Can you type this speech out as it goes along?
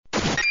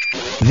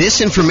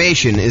This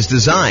information is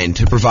designed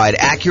to provide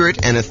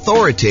accurate and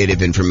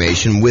authoritative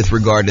information with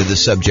regard to the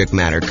subject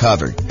matter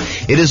covered.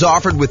 It is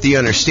offered with the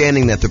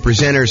understanding that the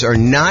presenters are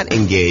not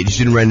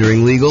engaged in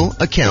rendering legal,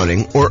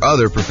 accounting, or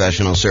other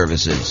professional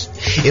services.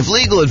 If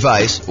legal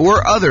advice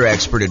or other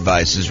expert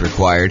advice is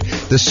required,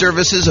 the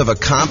services of a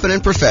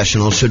competent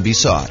professional should be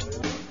sought.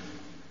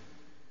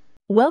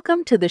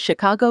 Welcome to the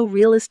Chicago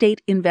Real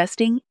Estate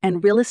Investing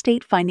and Real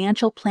Estate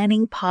Financial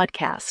Planning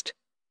Podcast.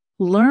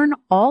 Learn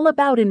all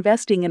about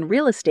investing in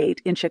real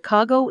estate in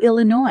Chicago,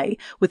 Illinois,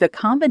 with a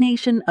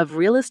combination of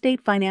real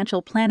estate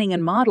financial planning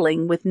and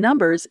modeling with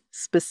numbers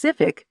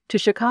specific to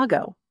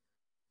Chicago.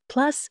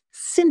 Plus,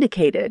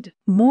 syndicated,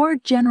 more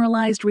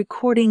generalized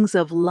recordings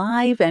of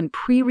live and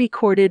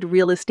pre-recorded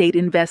real estate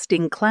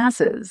investing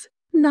classes,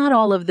 not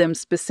all of them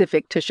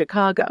specific to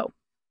Chicago.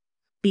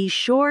 Be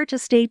sure to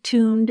stay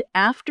tuned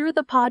after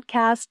the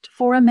podcast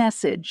for a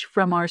message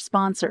from our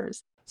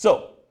sponsors.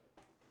 So,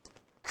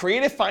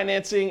 creative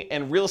financing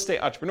and real estate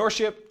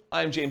entrepreneurship.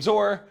 I'm James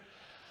Orr.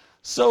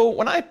 So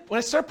when I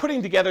started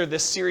putting together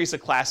this series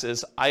of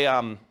classes,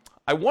 I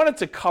wanted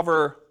to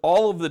cover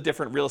all of the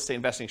different real estate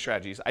investing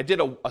strategies. I did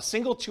a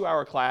single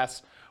 2-hour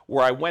class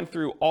where I went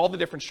through all the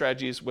different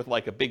strategies with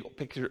like a big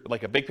picture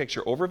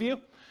overview.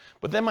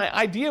 But then my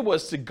idea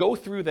was to go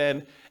through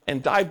then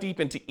and dive deep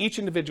into each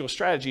individual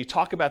strategy,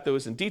 talk about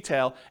those in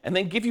detail, and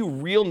then give you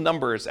real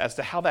numbers as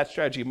to how that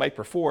strategy might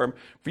perform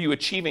for you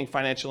achieving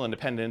financial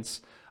independence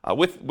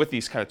with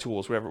these kind of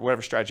tools,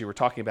 whatever strategy we're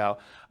talking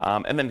about,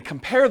 and then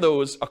compare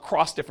those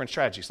across different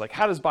strategies. Like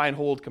how does buy and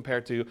hold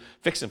compare to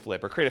fix and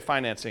flip or creative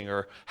financing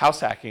or house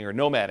hacking or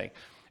nomading?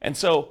 And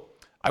so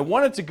I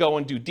wanted to go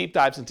and do deep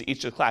dives into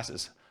each of the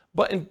classes.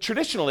 But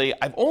traditionally,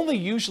 I've only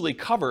usually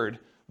covered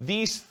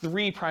these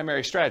 3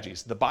 primary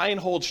strategies: the buy and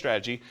hold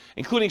strategy,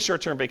 including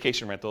short-term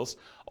vacation rentals,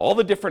 all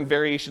the different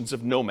variations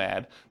of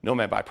nomad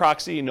by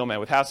proxy, nomad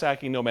with house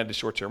hacking, nomad to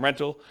short-term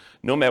rental,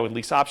 nomad with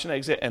lease option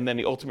exit, and then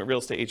the ultimate real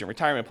estate agent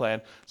retirement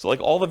plan. So like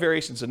all the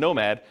variations of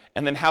nomad,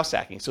 and then house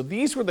hacking. So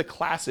these were the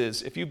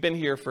classes. If you've been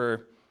here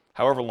for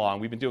however long,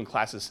 we've been doing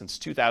classes since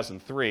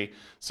 2003.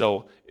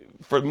 So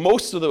for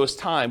most of those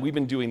time, we've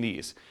been doing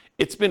these.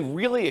 It's been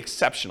really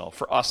exceptional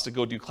for us to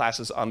go do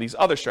classes on these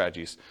other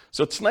strategies.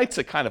 So tonight's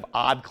a kind of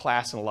odd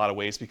class in a lot of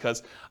ways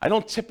because I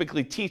don't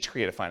typically teach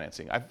creative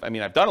financing.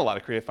 I've done a lot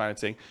of creative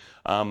financing,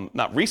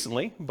 not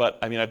recently, but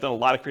I've done a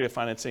lot of creative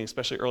financing,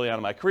 especially early on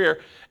in my career.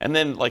 And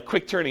then like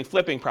quick turning,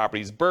 flipping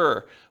properties,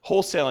 BRRRR,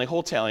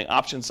 wholesaling,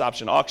 options,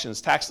 option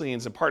auctions, tax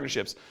liens, and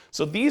partnerships.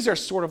 So these are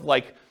sort of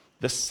like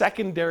the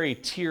secondary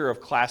tier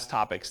of class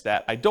topics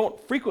that I don't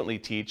frequently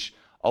teach,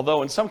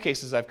 although in some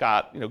cases I've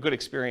got good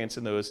experience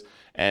in those,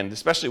 and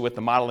especially with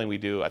the modeling we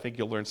do, I think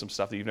you'll learn some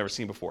stuff that you've never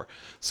seen before.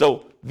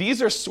 So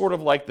these are sort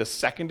of like the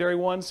secondary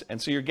ones,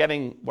 and so you're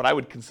getting what I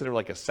would consider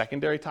like a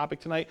secondary topic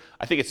tonight.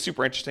 I think it's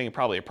super interesting and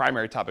probably a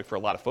primary topic for a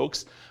lot of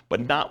folks, but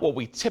not what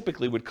we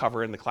typically would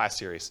cover in the class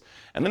series.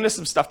 And then there's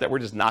some stuff that we're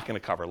just not going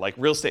to cover, like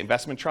real estate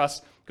investment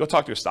trusts. Go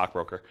talk to a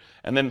stockbroker.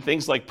 And then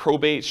things like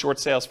probate, short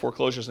sales,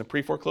 foreclosures, and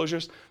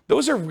pre-foreclosures,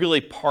 those are really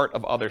part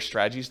of other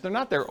strategies. They're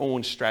not their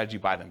own strategy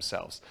by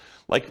themselves.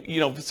 Like,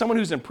 someone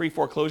who's in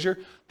pre-foreclosure,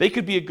 they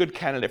could be a good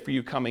candidate for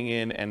you coming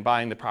in and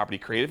buying the property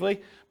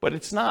creatively, but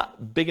it's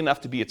not big enough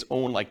to be its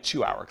own like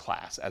 2-hour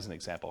class, as an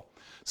example.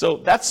 So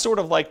that's sort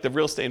of like the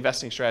real estate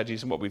investing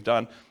strategies and what we've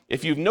done.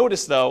 If you've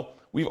noticed though,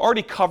 we've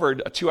already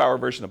covered a 2-hour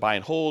version of buy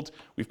and hold.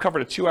 We've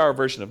covered a 2-hour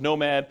version of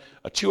nomad,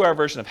 a 2-hour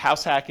version of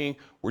house hacking.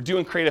 We're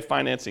doing creative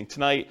financing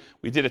tonight.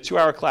 We did a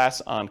 2-hour class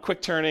on quick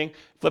turning,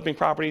 flipping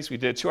properties. We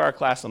did a 2-hour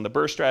class on the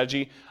BRRRR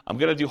strategy. I'm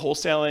going to do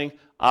wholesaling,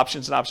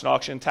 options and option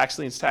auction, tax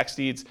liens, tax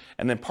deeds,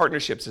 and then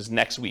partnerships is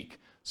next week.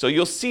 So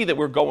you'll see that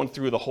we're going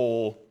through the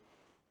whole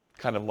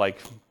kind of like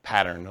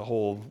pattern, the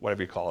whole,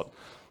 whatever you call it.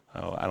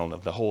 Oh, I don't know,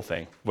 the whole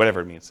thing, whatever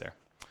it means there.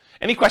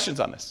 Any questions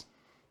on this?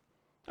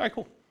 All right,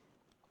 cool.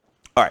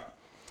 All right.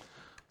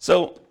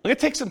 So I'm going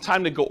to take some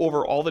time to go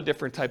over all the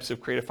different types of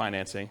creative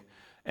financing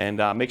and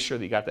make sure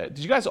that you got that.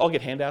 Did you guys all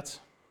get handouts?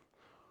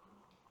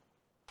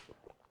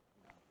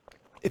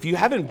 If you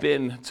haven't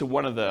been to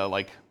one of the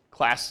like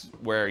class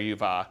where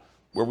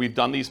we've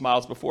done these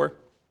models before,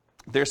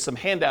 there's some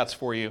handouts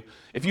for you.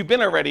 If you've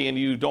been already and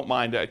you don't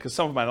mind, because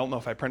some of them I don't know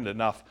if I printed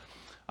enough,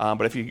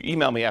 but if you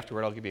email me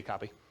afterward, I'll give you a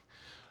copy.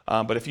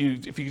 But if you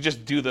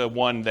just do the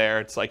one there,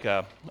 it's like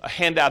a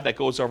handout that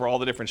goes over all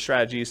the different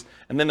strategies,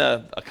 and then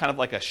a kind of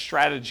like a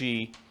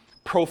strategy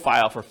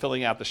profile for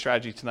filling out the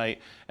strategy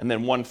tonight, and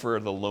then one for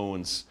the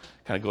loans,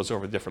 kind of goes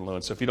over different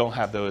loans. So if you don't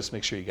have those,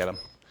 make sure you get them.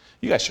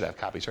 You guys should have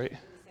copies, right?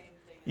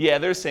 Yeah,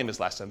 they're the same as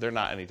last time. They're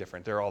not any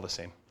different. They're all the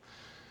same.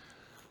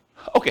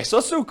 Okay, so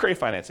let's do creative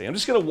financing. I'm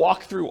just going to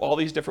walk through all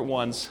these different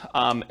ones.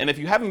 And if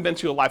you haven't been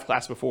to a live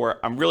class before,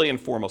 I'm really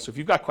informal. So if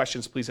you've got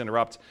questions, please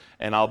interrupt,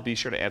 and I'll be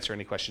sure to answer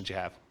any questions you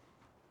have.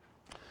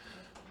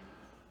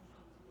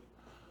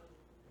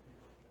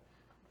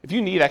 If you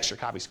need extra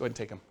copies, go ahead and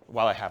take them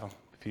while I have them,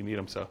 if you need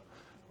them,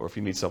 or if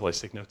you need someplace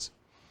to take notes.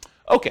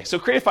 Okay, so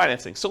creative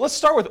financing. So let's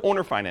start with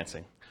owner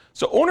financing.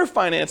 So owner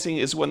financing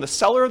is when the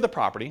seller of the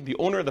property, the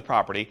owner of the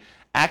property,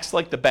 acts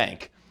like the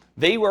bank.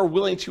 they are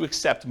willing to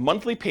accept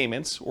monthly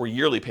payments or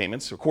yearly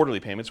payments or quarterly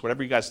payments,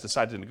 whatever you guys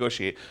decide to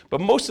negotiate.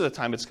 But most of the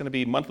time, it's going to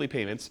be monthly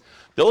payments.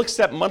 They'll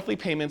accept monthly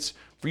payments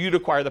for you to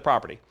acquire the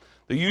property.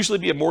 There'll usually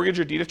be a mortgage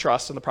or deed of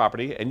trust on the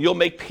property, and you'll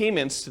make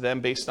payments to them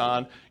based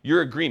on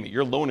your agreement,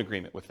 your loan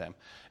agreement with them.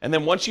 And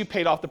then once you've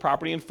paid off the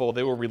property in full,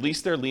 they will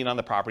release their lien on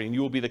the property, and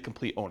you will be the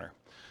complete owner.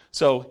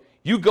 So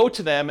you go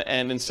to them,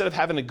 and instead of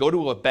having to go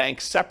to a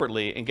bank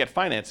separately and get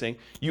financing,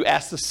 you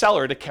ask the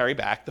seller to carry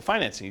back the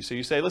financing. So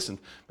you say, listen,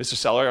 Mr.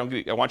 Seller,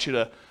 I want you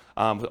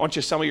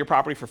to sell me your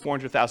property for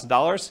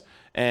 $400,000,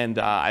 and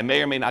I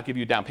may or may not give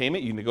you a down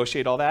payment. You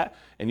negotiate all that,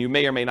 and you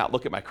may or may not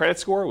look at my credit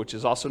score, which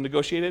is also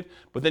negotiated,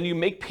 but then you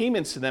make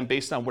payments to them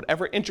based on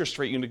whatever interest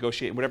rate you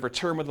negotiate, whatever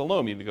term of the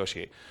loan you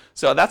negotiate.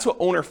 So that's what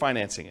owner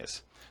financing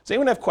is. Does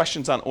anyone have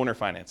questions on owner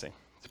financing?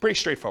 It's a pretty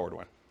straightforward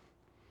one.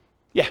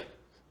 Yeah?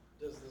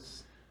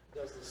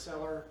 Does the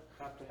seller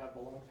have to have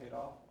the loan paid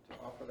off to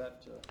offer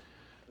that to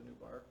the new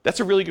buyer? That's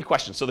a really good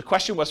question. So the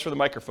question was for the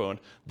microphone,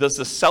 does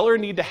the seller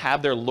need to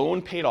have their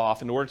loan paid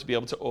off in order to be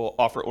able to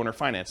offer owner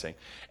financing?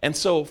 And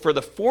so for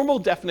the formal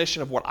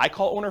definition of what I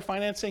call owner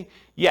financing,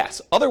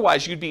 yes.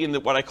 Otherwise, you'd be in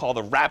what I call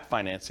the wrap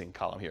financing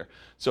column here.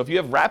 So if you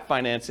have wrap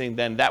financing,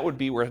 then that would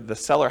be where the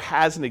seller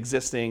has an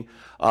existing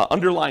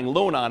underlying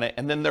loan on it,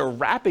 and then they're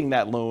wrapping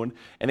that loan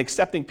and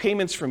accepting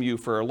payments from you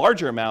for a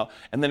larger amount,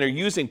 and then they're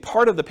using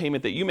part of the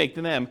payment that you make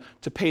to them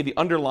to pay the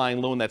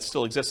underlying loan that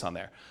still exists on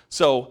there.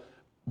 So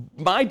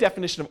my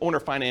definition of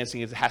owner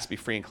financing is it has to be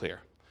free and clear.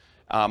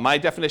 My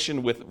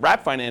definition with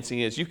wrap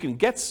financing is you can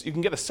get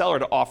a seller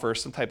to offer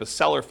some type of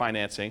seller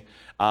financing,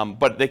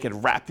 but they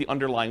can wrap the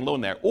underlying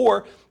loan there.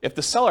 Or if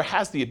the seller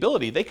has the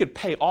ability, they could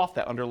pay off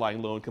that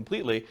underlying loan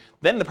completely.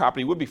 Then the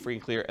property would be free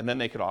and clear, and then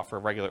they could offer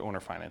regular owner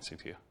financing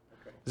to you.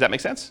 Okay. Does that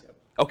make sense? Yep.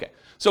 Okay.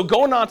 So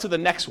going on to the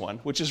next one,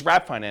 which is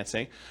wrap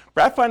financing.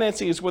 Wrap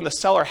financing is when the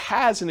seller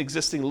has an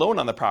existing loan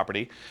on the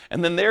property,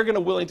 and then they're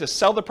willing to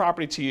sell the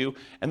property to you,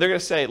 and they're going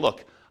to say,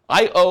 look,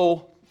 I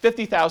owe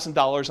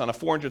 $50,000 on a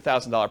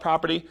 $400,000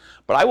 property,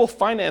 but I will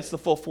finance the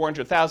full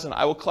 $400,000.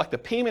 I will collect a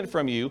payment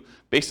from you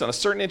based on a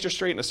certain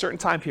interest rate and a certain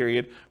time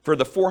period for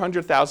the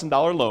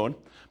 $400,000 loan.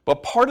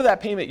 But part of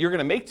that payment you're going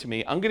to make to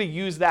me, I'm going to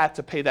use that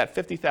to pay that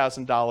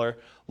 $50,000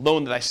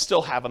 loan that I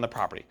still have on the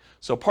property.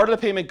 So part of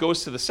the payment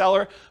goes to the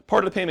seller,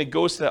 part of the payment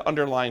goes to the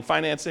underlying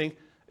financing.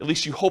 At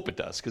least you hope it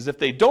does, because if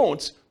they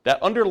don't,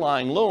 that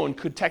underlying loan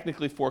could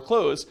technically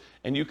foreclose,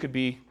 and you could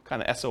be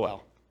kind of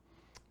SOL.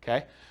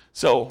 Okay?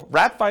 So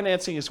wrap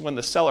financing is when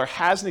the seller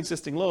has an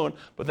existing loan,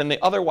 but then they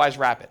otherwise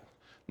wrap it.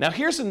 Now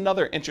here's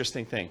another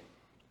interesting thing.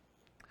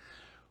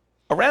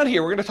 Around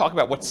here, we're going to talk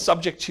about what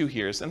subject to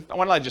here is, and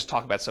why don't I just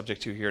talk about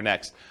subject to here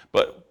next.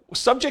 But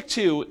subject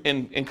to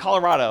in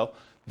Colorado,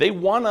 they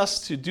want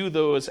us to do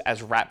those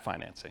as wrap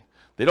financing.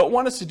 They don't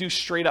want us to do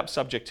straight up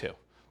subject to.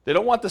 They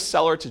don't want the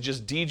seller to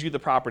just deed you the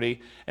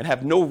property and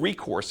have no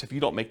recourse if you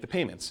don't make the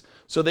payments.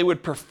 So they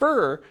would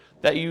prefer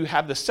that you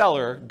have the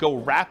seller go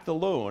wrap the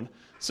loan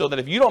so that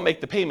if you don't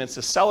make the payments,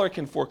 the seller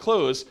can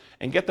foreclose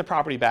and get the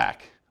property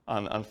back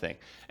on thing.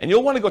 And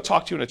you'll want to go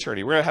talk to an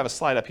attorney. We're going to have a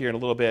slide up here in a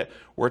little bit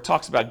where it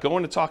talks about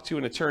going to talk to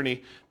an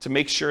attorney to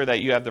make sure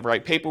that you have the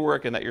right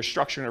paperwork and that you're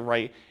structuring it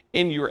right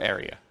in your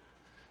area.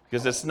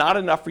 Because it's not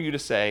enough for you to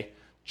say,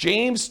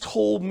 James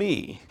told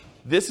me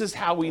this is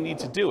how we need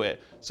to do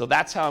it, so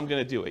that's how I'm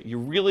going to do it. You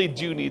really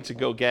do need to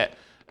go get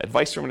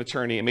advice from an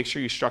attorney and make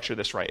sure you structure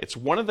this right. It's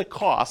one of the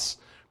costs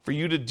for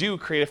you to do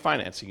creative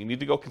financing. You need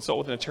to go consult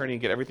with an attorney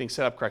and get everything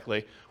set up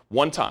correctly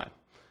one time.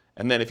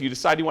 And then if you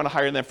decide you want to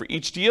hire them for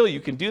each deal, you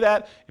can do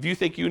that. If you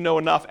think you know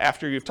enough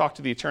after you've talked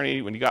to the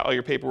attorney, when you got all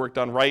your paperwork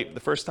done right the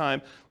first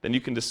time, then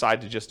you can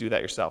decide to just do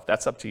that yourself.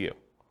 That's up to you.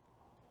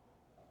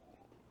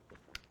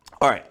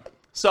 All right,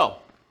 so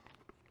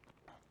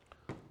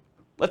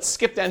let's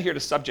skip down here to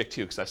subject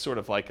to, because I sort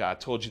of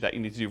told you that you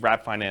need to do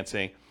wrap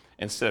financing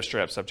instead of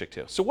straight up subject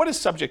to. So what is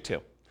subject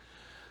to?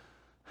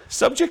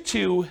 Subject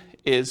to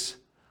is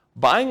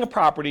buying a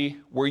property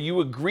where you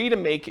agree to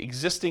make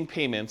existing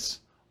payments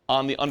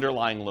on the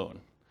underlying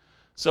loan.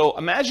 So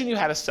imagine you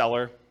had a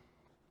seller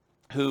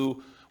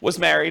who was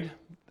married,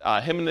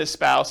 him and his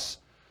spouse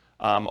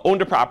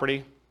owned a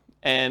property,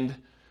 and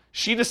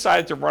she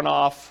decided to run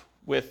off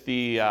with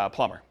the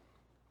plumber.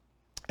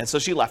 And so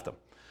she left him.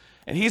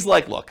 And he's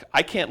like, look,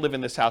 I can't live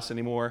in this house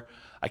anymore.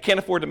 I can't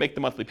afford to make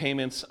the monthly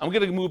payments. I'm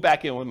going to move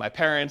back in with my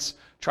parents,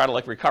 try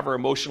to recover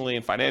emotionally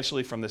and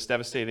financially from this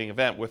devastating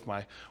event with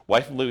my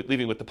wife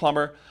leaving with the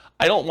plumber.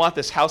 I don't want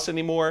this house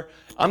anymore.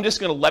 I'm just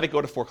going to let it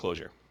go to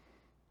foreclosure.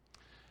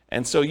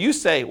 And so you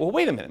say, well,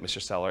 wait a minute,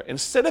 Mr. Seller.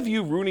 Instead of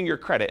you ruining your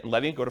credit and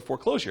letting it go to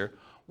foreclosure,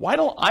 why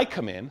don't I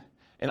come in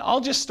and I'll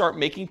just start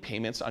making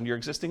payments on your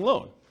existing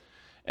loan?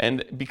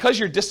 And because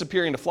you're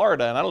disappearing to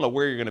Florida, and I don't know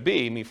where you're going to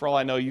be, I mean, for all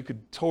I know, you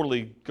could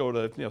totally go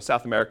to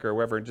South America or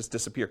wherever and just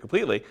disappear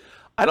completely.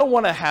 I don't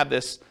want to have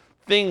this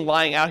thing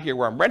lying out here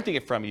where I'm renting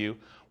it from you.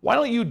 Why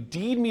don't you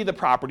deed me the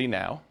property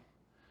now,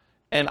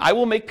 and I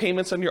will make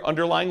payments on your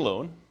underlying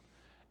loan,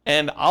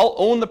 and I'll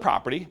own the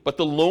property, but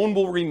the loan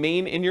will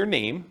remain in your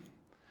name.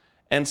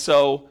 And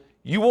so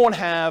you won't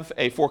have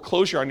a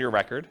foreclosure on your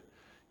record.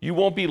 You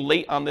won't be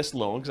late on this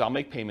loan because I'll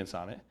make payments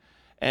on it,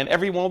 and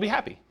everyone will be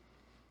happy.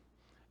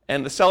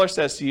 And the seller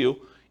says to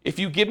you, if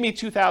you give me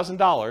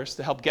 $2,000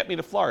 to help get me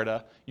to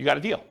Florida, you got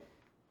a deal.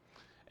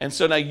 And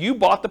so now you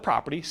bought the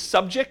property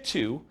subject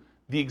to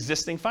the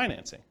existing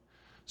financing.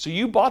 So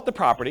you bought the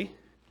property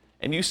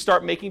and you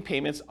start making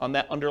payments on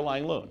that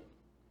underlying loan.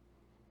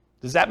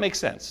 Does that make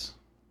sense?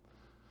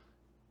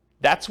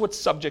 That's what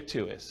subject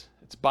to is.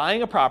 It's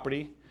buying a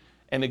property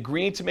and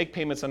agreeing to make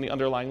payments on the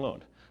underlying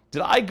loan.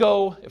 Did I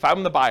go, if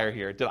I'm the buyer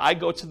here, did I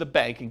go to the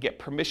bank and get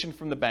permission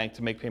from the bank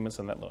to make payments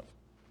on that loan?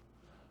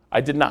 I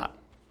did not,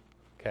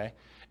 okay?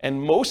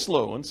 And most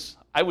loans,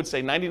 I would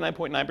say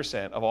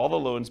 99.9% of all the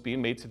loans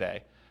being made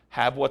today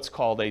have what's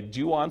called a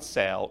due on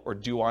sale or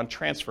due on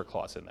transfer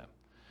clause in them.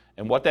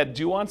 And what that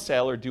due on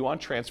sale or due on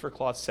transfer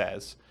clause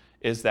says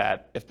is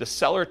that if the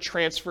seller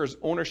transfers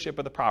ownership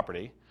of the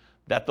property,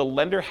 that the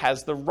lender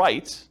has the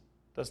right,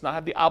 does not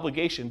have the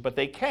obligation, but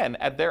they can,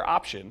 at their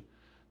option,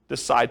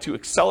 decide to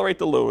accelerate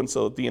the loan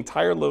so that the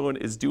entire loan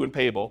is due and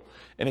payable.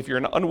 And if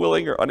you're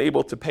unwilling or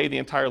unable to pay the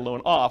entire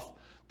loan off,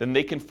 then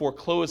they can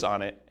foreclose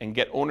on it and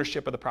get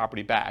ownership of the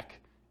property back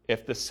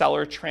if the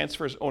seller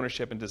transfers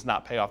ownership and does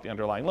not pay off the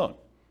underlying loan.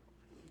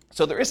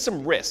 So there is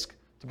some risk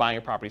to buying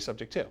a property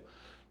subject to.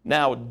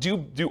 Now,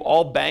 do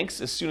all banks,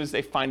 as soon as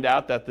they find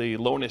out that the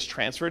loan is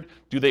transferred,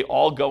 do they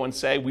all go and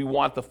say, we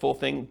want the full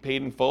thing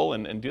paid in full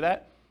and do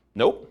that?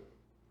 Nope.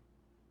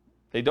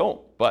 They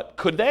don't. But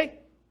could they?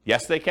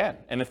 Yes, they can.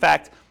 And in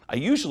fact, I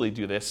usually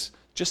do this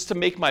just to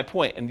make my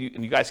point, and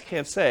you guys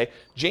can't say,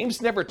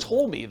 James never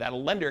told me that a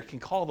lender can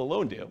call the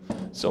loan due.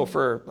 So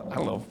for, I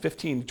don't know,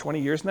 15, 20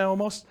 years now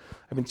almost,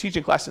 I've been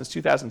teaching class since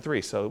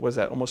 2003, so what is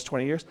that, almost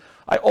 20 years?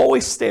 I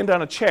always stand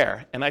on a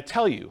chair and I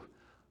tell you,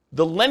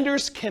 the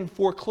lenders can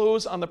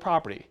foreclose on the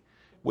property.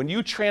 When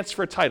you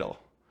transfer title,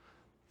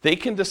 they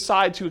can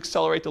decide to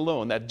accelerate the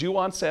loan. That due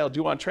on sale,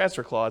 due on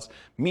transfer clause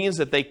means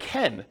that they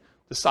can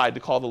decide to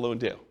call the loan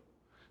due.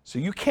 So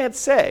you can't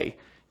say,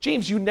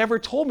 James, you never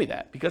told me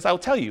that, because I'll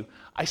tell you,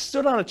 I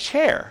stood on a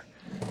chair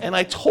and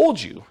I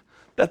told you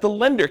that the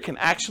lender can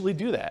actually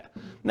do that.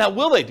 Now,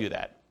 will they do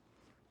that?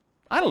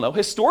 I don't know.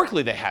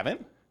 Historically, they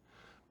haven't.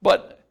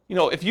 But,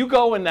 if you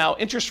go and now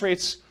interest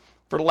rates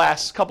for the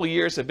last couple of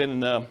years have been in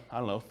the,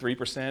 3%,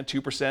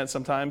 2%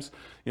 sometimes,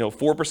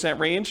 4%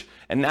 range,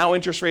 and now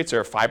interest rates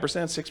are 5%,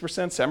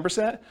 6%,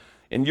 7%.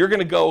 And you're going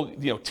to go,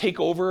 take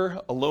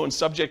over a loan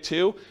subject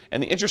to,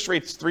 and the interest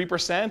rate's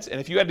 3%, and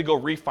if you had to go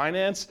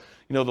refinance,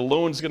 the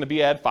loan's going to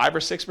be at 5 or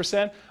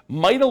 6%.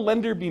 Might a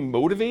lender be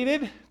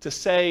motivated to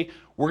say,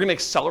 we're going to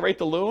accelerate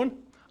the loan?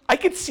 I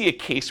could see a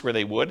case where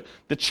they would.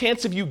 The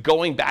chance of you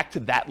going back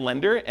to that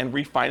lender and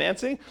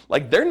refinancing,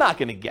 they're not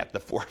going to get the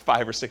 4,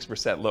 5, or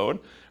 6% loan,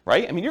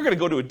 right? I mean, you're going to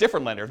go to a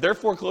different lender. If they're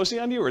foreclosing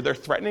on you or they're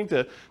threatening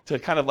to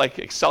kind of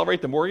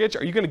accelerate the mortgage,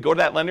 are you going to go to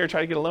that lender and try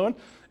to get a loan?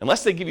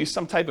 Unless they give you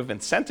some type of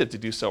incentive to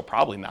do so,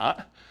 probably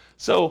not.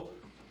 So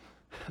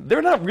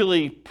they're not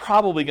really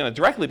probably going to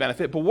directly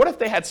benefit, but what if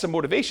they had some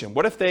motivation?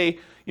 What if they,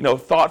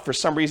 thought for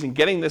some reason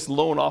getting this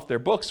loan off their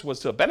books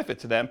was a benefit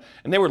to them,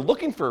 and they were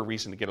looking for a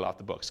reason to get it off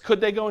the books? Could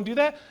they go and do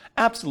that?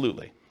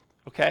 Absolutely,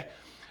 okay?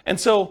 And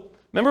so,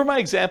 remember my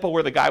example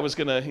where the guy was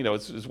going to,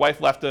 his wife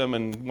left him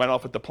and went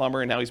off with the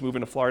plumber, and now he's moving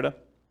to Florida?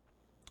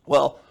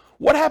 Well,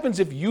 what happens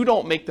if you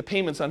don't make the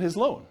payments on his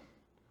loan?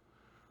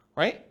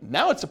 Right?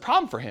 Now it's a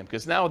problem for him,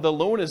 because now the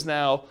loan is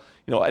now,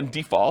 in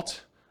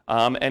default,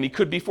 and he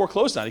could be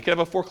foreclosed on. He could have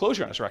a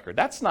foreclosure on his record.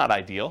 That's not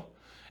ideal.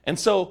 And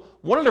so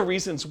one of the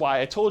reasons why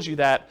I told you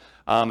that,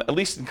 at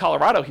least in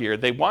Colorado here,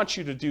 they want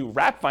you to do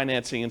wrap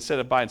financing instead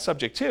of buying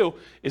subject to,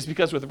 is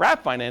because with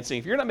wrap financing,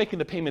 if you're not making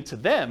the payment to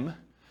them,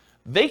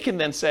 they can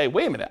then say,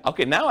 wait a minute,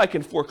 okay, now I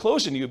can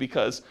foreclose on you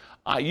because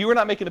you are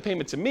not making the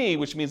payment to me,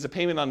 which means the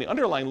payment on the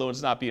underlying loan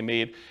is not being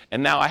made,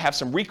 and now I have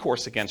some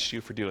recourse against you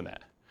for doing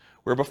that.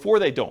 Where before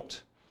they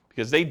don't,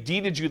 because they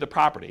deeded you the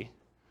property.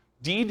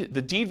 The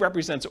deed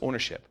represents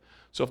ownership.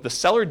 So if the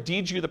seller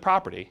deeds you the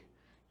property,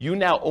 you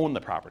now own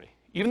the property,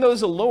 even though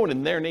there's a loan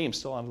in their name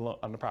still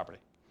on the property,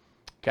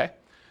 okay?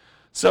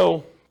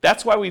 So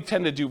that's why we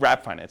tend to do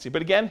wrap financing.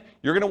 But again,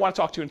 you're going to want to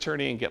talk to an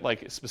attorney and get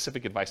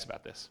specific advice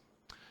about this.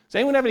 Does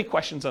anyone have any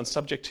questions on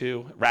subject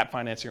to wrap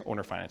financing or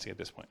owner financing at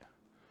this point?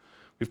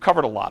 We've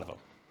covered a lot of them.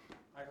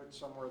 I heard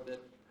somewhere that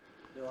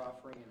they're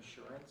offering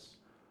insurance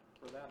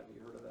for that. Have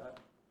you heard of that?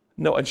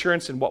 No,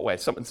 insurance in what way?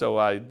 So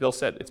Bill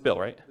said, it's Bill,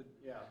 right?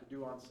 The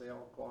due on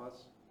sale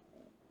clause.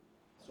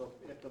 So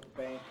if the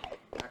bank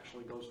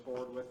actually goes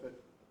forward with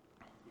it,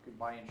 you can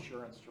buy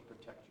insurance to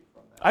protect you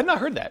from that. I've not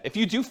heard that. If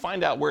you do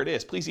find out where it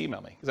is, please email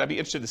me, because I'd be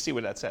interested to see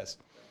what that says.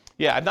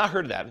 Yeah, I've not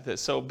heard of that.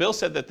 So Bill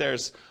said that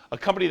there's a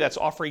company that's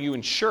offering you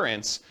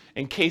insurance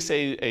in case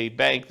a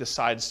bank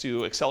decides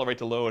to accelerate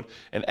the loan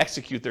and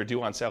execute their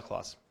due on sale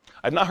clause.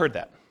 I've not heard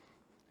that.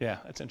 Yeah,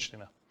 that's interesting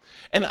though.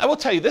 And I will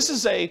tell you, this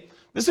is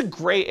a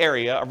gray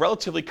area, a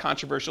relatively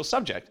controversial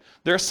subject.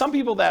 There are some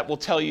people that will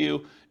tell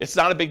you it's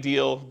not a big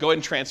deal, go ahead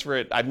and transfer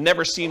it. I've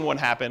never seen one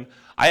happen.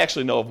 I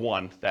actually know of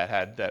one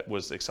that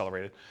was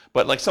accelerated.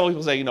 But like some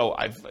people say,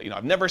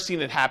 I've never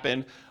seen it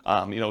happen.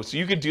 So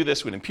you could do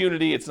this with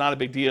impunity. It's not a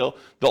big deal.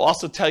 They'll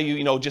also tell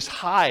you, just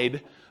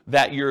hide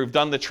that you've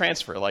done the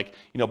transfer. Like,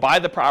 buy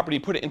the property,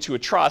 put it into a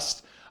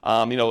trust.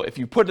 If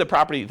you put the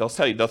property, they'll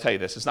tell you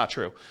this, it's not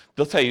true.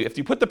 They'll tell you if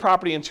you put the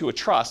property into a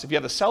trust, if you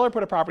have the seller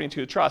put a property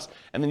into a trust,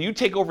 and then you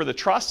take over the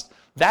trust,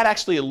 that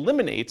actually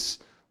eliminates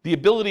the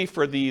ability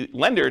for the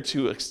lender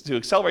to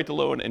accelerate the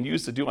loan and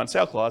use the due on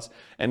sale clause,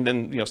 and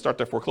then start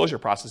their foreclosure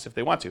process if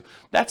they want to.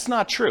 That's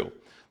not true.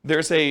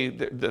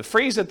 The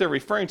phrase that they're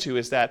referring to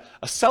is that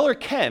a seller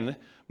can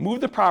move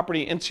the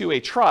property into a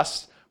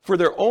trust for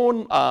their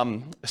own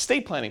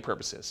estate planning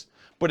purposes.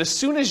 But as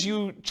soon as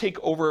you take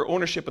over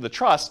ownership of the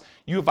trust,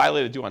 you have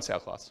violated due on sale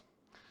clause.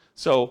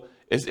 So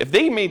if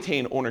they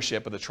maintain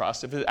ownership of the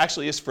trust, if it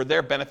actually is for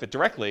their benefit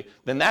directly,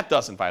 then that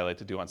doesn't violate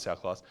the due on sale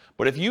clause.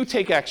 But if you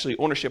take actually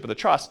ownership of the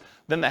trust,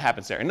 then that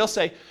happens there. And they'll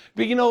say,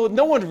 but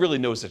no one really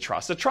knows the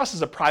trust. The trust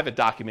is a private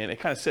document. It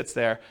kind of sits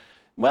there.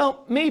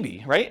 Well,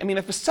 maybe, right? I mean,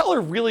 if a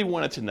seller really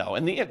wanted to know,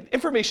 and the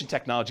information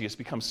technology has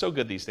become so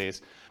good these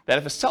days, that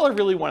if a seller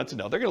really wanted to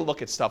know, they're going to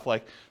look at stuff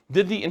like,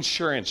 did the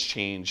insurance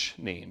change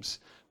names?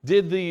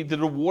 Did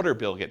the water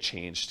bill get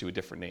changed to a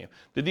different name?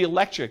 Did the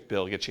electric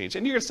bill get changed?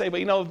 And you're going to say,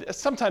 but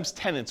sometimes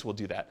tenants will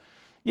do that.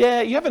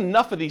 Yeah, you have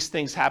enough of these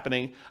things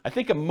happening. I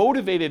think a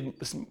motivated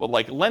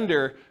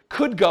lender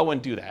could go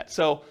and do that.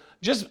 So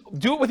just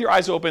do it with your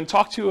eyes open,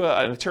 talk to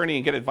an attorney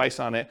and get advice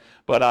on it.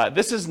 But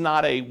this is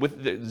not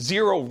with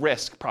zero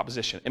risk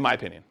proposition, in my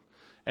opinion.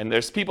 And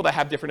there's people that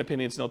have different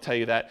opinions, and they'll tell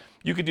you that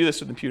you could do this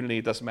with impunity,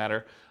 it doesn't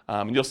matter.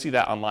 And you'll see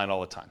that online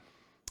all the time.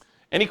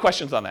 Any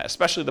questions on that,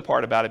 especially the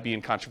part about it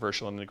being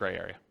controversial in the gray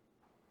area?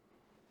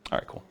 All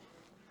right, cool.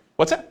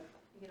 What's that?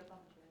 You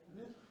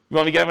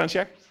want me to get up on a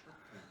chair?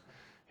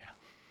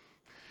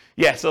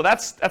 Yeah, so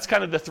that's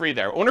kind of the three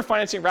there. Owner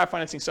financing, wrap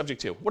financing, subject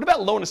to. What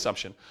about loan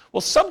assumption? Well,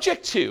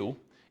 subject to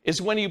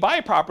is when you buy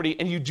a property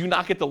and you do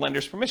not get the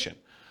lender's permission.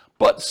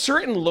 But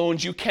certain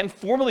loans, you can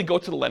formally go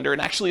to the lender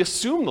and actually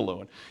assume the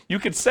loan. You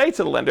could say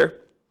to the lender,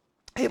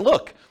 hey,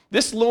 look,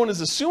 this loan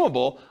is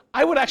assumable.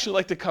 I would actually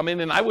like to come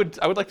in and I would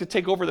like to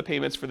take over the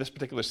payments for this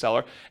particular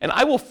seller, and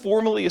I will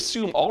formally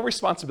assume all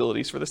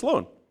responsibilities for this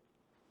loan.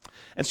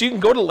 And so you can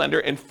go to the lender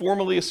and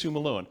formally assume a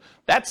loan.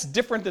 That's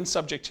different than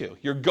subject to.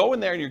 You're going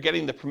there and you're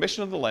getting the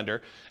permission of the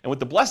lender, and with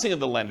the blessing of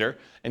the lender,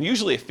 and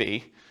usually a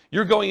fee,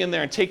 you're going in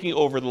there and taking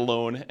over the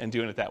loan and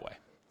doing it that way.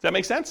 Does that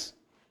make sense?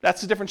 That's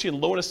the difference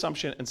between loan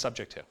assumption and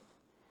subject to.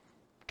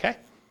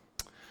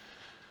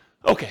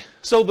 Okay,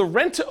 so the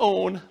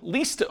rent-to-own,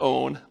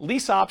 lease-to-own,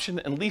 lease option,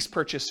 and lease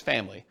purchase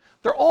family,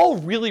 they're all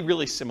really,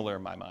 really similar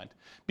in my mind,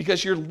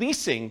 because you're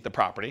leasing the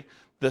property.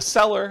 The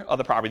seller of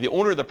the property, the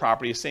owner of the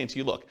property, is saying to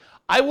you, look,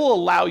 I will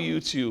allow you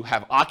to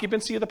have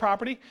occupancy of the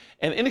property,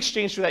 and in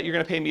exchange for that, you're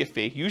going to pay me a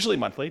fee, usually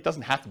monthly. It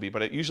doesn't have to be,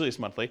 but it usually is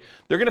monthly.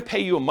 They're going to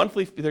pay you a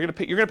monthly. You're going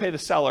to pay the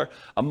seller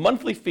a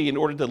monthly fee in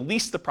order to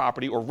lease the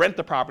property or rent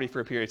the property for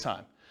a period of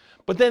time.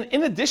 But then,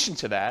 in addition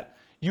to that,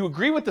 you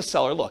agree with the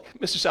seller. Look,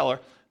 Mr. Seller,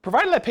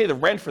 provided I pay the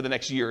rent for the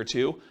next year or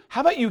two,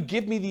 how about you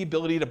give me the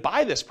ability to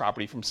buy this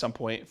property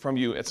from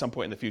you at some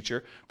point in the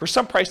future for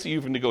some price that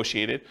you've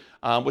negotiated,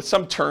 with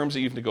some terms that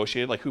you've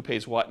negotiated, like who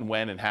pays what and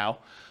when and how.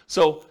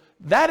 So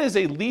that is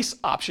a lease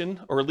option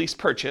or a lease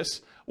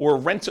purchase or a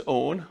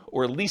rent-to-own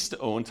or a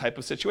lease-to-own type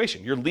of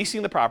situation. You're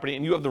leasing the property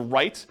and you have the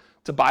right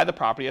to buy the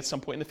property at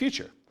some point in the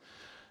future.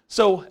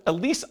 So a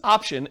lease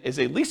option is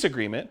a lease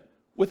agreement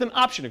with an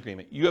option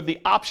agreement. You have the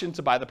option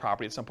to buy the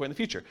property at some point in the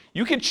future.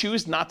 You can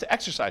choose not to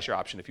exercise your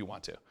option if you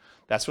want to.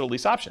 That's what a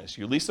lease option is.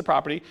 You lease the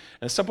property,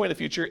 and at some point in the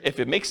future, if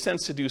it makes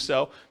sense to do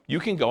so, you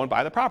can go and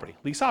buy the property.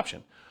 Lease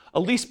option. A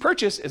lease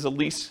purchase is a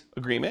lease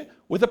agreement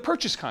with a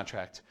purchase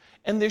contract.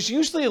 And there's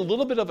usually a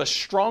little bit of a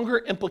stronger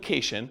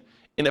implication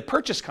in a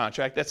purchase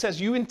contract that says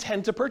you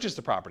intend to purchase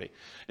the property.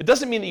 It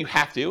doesn't mean that you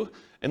have to,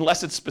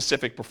 unless it's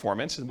specific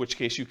performance, in which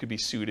case you could be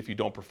sued if you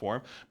don't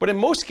perform. But in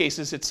most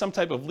cases, it's some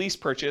type of lease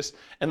purchase,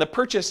 and the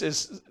purchase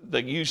is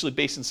usually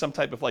based in some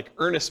type of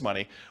earnest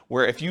money,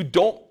 where if you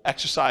don't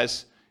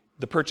exercise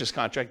the purchase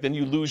contract, then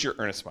you lose your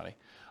earnest money.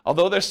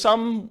 Although there's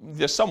some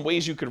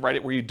ways you could write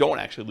it where you don't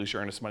actually lose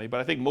your earnest money, but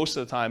I think most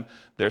of the time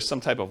there's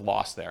some type of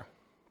loss there.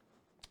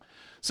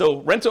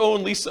 So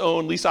rent-to-own, lease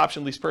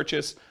option, lease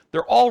purchase,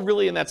 they're all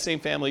really in that same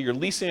family. You're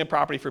leasing a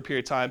property for a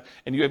period of time,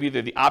 and you have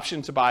either the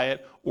option to buy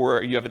it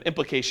or you have an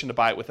implication to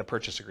buy it with a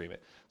purchase agreement.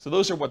 So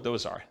those are what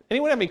those are.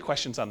 Anyone have any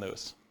questions on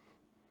those?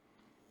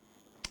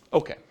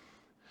 Okay.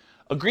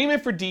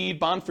 Agreement for deed,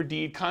 bond for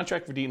deed,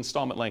 contract for deed,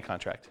 installment land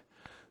contract.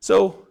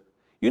 So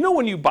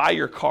when you buy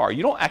your car,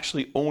 you don't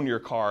actually own your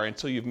car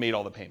until you've made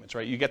all the payments,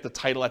 right? You get the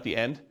title at the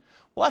end.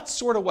 Well, that's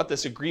sort of what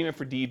this agreement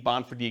for deed,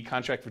 bond for deed,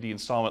 contract for deed,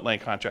 installment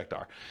land contract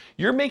are.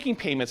 You're making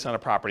payments on a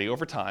property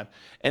over time,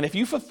 and if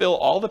you fulfill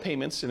all the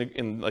payments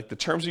in the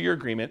terms of your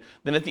agreement,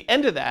 then at the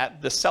end of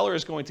that, the seller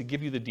is going to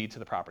give you the deed to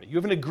the property. You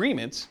have an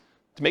agreement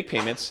to make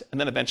payments and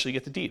then eventually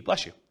get the deed.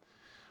 Bless you.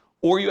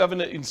 Or you have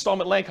an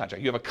installment land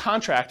contract. You have a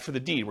contract for the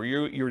deed where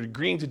you're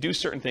agreeing to do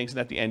certain things, and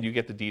at the end you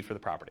get the deed for the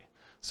property.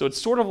 So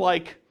it's sort of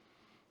like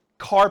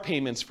car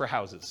payments for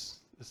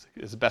houses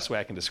is the best way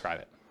I can describe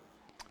it.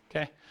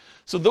 Okay?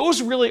 So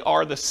those really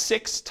are the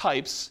 6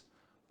 types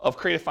of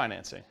creative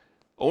financing.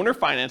 Owner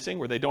financing,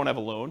 where they don't have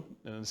a loan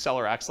and the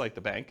seller acts like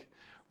the bank.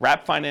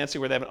 Wrap financing,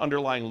 where they have an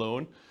underlying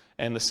loan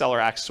and the seller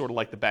acts sort of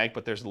like the bank,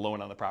 but there's a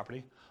loan on the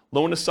property.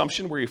 Loan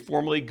assumption, where you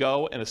formally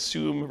go and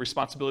assume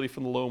responsibility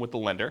from the loan with the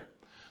lender.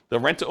 The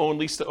rent-to-own,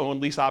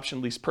 lease-to-own, lease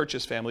option, lease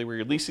purchase family, where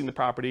you're leasing the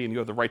property and you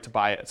have the right to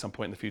buy it at some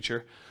point in the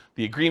future.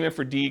 The agreement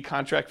for deed,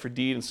 contract for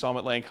deed,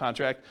 installment land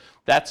contract,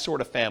 that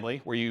sort of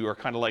family, where you are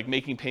kind of like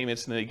making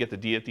payments and then you get the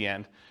deed at the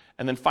end.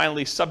 And then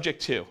finally,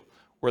 subject to,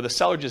 where the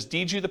seller just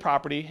deeds you the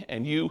property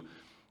and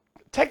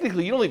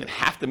technically, you don't even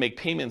have to make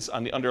payments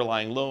on the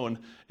underlying loan.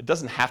 It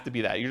doesn't have to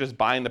be that. You're just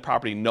buying the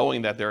property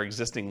knowing that there are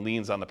existing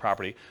liens on the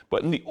property.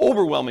 But in the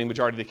overwhelming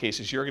majority of the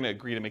cases, you're going to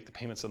agree to make the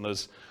payments on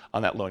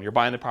that loan. You're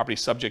buying the property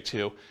subject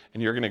to,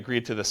 and you're going to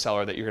agree to the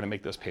seller that you're going to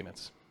make those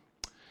payments.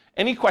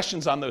 Any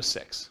questions on those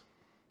 6?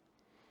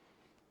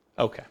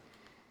 Okay.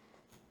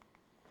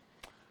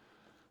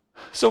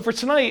 So for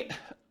tonight,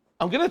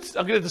 I'm going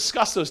to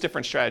discuss those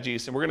different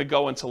strategies, and we're going to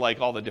go into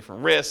like all the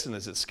different risks and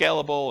is it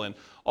scalable and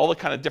all the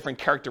kind of different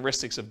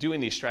characteristics of doing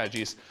these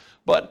strategies.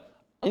 But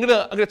I'm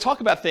going to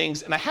talk about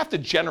things, and I have to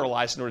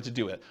generalize in order to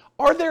do it.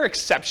 Are there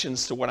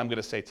exceptions to what I'm going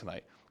to say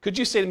tonight? Could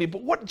you say to me,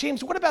 but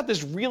James, what about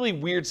this really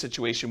weird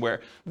situation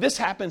where this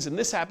happens and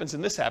this happens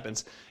and this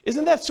happens?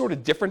 Isn't that sort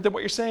of different than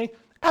what you're saying?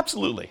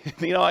 Absolutely.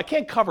 I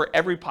can't cover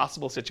every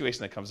possible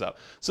situation that comes up.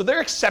 So there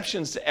are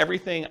exceptions to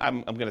everything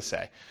I'm going to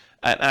say.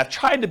 And I've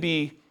tried to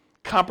be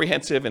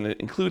comprehensive and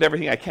include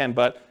everything I can,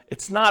 but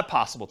it's not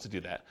possible to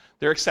do that.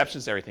 There are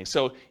exceptions to everything.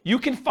 So you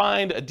can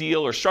find a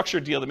deal or structure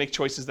a deal to make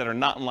choices that are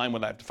not in line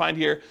with what I've defined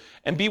here.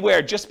 And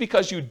beware, just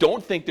because you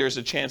don't think there's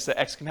a chance that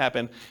X can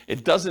happen,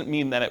 it doesn't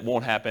mean that it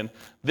won't happen.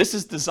 This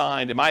is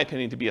designed, in my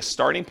opinion, to be a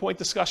starting point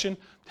discussion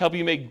to help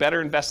you make better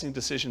investing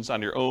decisions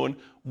on your own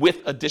with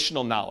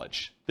additional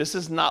knowledge. This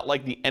is not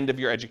like the end of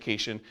your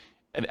education.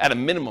 And at a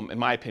minimum, in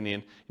my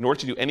opinion, in order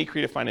to do any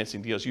creative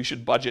financing deals, you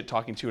should budget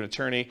talking to an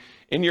attorney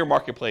in your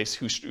marketplace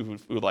who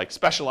like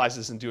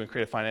specializes in doing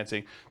creative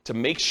financing to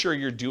make sure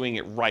you're doing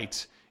it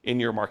right in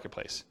your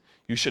marketplace.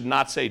 You should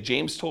not say,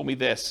 James told me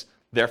this,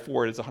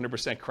 therefore it is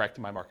 100% correct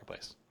in my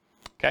marketplace.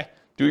 Okay?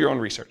 Do your own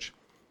research.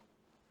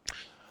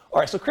 All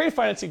right, so creative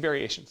financing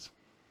variations.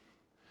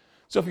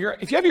 So if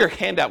you have your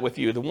handout with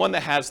you, the one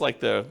that has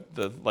like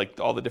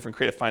all the different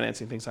creative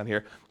financing things on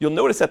here, you'll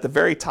notice at the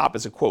very top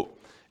is a quote.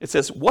 It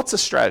says, what's a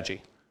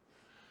strategy?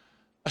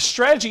 A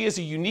strategy is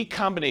a unique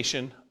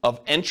combination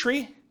of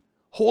entry,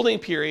 holding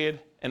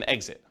period, and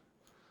exit.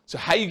 So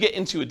how you get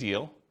into a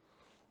deal,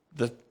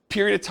 the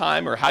period of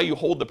time or how you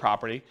hold the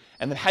property,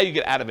 and then how you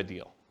get out of a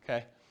deal.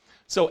 Okay?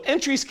 So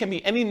entries can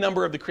be any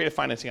number of the creative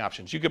financing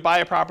options. You could buy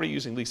a property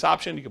using lease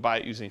option, you could buy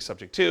it using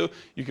subject to,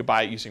 you could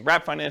buy it using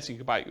wrap financing, you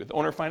could buy it with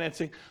owner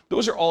financing.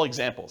 Those are all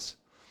examples.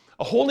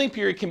 A holding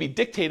period can be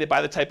dictated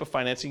by the type of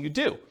financing you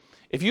do.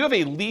 If you have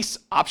a lease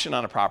option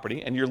on a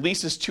property and your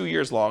lease is 2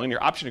 years long and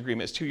your option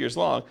agreement is 2 years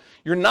long,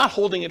 you're not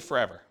holding it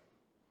forever.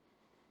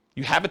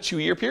 You have a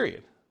 2-year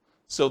period.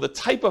 So the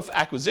type of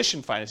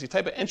acquisition financing, the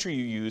type of entry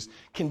you use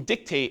can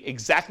dictate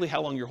exactly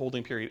how long your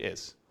holding period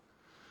is.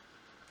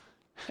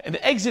 And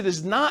the exit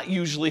is not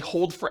usually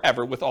hold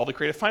forever with all the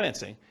creative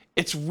financing.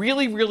 It's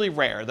really, really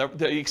rare.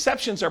 The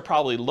exceptions are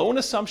probably loan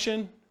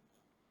assumption,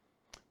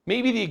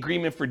 maybe the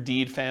agreement for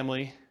deed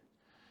family,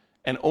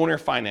 and owner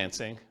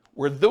financing,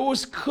 where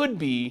those could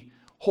be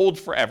hold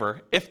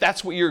forever if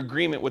that's what your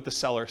agreement with the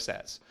seller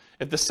says.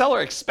 If the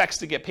seller expects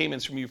to get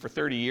payments from you for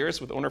 30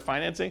 years with owner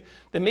financing,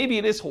 then maybe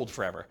it is hold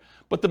forever.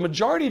 But the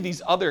majority of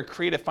these other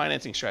creative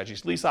financing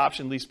strategies, lease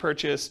option, lease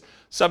purchase,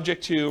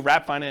 subject to,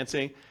 wrap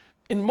financing,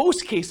 in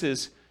most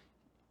cases,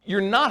 you're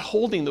not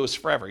holding those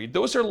forever.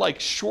 Those are like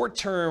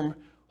short-term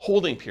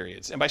holding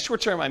periods. And by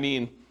short-term, I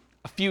mean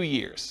a few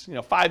years,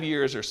 5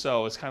 years or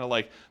so is kind of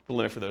like the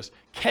limit for those.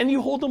 Can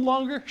you hold them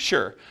longer?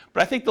 Sure.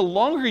 But I think the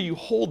longer you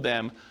hold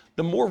them,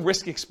 the more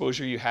risk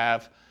exposure you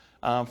have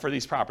for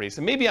these properties.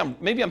 And maybe I'm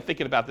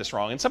thinking about this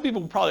wrong. And some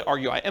people would probably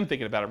argue I am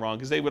thinking about it wrong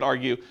because they would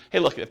argue, hey,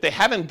 look, if they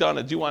haven't done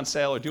a due on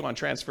sale or due on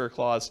transfer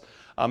clause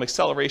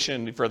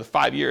acceleration for the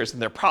 5 years, then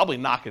they're probably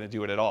not going to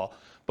do it at all.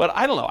 But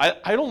I don't know.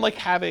 I don't like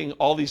having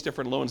all these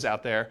different loans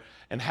out there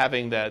and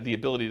having the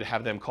ability to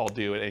have them call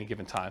due at any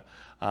given time.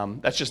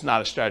 That's just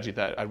not a strategy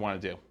that I'd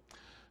want to do.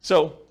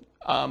 So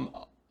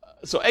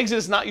exit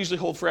is not usually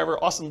hold forever.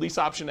 Often lease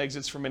option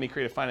exits for many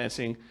creative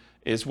financing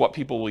is what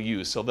people will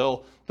use. So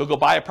they'll go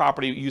buy a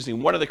property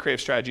using one of the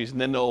creative strategies,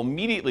 and then they'll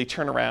immediately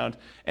turn around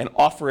and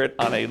offer it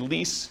on a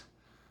lease,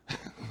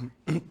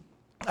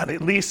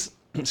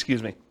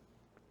 excuse me,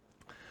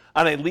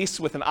 on a lease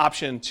with an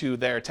option to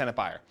their tenant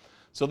buyer.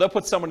 So they'll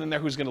put someone in there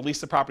who's going to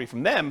lease the property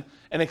from them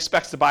and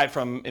expects to buy it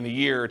from in a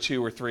year or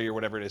 2 or 3 or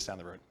whatever it is down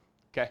the road.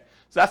 Okay,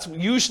 so that's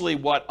usually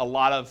what a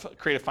lot of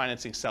creative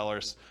financing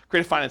sellers,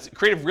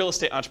 creative real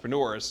estate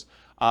entrepreneurs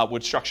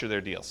would structure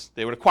their deals.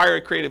 They would acquire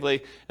it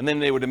creatively, and then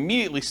they would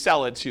immediately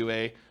sell it to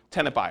a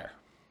tenant buyer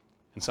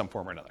in some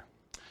form or another.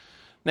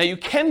 Now, you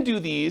can do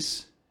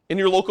these in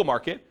your local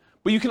market,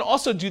 but you can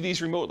also do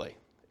these remotely.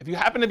 If you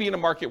happen to be in a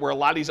market where a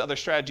lot of these other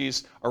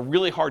strategies are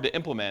really hard to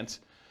implement,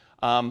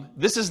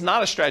 this is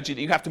not a strategy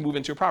that you have to move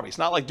into a property. It's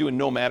not like doing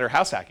nomad or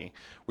house hacking,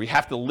 where you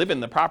have to live in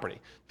the property.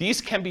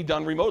 These can be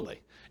done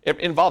remotely. It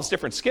involves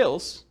different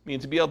skills. I mean,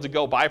 to be able to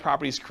go buy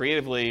properties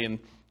creatively in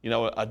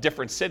a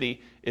different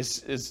city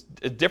is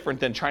different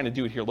than trying to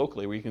do it here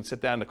locally, where you can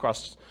sit down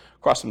across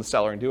from the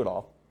seller and do it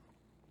all.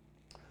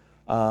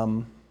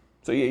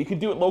 So yeah, you can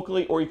do it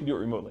locally or you can do it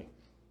remotely.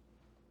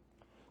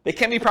 They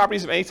can be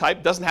properties of any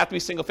type. Doesn't have to be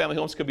single-family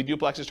homes. Could be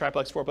duplexes,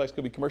 triplex, fourplex.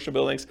 Could be commercial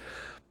buildings.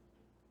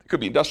 Could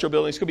be industrial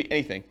buildings. Could be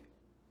anything.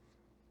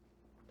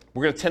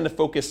 We're going to tend to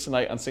focus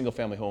tonight on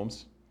single-family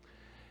homes.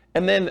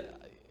 And then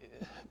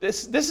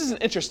this is an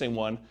interesting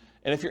one.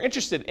 And if you're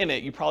interested in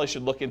it, you probably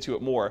should look into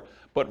it more.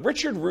 But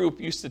Richard Roop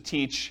used to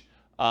teach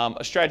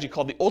a strategy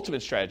called the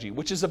ultimate strategy,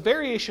 which is a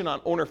variation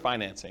on owner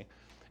financing.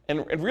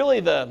 And really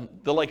the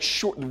like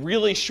short,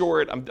 really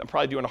short, I'm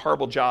probably doing a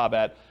horrible job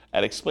at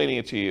explaining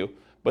it to you.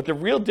 But the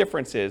real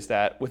difference is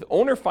that with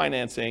owner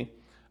financing,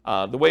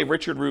 the way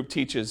Richard Roop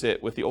teaches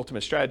it with the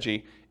ultimate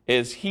strategy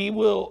is he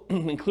will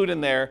include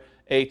in there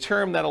a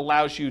term that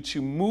allows you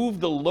to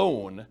move the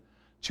loan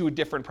to a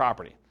different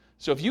property.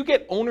 So if you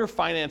get owner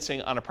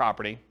financing on a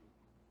property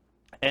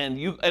and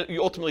you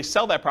ultimately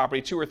sell that property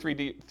 2 or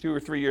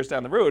 3 years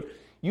down the road,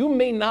 you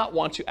may not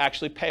want to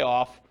actually pay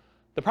off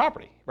the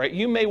property, right?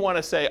 You may want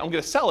to say, I'm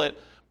going to sell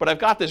it, but I've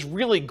got this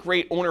really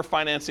great owner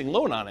financing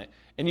loan on it.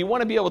 And you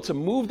want to be able to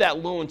move that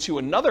loan to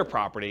another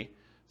property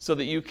so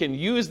that you can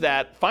use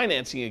that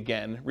financing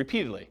again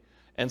repeatedly.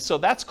 And so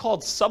that's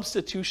called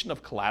substitution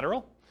of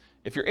collateral.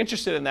 If you're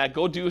interested in that,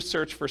 go do a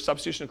search for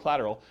substitution of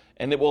collateral,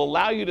 and it will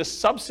allow you to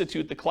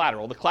substitute the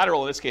collateral. The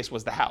collateral in this case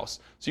was the house.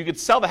 So you could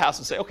sell the house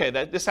and say, okay,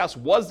 this house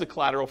was the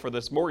collateral for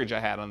this mortgage I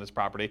had on this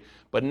property,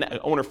 but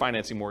owner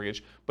financing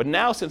mortgage. But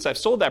now, since I've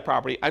sold that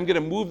property, I'm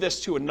going to move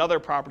this to another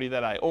property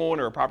that I own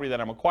or a property that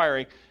I'm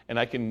acquiring, and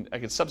I can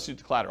substitute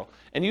the collateral.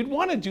 And you'd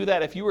want to do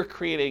that if you were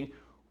creating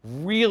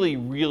really,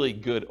 really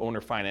good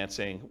owner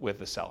financing with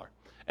the seller.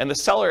 And the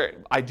seller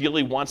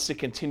ideally wants to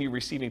continue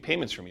receiving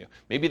payments from you.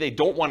 Maybe they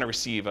don't want to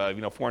receive a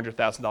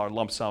 $400,000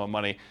 lump sum of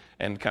money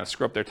and kind of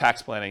screw up their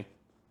tax planning.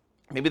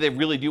 Maybe they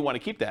really do want to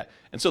keep that.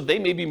 And so they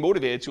may be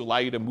motivated to allow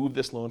you to move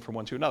this loan from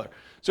one to another.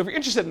 So if you're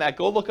interested in that,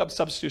 go look up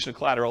substitution of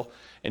collateral,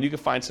 and you can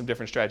find some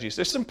different strategies.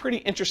 There's some pretty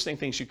interesting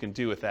things you can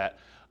do with that.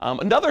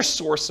 Another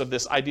source of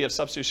this idea of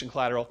substitution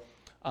collateral,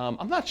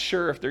 I'm not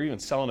sure if they're even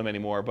selling them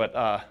anymore,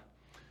 but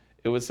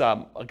it was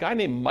a guy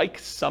named Mike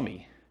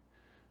Summey.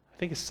 I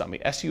think it's Summey,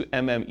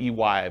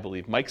 S-U-M-M-E-Y, I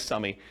believe, Mike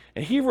Summey.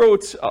 And he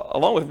wrote,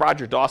 along with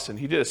Roger Dawson,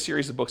 he did a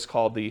series of books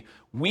called The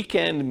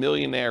Weekend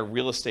Millionaire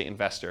Real Estate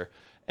Investor.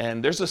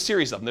 And there's a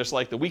series of them. There's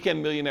like the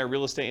Weekend Millionaire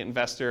Real Estate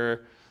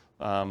Investor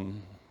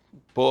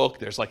book.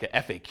 There's like an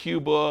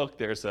FAQ book.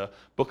 There's a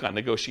book on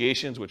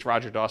negotiations, which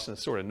Roger Dawson is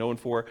sort of known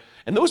for.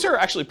 And those are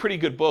actually pretty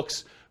good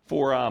books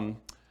for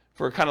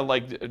kind of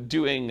like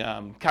doing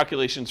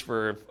calculations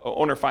for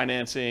owner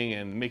financing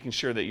and making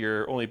sure that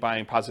you're only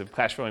buying positive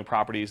cash flowing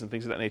properties and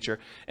things of that nature.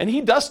 And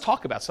he does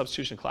talk about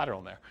substitution collateral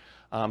in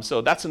there. So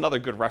that's another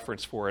good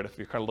reference for it if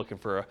you're kind of looking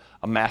for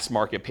a mass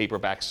market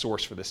paperback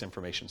source for this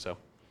information. So,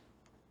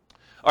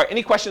 all right,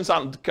 any questions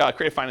on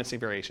creative financing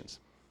variations?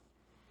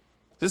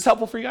 Is this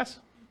helpful for you guys?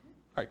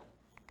 All right.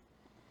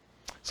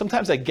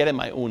 Sometimes I get in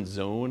my own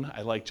zone.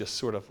 I like just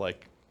sort of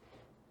like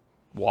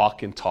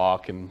walk and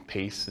talk and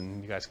pace,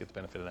 and you guys get the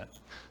benefit of that.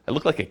 I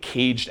look like a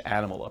caged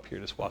animal up here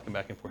just walking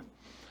back and forth.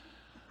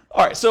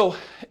 All right, so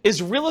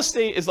is real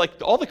estate, is like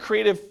all the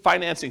creative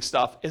financing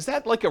stuff, is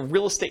that like a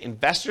real estate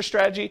investor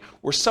strategy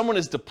where someone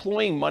is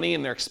deploying money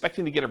and they're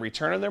expecting to get a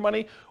return on their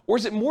money? Or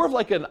is it more of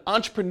like an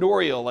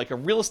entrepreneurial, like a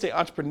real estate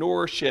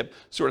entrepreneurship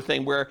sort of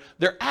thing where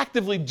they're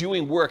actively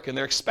doing work and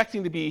they're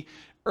expecting to be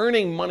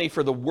earning money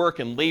for the work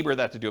and labor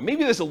that to do?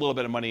 Maybe there's a little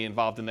bit of money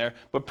involved in there,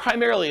 but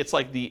primarily it's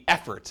like the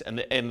effort and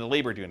the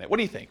labor doing it. What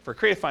do you think? For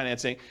creative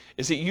financing,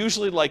 is it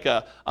usually like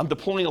I'm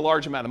deploying a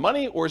large amount of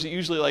money, or is it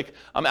usually like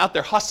I'm out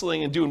there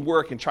hustling and doing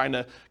work and trying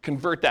to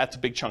convert that to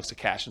big chunks of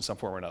cash in some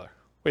form or another?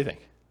 What do you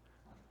think?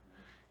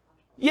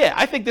 Yeah,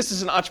 I think this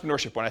is an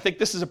entrepreneurship one. I think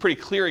this is a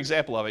pretty clear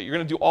example of it. You're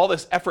going to do all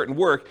this effort and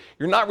work.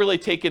 You're not really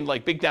taking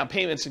like big down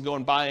payments and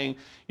going buying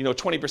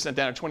 20%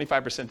 down or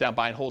 25% down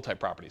buying whole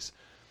type properties.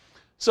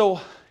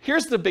 So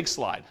here's the big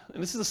slide.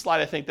 And this is a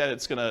slide I think that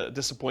it's going to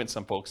disappoint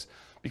some folks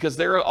because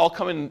they're all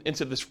coming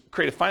into this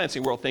creative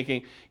financing world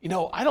thinking,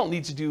 I don't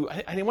need to do,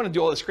 I didn't want to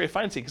do all this creative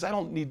financing because I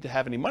don't need to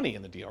have any money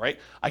in the deal, right?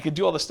 I could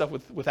do all this stuff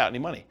without any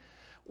money.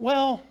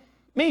 Well,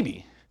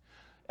 maybe.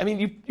 I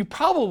mean, you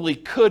probably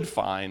could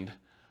find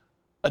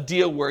a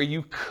deal where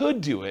you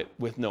could do it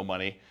with no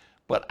money,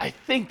 but I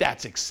think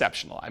that's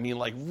exceptional. I mean,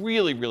 like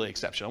really, really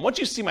exceptional. Once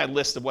you see my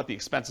list of what the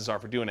expenses are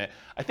for doing it,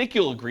 I think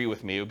you'll agree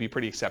with me. It would be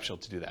pretty exceptional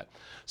to do that.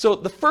 So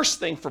the first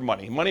thing for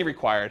money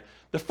required,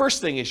 the first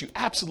thing is you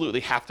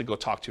absolutely have to go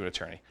talk to an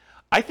attorney.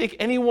 I think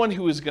anyone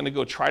who is going to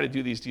go try to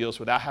do these deals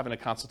without having a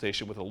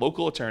consultation with a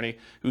local attorney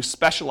who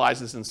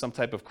specializes in some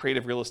type of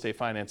creative real estate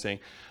financing,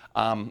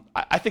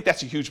 I think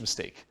that's a huge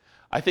mistake.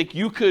 I think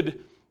you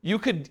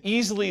could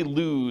easily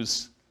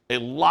lose a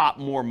lot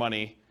more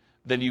money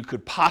than you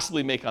could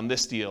possibly make on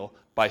this deal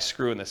by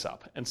screwing this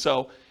up. And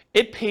so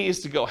it pays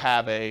to go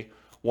have a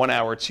 1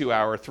 hour, 2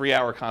 hour, 3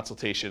 hour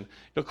consultation.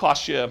 It'll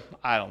cost you,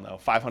 I don't know,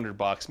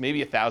 $500,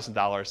 maybe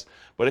 $1,000.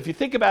 But if you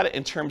think about it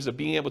in terms of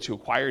being able to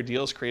acquire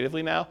deals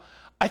creatively now,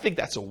 I think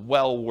that's a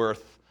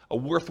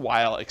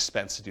worthwhile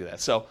expense to do that.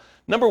 So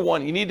number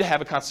one, you need to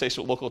have a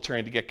consultation with a local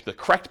attorney to get the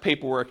correct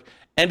paperwork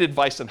and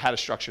advice on how to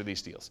structure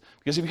these deals.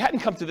 Because if you hadn't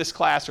come to this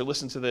class or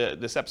listened to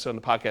this episode in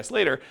the podcast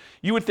later,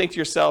 you would think to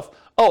yourself,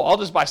 oh, I'll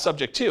just buy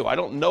subject to. I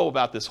don't know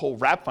about this whole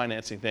wrap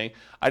financing thing.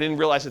 I didn't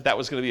realize that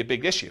was going to be a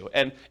big issue.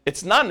 And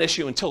it's not an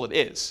issue until it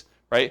is,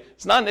 right?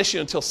 It's not an issue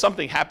until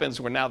something happens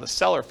where now the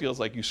seller feels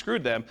like you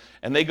screwed them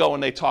and they go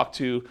and they talk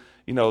to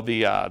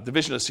the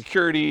Division of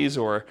Securities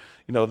or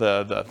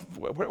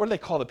what do they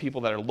call the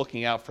people that are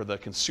looking out for the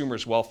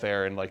consumer's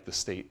welfare in like the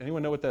state?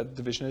 Anyone know what that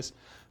division is?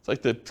 It's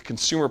like the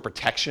Consumer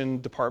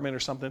Protection Department or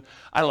something.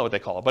 I don't know what they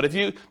call it. But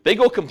if they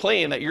go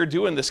complain that you're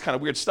doing this kind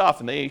of weird stuff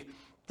and a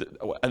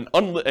kind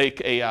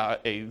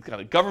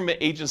of government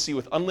agency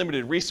with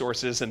unlimited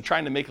resources and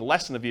trying to make a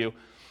lesson of you,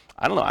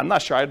 I don't know. I'm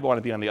not sure I'd want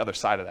to be on the other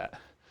side of that.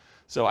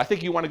 So I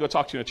think you want to go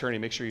talk to an attorney,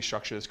 make sure you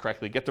structure this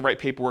correctly, get the right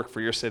paperwork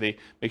for your city,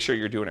 make sure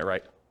you're doing it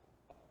right.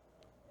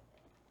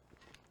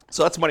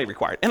 So that's money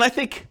required. And I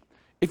think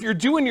if you're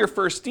doing your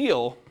first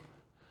deal,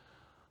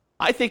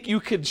 I think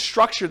you could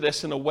structure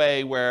this in a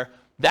way where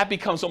that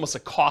becomes almost a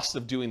cost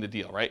of doing the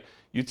deal, right?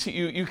 You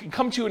can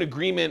come to an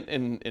agreement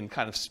in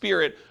kind of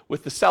spirit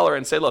with the seller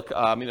and say, look,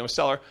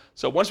 seller,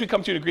 so once we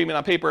come to an agreement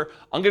on paper,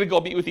 I'm going to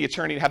go meet with the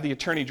attorney and have the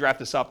attorney draft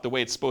this up the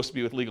way it's supposed to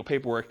be with legal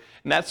paperwork.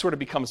 And that sort of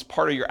becomes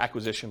part of your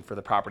acquisition for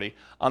the property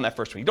on that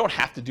first one. You don't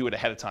have to do it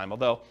ahead of time,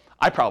 although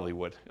I probably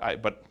would.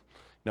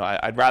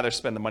 I'd rather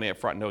spend the money up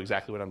front and know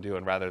exactly what I'm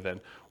doing rather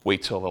than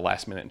wait till the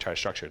last minute and try to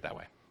structure it that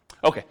way.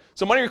 Okay,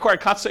 so money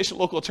required, consultation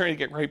with local attorney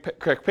to get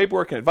correct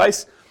paperwork and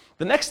advice.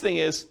 The next thing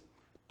is,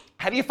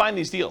 how do you find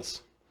these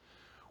deals?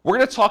 We're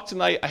going to talk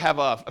tonight, I have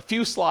a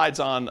few slides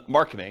on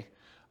marketing.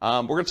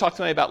 We're going to talk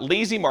tonight about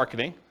lazy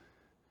marketing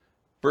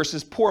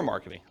versus poor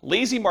marketing.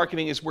 Lazy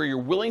marketing is where you're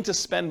willing to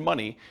spend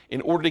money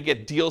in order to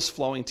get deals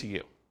flowing to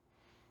you.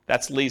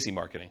 That's lazy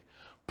marketing.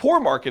 Poor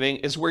marketing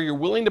is where you're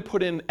willing to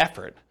put in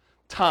effort,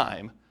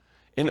 time,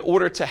 in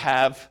order to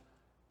have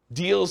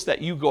deals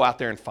that you go out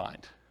there and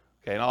find.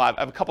 Okay, and I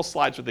have a couple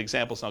slides with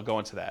examples and I'll go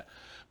into that.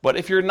 But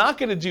if you're not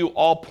going to do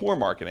all poor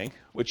marketing,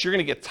 which you're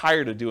going to get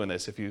tired of doing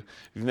this if you've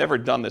never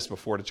done this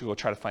before to go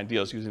try to find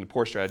deals using the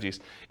poor strategies,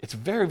 it's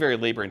very, very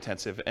labor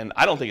intensive and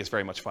I don't think it's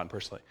very much fun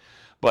personally.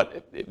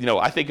 But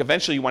I think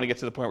eventually you want to get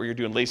to the point where you're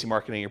doing lazy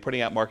marketing, you're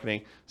putting out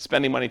marketing,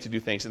 spending money to do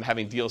things and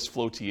having deals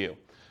flow to you.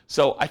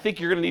 So I think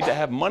you're going to need to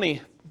have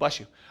money, bless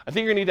you, I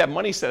think you're going to need to have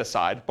money set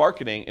aside,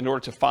 marketing, in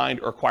order to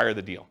find or acquire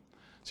the deal.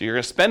 So you're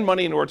going to spend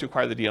money in order to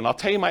acquire the deal. And I'll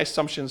tell you my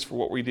assumptions for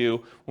what we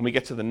do when we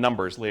get to the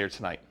numbers later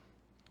tonight.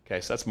 Okay,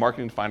 so that's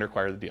marketing to find or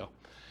acquire the deal.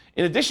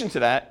 In addition to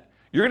that,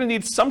 you're going to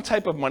need some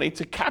type of money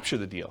to capture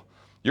the deal.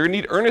 You're going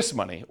to need earnest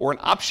money or an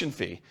option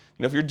fee.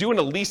 If you're doing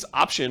a lease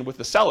option with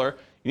the seller,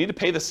 you need to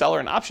pay the seller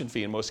an option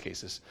fee in most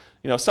cases.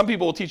 Some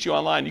people will teach you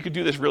online, you could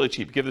do this really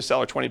cheap. Give the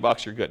seller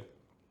 $20, you're good.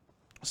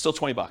 Still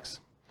 $20.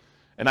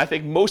 And I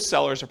think most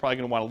sellers are probably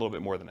going to want a little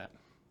bit more than that.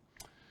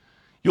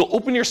 You'll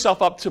open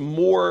yourself up to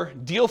more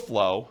deal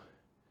flow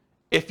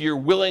if you're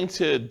willing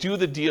to do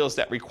the deals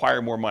that require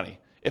more money.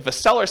 If a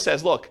seller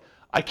says, look,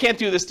 I can't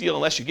do this deal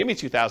unless you give me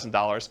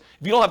 $2,000. If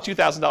you don't have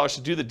 $2,000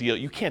 to do the deal,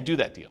 you can't do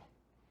that deal,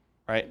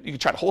 right? You can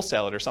try to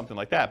wholesale it or something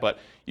like that, but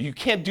you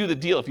can't do the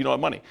deal if you don't have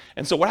money.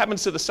 And so what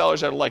happens to the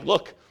sellers that are like,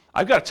 look,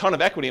 I've got a ton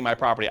of equity in my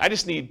property. I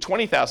just need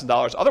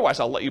 $20,000.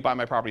 Otherwise, I'll let you buy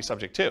my property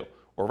subject to,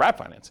 or wrap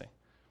financing.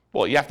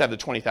 Well, you have to have the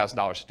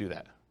 $20,000 to do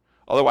that.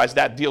 Otherwise,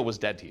 that deal was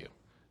dead to you.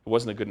 It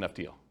wasn't a good enough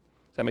deal.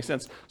 Does that make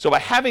sense? So by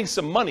having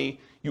some money,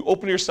 you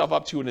open yourself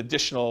up to an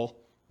additional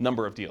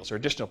number of deals or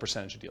additional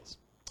percentage of deals.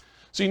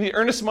 So you need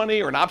earnest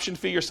money or an option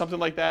fee or something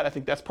like that. I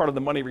think that's part of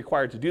the money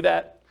required to do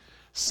that.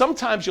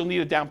 Sometimes you'll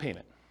need a down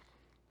payment.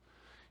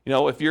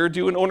 If you're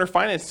doing owner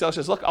finance, the seller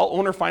says, look, I'll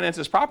owner finance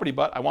this property,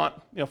 but I want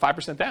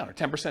 5% down or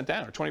 10%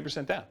 down or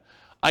 20% down.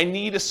 I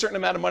need a certain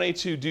amount of money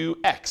to do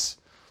X.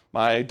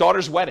 My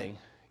daughter's wedding,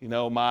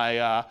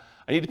 I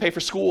need to pay for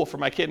school for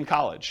my kid in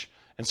college.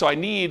 And so I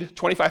need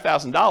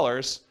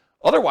 $25,000.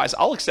 Otherwise,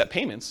 I'll accept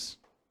payments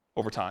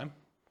over time,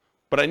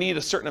 but I need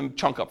a certain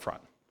chunk up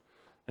front.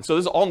 And so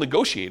this is all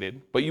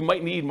negotiated, but you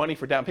might need money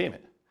for down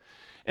payment.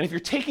 And if you're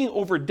taking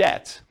over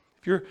debt,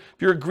 if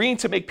you're agreeing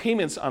to make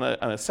payments on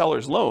a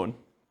seller's loan,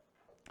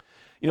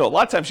 a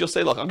lot of times you'll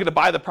say, look, I'm going to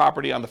buy the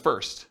property on the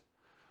first.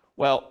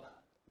 Well,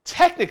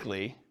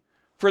 technically,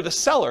 for the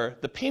seller,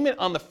 the payment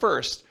on the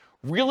first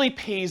really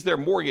pays their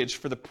mortgage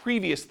for the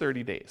previous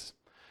 30 days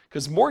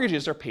because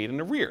mortgages are paid in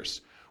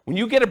arrears. When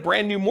you get a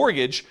brand new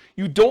mortgage,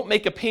 you don't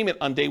make a payment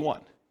on day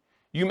one.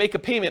 You make a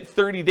payment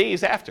 30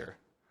 days after,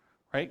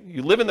 right?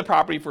 You live in the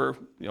property for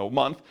a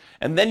month,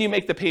 and then you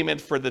make the payment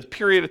for the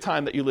period of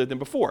time that you lived in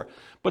before.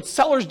 But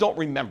sellers don't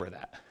remember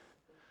that,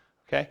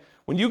 okay?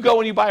 When you go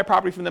and you buy a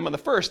property from them on the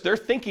 1st, they're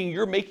thinking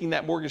you're making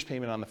that mortgage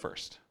payment on the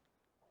 1st,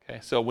 okay?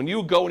 So when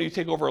you go and you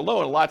take over a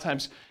loan, a lot of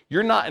times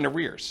you're not in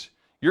arrears.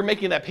 You're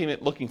making that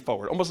payment looking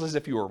forward, almost as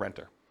if you were a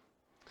renter.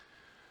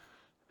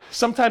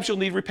 Sometimes you'll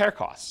need repair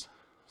costs.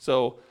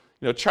 So,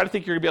 try to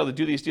think you're gonna be able to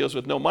do these deals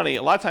with no money.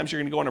 A lot of times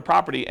you're gonna go on a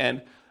property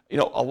and,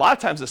 a lot of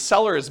times the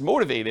seller is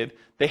motivated.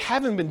 They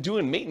haven't been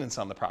doing maintenance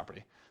on the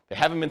property. They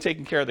haven't been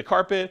taking care of the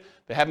carpet.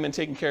 They haven't been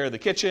taking care of the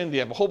kitchen. They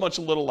have a whole bunch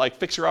of little like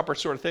fixer-upper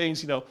sort of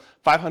things, $500,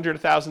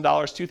 $1,000,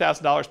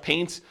 $2,000,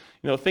 paints,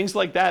 things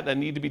like that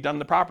need to be done in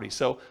the property.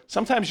 So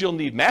sometimes you'll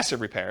need massive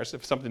repairs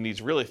if something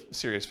needs really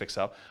serious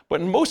fix-up. But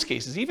in most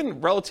cases,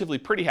 even relatively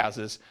pretty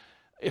houses,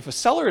 if a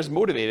seller is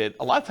motivated,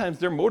 a lot of times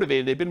they're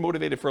motivated. They've been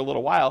motivated for a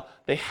little while.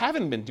 They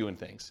haven't been doing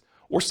things.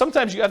 Or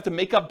sometimes you have to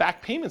make up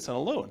back payments on a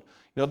loan.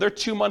 They're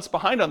 2 months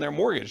behind on their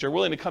mortgage. They're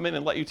willing to come in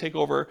and let you take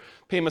over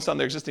payments on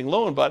their existing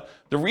loan, but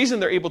the reason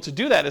they're able to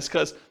do that is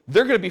because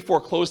they're going to be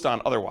foreclosed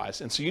on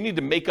otherwise, and so you need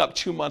to make up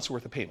 2 months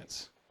worth of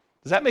payments.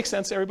 Does that make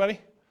sense to everybody?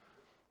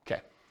 Okay.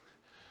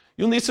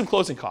 You'll need some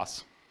closing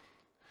costs.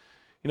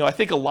 I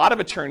think a lot of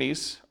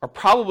attorneys are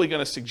probably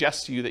going to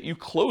suggest to you that you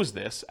close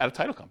this at a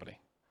title company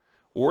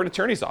or an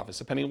attorney's office,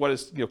 depending on what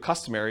is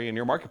customary in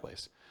your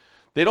marketplace.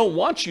 They don't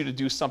want you to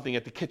do something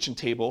at the kitchen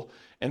table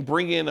and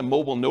bring in a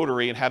mobile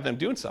notary and have them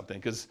doing something,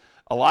 because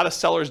a lot of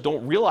sellers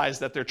don't realize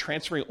that they're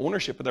transferring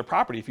ownership of their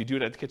property if you do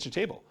it at the kitchen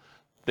table.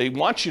 They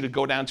want you to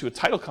go down to a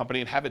title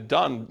company and have it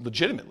done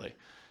legitimately.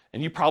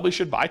 And you probably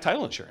should buy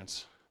title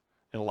insurance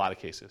in a lot of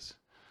cases.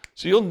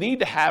 So you'll need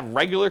to have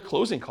regular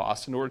closing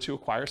costs in order to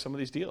acquire some of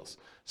these deals,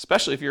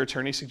 especially if your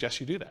attorney suggests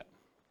you do that.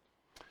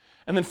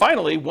 And then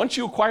finally, once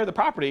you acquire the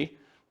property,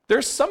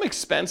 there's some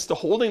expense to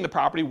holding the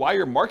property while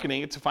you're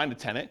marketing it to find a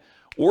tenant,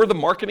 or the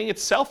marketing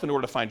itself in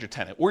order to find your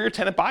tenant, or your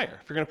tenant buyer.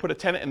 If you're going to put a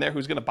tenant in there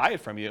who's going to buy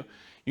it from you,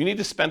 you need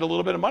to spend a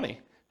little bit of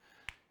money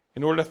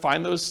in order to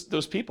find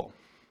those people.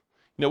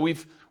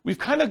 We've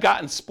kind of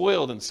gotten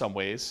spoiled in some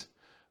ways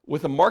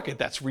with a market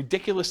that's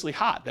ridiculously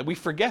hot, that we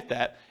forget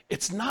that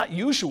it's not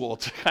usual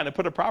to kind of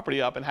put a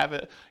property up and have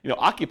it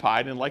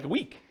occupied in like a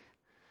week.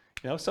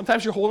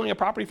 Sometimes you're holding a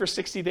property for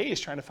 60 days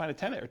trying to find a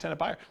tenant or tenant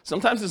buyer.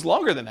 Sometimes it's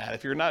longer than that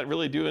if you're not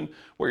really doing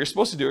what you're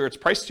supposed to do, or it's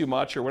priced too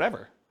much or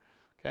whatever.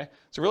 Okay?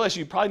 So realize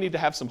you probably need to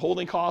have some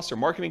holding costs or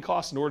marketing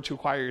costs in order to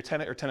acquire your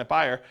tenant or tenant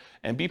buyer,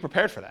 and be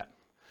prepared for that.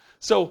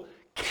 So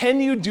can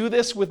you do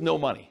this with no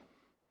money?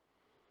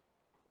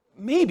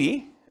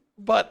 Maybe,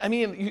 but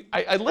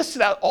I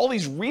listed out all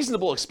these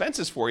reasonable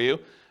expenses for you.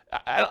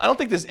 I don't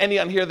think there's any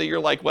on here that you're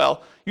like,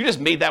 well, you just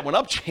made that one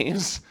up,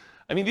 James.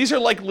 These are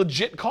like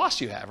legit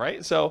costs you have,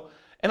 right? So,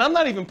 and I'm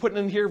not even putting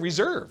in here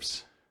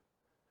reserves,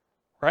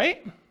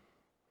 right?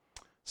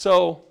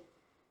 So,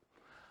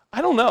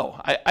 I don't know.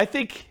 I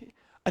think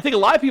a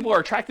lot of people are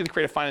attracted to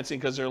creative financing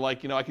because they're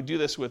like, I could do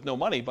this with no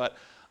money, but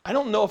I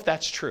don't know if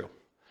that's true.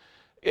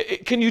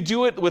 Can you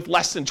do it with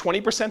less than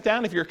 20%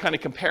 down if you're kind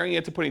of comparing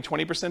it to putting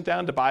 20%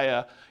 down to buy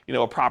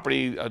a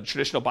property, a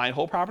traditional buy and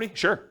hold property?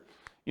 Sure.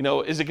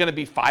 Is it going to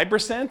be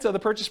 5% of the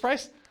purchase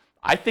price?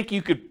 I think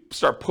you could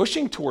start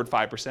pushing toward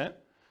 5%,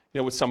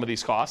 with some of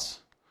these costs.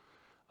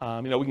 We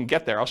can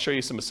get there. I'll show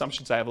you some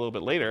assumptions I have a little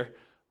bit later,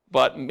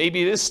 but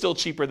maybe it is still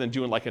cheaper than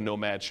doing like a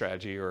nomad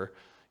strategy, or,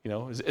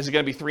 is it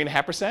going to be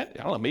 3.5%?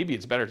 I don't know. Maybe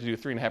it's better to do a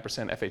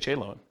 3.5% FHA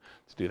loan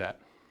to do that.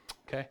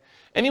 Okay.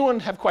 Anyone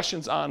have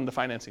questions on the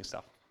financing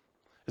stuff?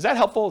 Is that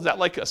helpful? Is that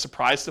like a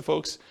surprise to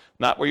folks?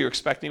 Not what you're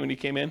expecting when you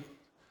came in?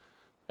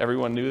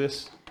 Everyone knew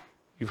this?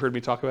 You've heard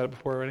me talk about it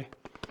before already?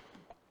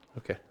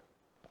 Okay.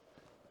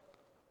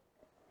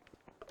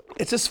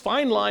 It's this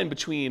fine line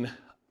between,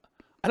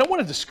 I don't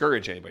want to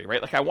discourage anybody,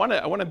 right? Like I want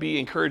to be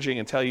encouraging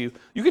and tell you,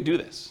 you could do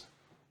this.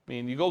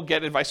 You go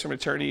get advice from an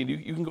attorney, and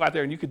you can go out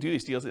there and you could do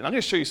these deals. And I'm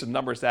going to show you some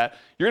numbers that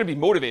you're going to be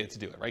motivated to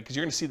do it, right? Because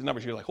you're going to see the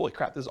numbers, you're like, holy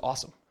crap, this is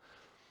awesome.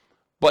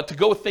 But to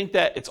go think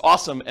that it's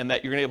awesome and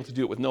that you're going to be able to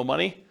do it with no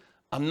money,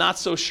 I'm not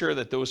so sure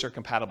that those are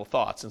compatible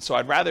thoughts. And so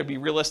I'd rather be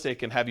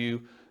realistic and have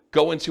you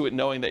go into it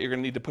knowing that you're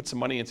going to need to put some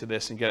money into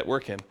this and get it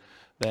working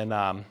than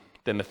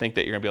to think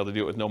that you're going to be able to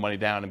do it with no money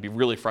down and be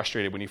really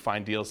frustrated when you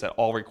find deals that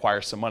all require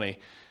some money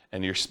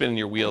and you're spinning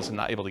your wheels and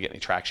not able to get any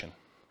traction.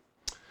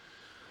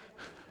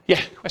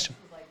 Yeah, question?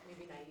 Like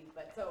maybe naive,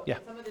 but so yeah.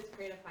 Some of these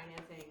creative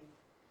financing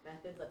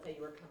methods, let's say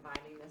you were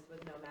combining this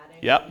with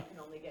nomading, yep. You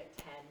can only get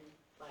 10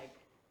 like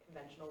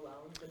conventional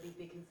loans. Would these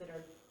be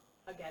considered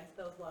against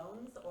those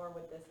loans, or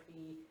would this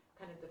be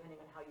kind of depending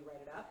on how you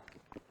write it up?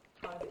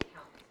 How does it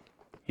count?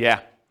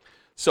 Yeah.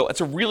 So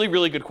it's a really,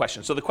 really good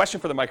question. So the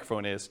question for the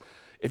microphone is,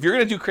 if you're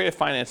going to do creative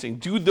financing,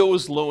 do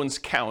those loans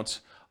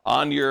count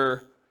on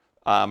your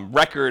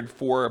record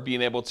for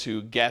being able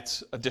to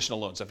get additional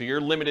loans? So if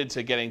you're limited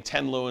to getting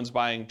 10 loans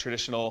buying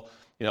traditional,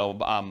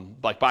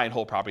 like buy and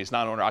hold properties,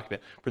 non-owner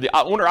occupant. For the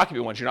owner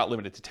occupant ones, you're not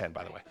limited to 10,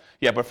 by the way.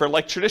 Yeah, but for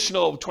like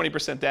traditional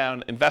 20%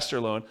 down investor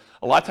loan,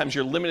 a lot of times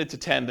you're limited to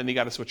 10, then you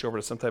got to switch over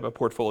to some type of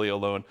portfolio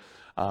loan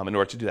in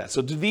order to do that.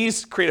 So do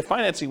these creative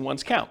financing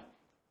ones count?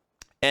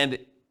 And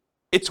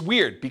it's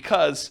weird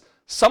because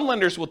some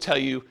lenders will tell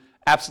you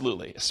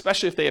absolutely,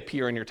 especially if they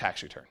appear in your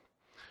tax return,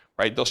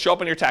 right? They'll show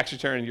up in your tax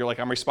return and you're like,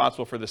 I'm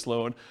responsible for this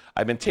loan.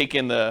 I've been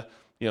taking the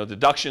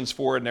deductions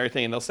for it and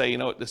everything, and they'll say,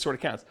 this sort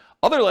of counts.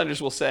 Other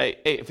lenders will say,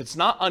 hey, if it's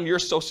not on your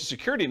social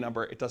security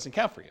number, it doesn't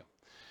count for you.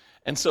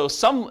 And so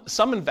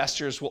some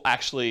investors will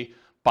actually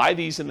buy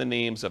these in the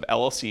names of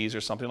LLCs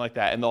or something like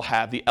that, and they'll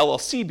have the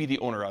LLC be the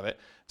owner of it.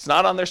 It's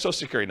not on their social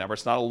security number,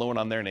 it's not a loan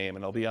on their name,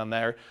 and it'll be on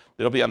the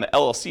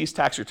LLC's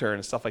tax return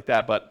and stuff like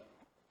that. But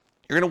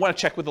you're gonna wanna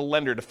check with the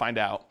lender to find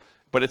out.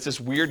 But it's this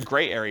weird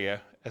gray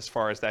area as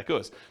far as that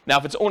goes. Now,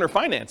 if it's owner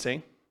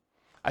financing,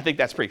 I think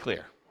that's pretty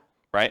clear,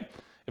 right?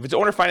 If it's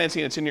owner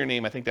financing and it's in your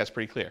name, I think that's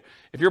pretty clear.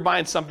 If you're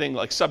buying something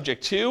like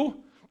subject to,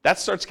 that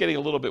starts getting a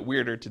little bit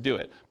weirder to do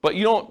it. But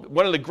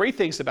one of the great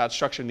things about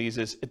structuring these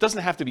is it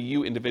doesn't have to be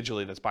you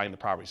individually that's buying the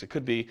properties. It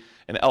could be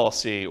an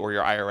LLC or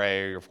your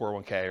IRA or your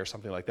 401k or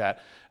something like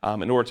that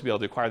in order to be able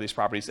to acquire these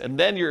properties. And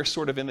then you're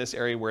sort of in this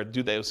area where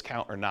do those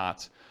count or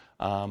not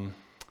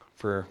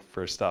for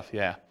stuff,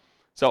 yeah.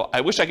 So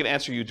I wish I could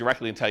answer you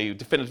directly and tell you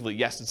definitively,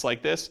 yes, it's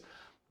like this,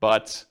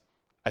 but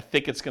I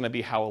think it's gonna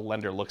be how a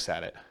lender looks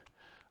at it.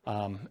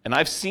 And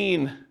I've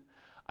seen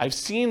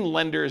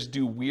lenders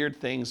do weird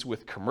things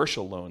with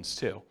commercial loans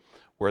too,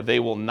 where they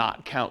will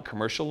not count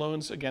commercial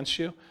loans against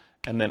you,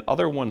 and then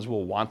other ones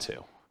will want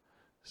to.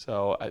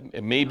 So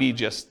it may be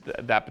just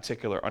that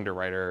particular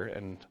underwriter,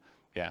 and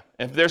yeah.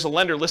 If there's a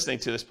lender listening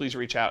to this, please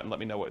reach out and let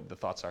me know what the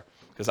thoughts are,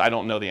 because I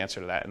don't know the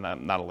answer to that, and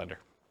I'm not a lender.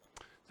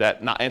 Does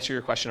that not answer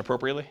your question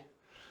appropriately?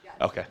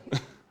 Yeah. Okay.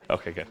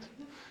 Okay, good.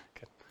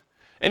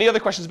 Any other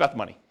questions about the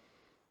money?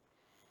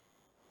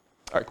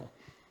 All right, cool.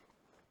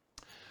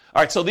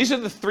 All right, so these are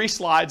the 3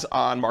 slides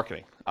on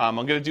marketing. I'm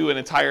going to do an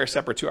entire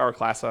separate 2-hour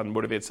class on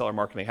motivated seller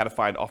marketing, how to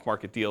find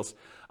off-market deals.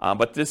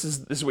 But this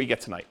is what you get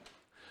tonight.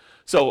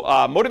 So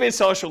motivated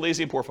sellers for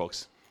lazy and poor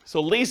folks.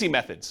 So lazy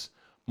methods: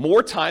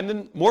 more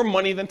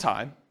money than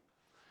time.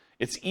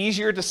 It's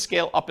easier to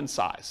scale up in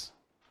size.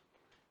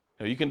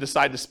 You can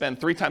decide to spend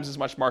 3 times as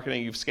much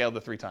marketing. You've scaled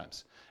to 3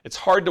 times. It's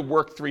hard to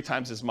work 3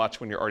 times as much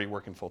when you're already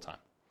working full time.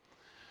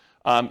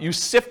 You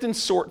sift and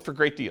sort for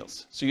great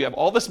deals. So you have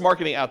all this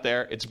marketing out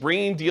there. It's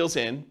bringing deals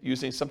in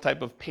using some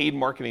type of paid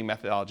marketing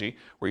methodology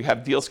where you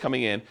have deals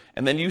coming in,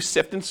 and then you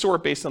sift and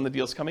sort based on the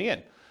deals coming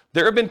in.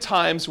 There have been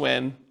times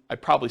when I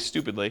probably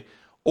stupidly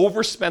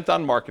overspent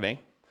on marketing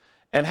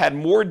and had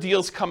more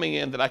deals coming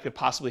in than I could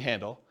possibly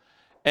handle.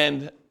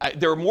 And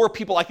there were more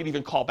people I could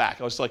even call back.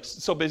 I was like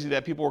so busy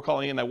that people were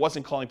calling in, I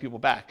wasn't calling people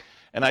back.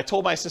 And I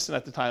told my assistant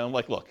at the time, I'm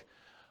like, look,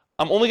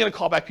 I'm only going to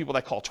call back people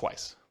that call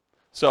twice.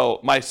 So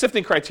my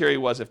sifting criteria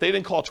was if they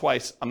didn't call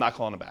twice, I'm not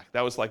calling them back.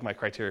 That was like my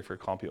criteria for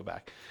calling people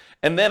back.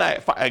 And then I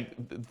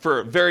for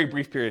a very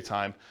brief period of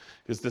time,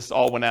 because this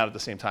all went out at the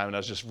same time and I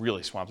was just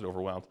really swamped and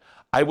overwhelmed,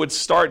 I would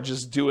start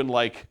just doing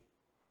like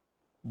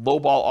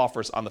lowball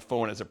offers on the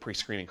phone as a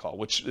pre-screening call,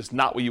 which is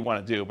not what you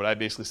want to do. But I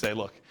basically say,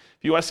 look,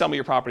 if you want to sell me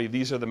your property,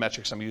 these are the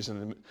metrics I'm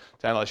using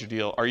to analyze your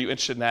deal. Are you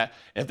interested in that?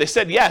 And if they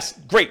said yes,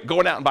 great,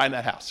 going out and buying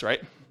that house,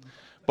 right?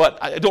 But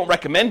I don't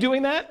recommend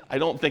doing that. I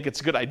don't think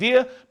it's a good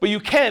idea. But you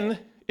can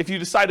if you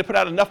decide to put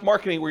out enough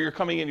marketing where you're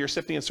coming in, you're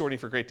sifting and sorting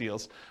for great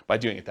deals by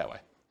doing it that way.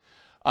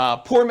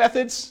 Poor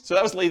methods, so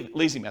that was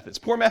lazy methods.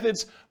 Poor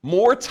methods: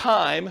 more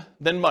time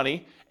than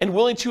money and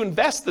willing to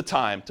invest the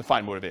time to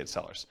find motivated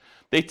sellers.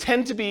 They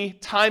tend to be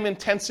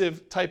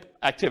time-intensive type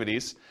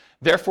activities,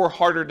 therefore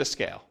harder to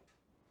scale.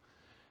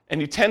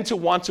 And you tend to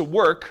want to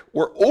work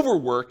or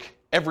overwork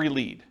every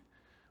lead,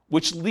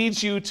 which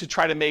leads you to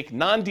try to make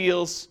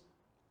non-deals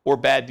or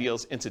bad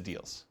deals into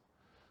deals.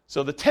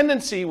 So the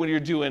tendency when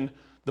you're doing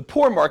the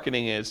poor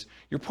marketing is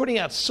you're putting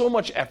out so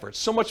much effort,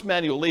 so much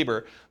manual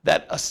labor,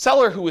 that a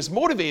seller who is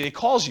motivated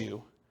calls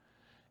you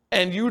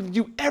and you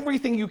do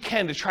everything you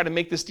can to try to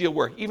make this deal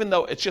work, even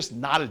though it's just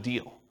not a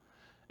deal.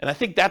 And I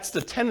think that's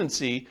the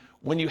tendency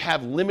when you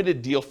have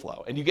limited deal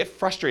flow and you get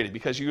frustrated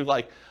because you're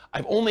like,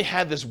 I've only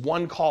had this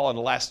one call in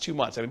the last 2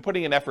 months. I've been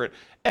putting in effort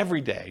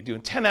every day,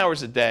 doing 10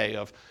 hours a day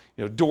of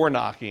door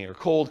knocking or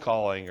cold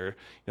calling or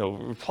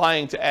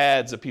replying to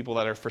ads of people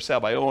that are for sale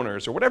by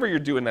owners or whatever you're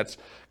doing that's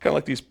kind of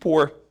like these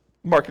poor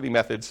marketing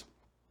methods.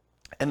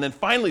 And then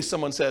finally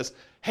someone says,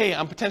 hey,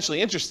 I'm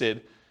potentially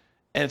interested,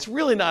 and it's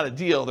really not a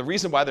deal. The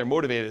reason why they're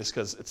motivated is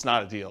because it's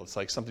not a deal. It's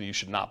like something you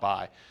should not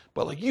buy.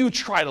 But like you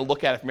try to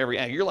look at it from every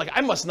angle. You're like, I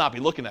must not be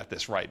looking at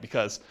this right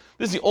because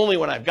this is the only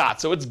one I've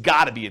got, so it's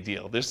got to be a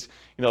deal. There's,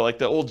 like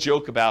the old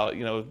joke about,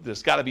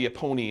 there's got to be a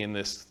pony in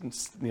this,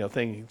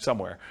 thing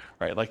somewhere,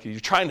 right? Like you're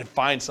trying to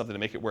find something to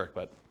make it work,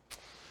 but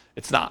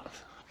it's not,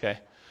 okay?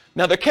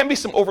 Now there can be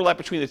some overlap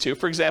between the two.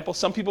 For example,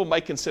 some people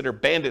might consider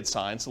bandit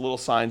signs, the little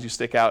signs you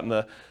stick out in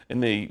the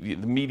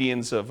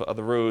medians of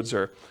the roads,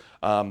 or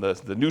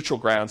the neutral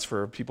grounds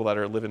for people that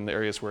are living in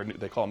areas where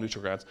they call them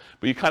neutral grounds.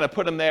 But you kind of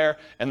put them there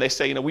and they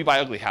say, we buy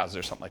ugly houses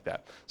or something like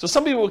that. So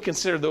some people would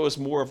consider those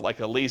more of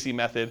like a lazy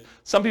method.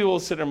 Some people would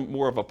consider them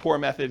more of a poor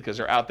method because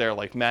they're out there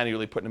like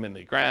manually putting them in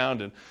the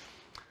ground. And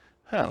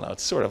I don't know,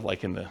 it's sort of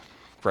like in the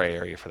gray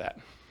area for that.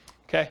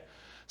 Okay?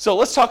 So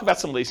let's talk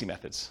about some lazy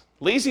methods.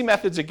 Lazy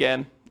methods,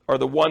 again, are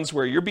the ones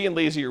where you're being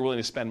lazy, you're willing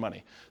to spend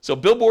money. So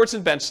billboards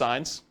and bench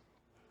signs,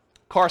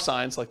 car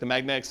signs, like the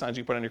magnetic signs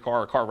you put on your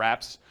car or car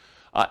wraps,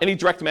 any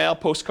direct mail,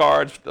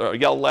 postcards,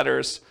 yellow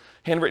letters,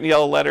 handwritten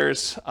yellow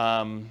letters,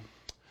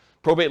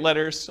 probate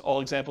letters,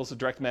 all examples of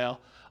direct mail.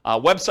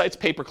 Websites,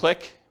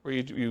 pay-per-click, where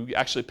you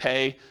actually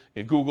pay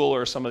Google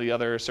or some of the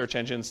other search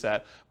engines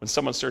that when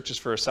someone searches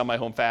for sell my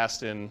home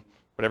fast in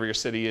whatever your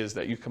city is,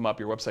 that you come up,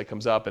 your website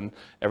comes up, and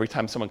every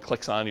time someone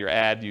clicks on your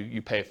ad,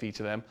 you pay a fee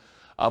to them.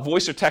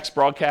 Voice or text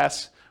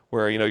broadcasts,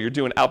 where you're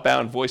doing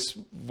outbound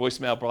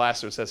voicemail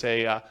blast that says,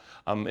 hey,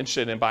 I'm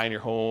interested in buying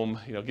your home,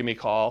 give me a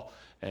call.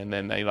 And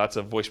then lots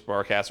of voice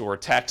broadcasts or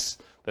texts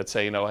that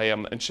say, hey,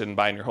 I'm interested in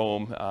buying your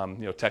home,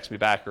 text me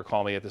back or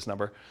call me at this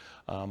number.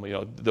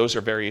 Those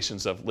are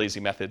variations of lazy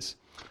methods.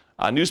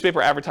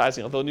 Newspaper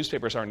advertising, although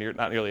newspapers are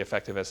not nearly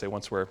effective as they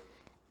once were.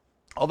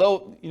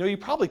 Although, you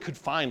probably could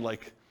find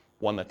like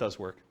one that does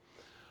work.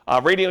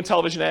 Radio and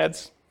television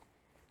ads,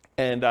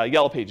 and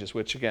Yellow Pages,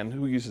 which again,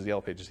 who uses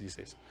Yellow Pages these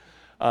days?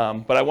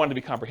 But I wanted to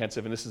be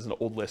comprehensive, and this is an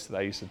old list that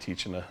I used to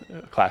teach in a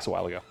class a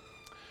while ago.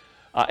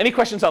 Any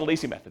questions on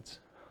lazy methods?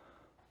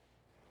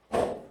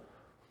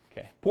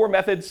 Okay, poor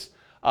methods,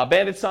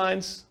 bandit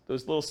signs,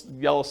 those little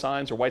yellow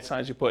signs or white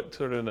signs you put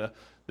sort of in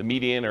the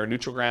median or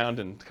neutral ground,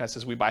 and kind of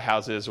says we buy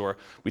houses or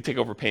we take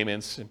over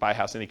payments and buy a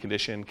house any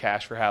condition,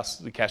 cash for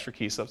house, cash for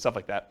keys, stuff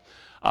like that.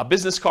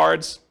 Business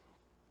cards,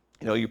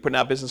 you're putting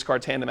out business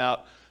cards, hand them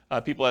out.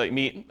 People that you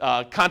meet,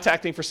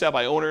 contacting for sale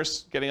by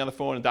owners, getting on the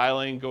phone and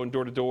dialing, going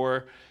door to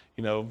door,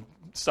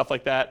 stuff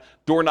like that.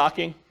 Door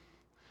knocking,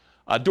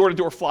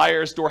 door-to-door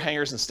flyers, door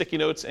hangers, and sticky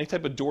notes, any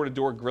type of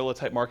door-to-door guerrilla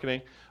type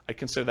marketing. I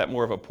consider that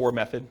more of a poor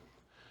method.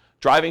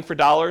 Driving for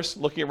dollars,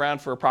 looking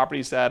around for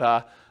properties that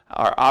are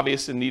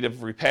obvious in need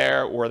of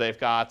repair, or they've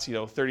got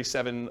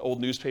 37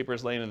 old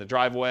newspapers laying in the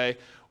driveway,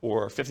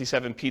 or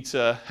 57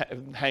 pizza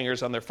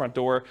hangers on their front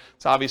door.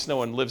 It's obvious no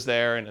one lives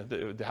there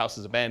and the house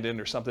is abandoned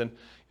or something.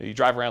 You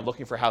drive around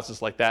looking for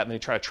houses like that, and then you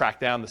try to track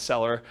down the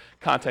seller,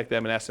 contact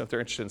them, and ask them if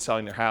they're interested in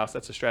selling their house.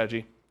 That's a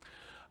strategy.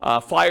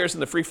 Flyers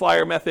and the free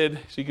flyer method.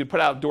 So you could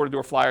put out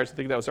door-to-door flyers. I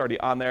think that was already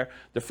on there.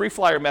 The free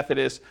flyer method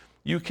is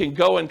you can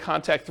go and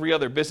contact 3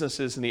 other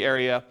businesses in the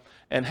area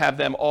and have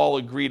them all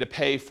agree to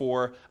pay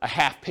for a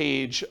half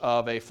page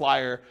of a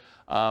flyer.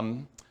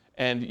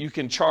 And you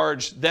can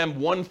charge them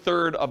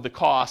 1/3 of the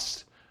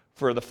cost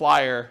for the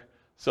flyer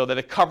so that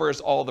it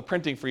covers all the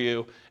printing for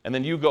you. And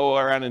then you go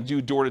around and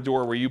do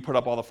door-to-door where you put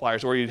up all the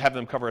flyers, or you have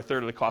them cover 1/3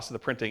 of the cost of the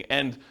printing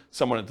and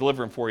someone to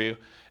deliver them for you.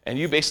 And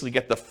you basically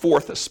get the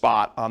 4th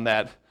spot on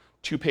that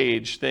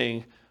 2-page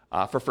thing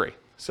for free.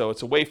 So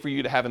it's a way for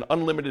you to have an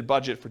unlimited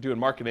budget for doing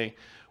marketing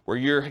where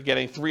you're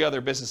getting 3 other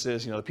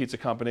businesses, the pizza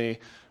company,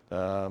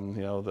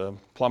 the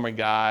plumbing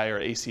guy or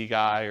AC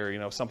guy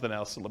or, something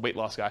else, the weight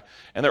loss guy.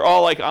 And they're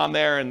all like on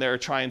there and they're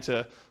trying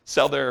to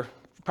sell their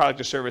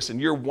product or service,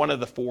 and you're one of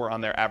the 4 on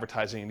their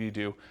advertising, and you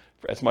do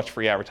as much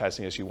free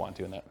advertising as you want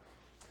doing that.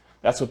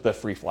 That's what the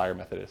free flyer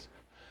method is.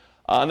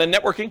 And then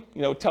networking,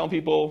 telling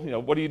people,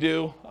 what do you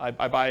do? I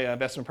buy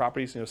investment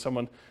properties.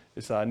 Someone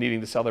is needing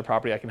to sell their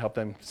property, I can help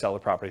them sell their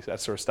properties, that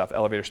sort of stuff,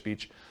 elevator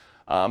speech.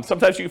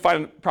 Sometimes you can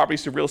find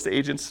properties through real estate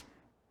agents.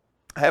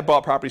 I have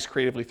bought properties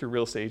creatively through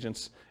real estate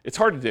agents. It's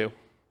hard to do.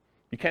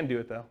 You can do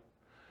it though.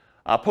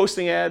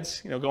 Posting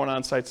ads, going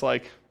on sites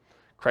like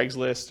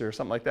Craigslist or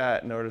something like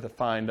that in order to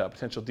find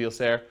potential deals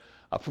there.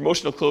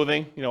 Promotional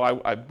clothing,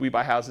 we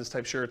buy houses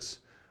type shirts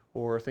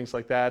or things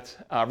like that.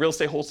 Real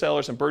estate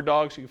wholesalers and bird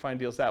dogs, you can find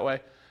deals that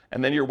way.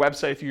 And then your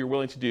website, if you're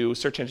willing to do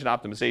search engine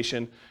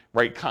optimization,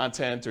 write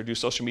content, or do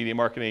social media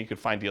marketing, you can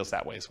find deals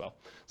that way as well.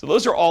 So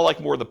those are all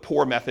like more the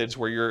poor methods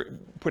where you're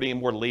putting in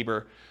more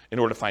labor in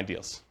order to find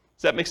deals.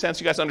 Does that make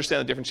sense? You guys understand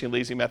the difference between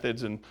lazy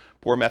methods and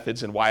poor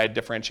methods and why I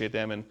differentiate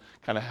them and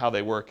kind of how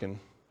they work and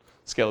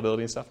scalability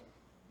and stuff?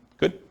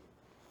 Good?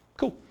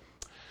 Cool.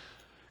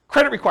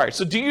 Credit required.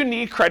 So do you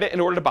need credit in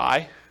order to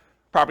buy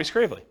properties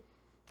creatively?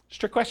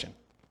 Strict question.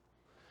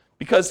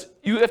 Because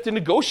you have to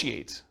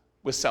negotiate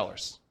with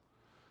sellers.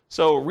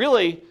 So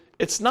really,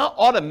 it's not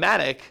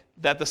automatic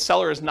that the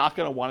seller is not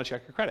going to want to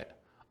check your credit.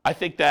 I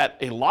think that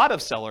a lot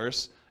of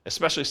sellers,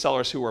 especially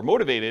sellers who are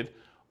motivated,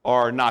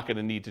 are not going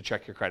to need to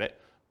check your credit.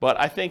 But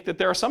I think that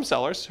there are some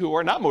sellers who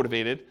are not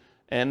motivated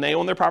and they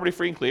own their property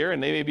free and clear,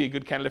 and they may be a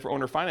good candidate for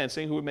owner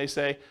financing, who may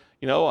say,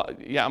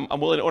 yeah, I'm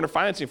willing to owner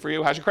financing for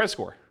you. How's your credit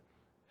score?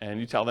 And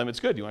you tell them it's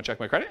good. You want to check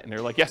my credit? And they're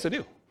like, yes, I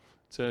do.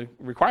 It's a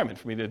requirement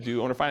for me to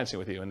do owner financing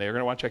with you, and they're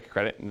going to want to check your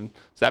credit, and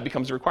so that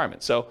becomes a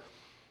requirement. So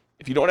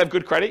if you don't have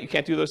good credit, you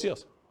can't do those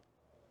deals.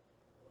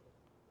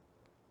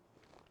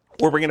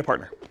 Or bring in a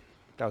partner.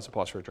 That was a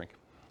pause for a drink.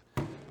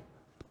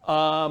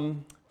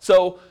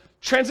 So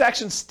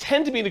transactions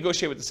tend to be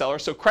negotiated with the seller,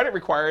 so credit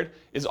required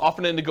is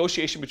often a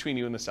negotiation between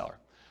you and the seller.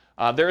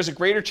 There is a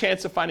greater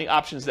chance of finding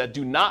options that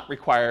do not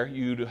require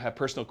you to have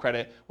personal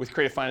credit with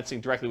creative financing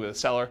directly with a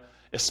seller,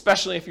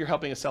 especially if you're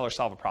helping a seller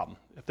solve a problem,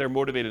 if they're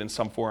motivated in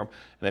some form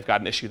and they've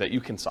got an issue that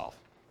you can solve.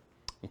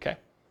 Okay?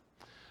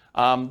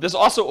 This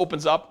also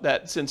opens up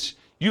that since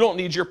you don't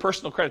need your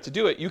personal credit to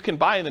do it, you can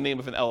buy in the name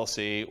of an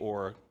LLC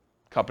or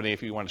company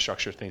if you want to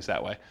structure things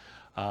that way,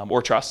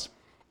 or trust,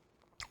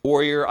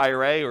 or your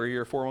IRA or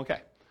your 401k,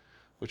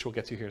 which we'll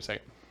get to here in a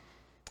second.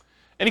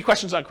 Any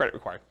questions on credit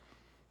required?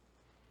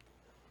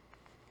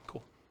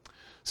 Cool.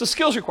 So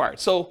skills required.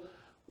 So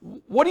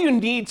what do you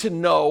need to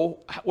know?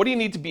 What do you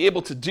need to be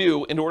able to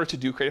do in order to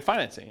do creative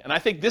financing? And I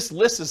think this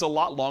list is a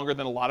lot longer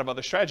than a lot of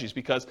other strategies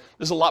because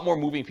there's a lot more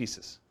moving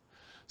pieces.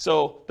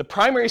 So the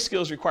primary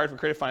skills required for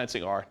creative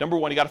financing are, number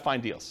one, you got to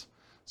find deals.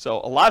 So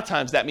a lot of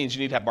times that means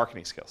you need to have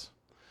marketing skills.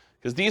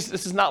 Because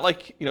this is not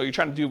like, you're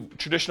trying to do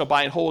traditional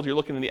buy and hold, you're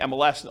looking in the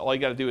MLS, and all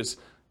you got to do is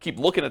keep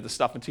looking at the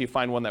stuff until you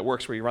find one that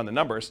works where you run the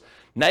numbers.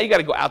 Now you got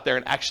to go out there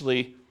and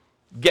actually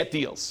get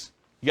deals.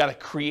 You got to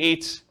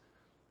create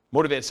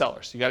motivated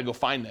sellers. You got to go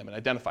find them and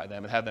identify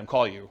them and have them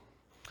call you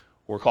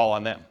or call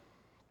on them.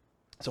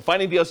 So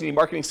finding deals, you need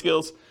marketing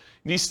skills.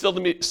 You still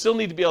need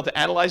to be able to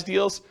analyze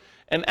deals.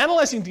 And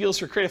analyzing deals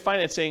for creative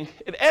financing,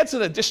 it adds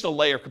an additional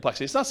layer of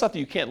complexity. It's not something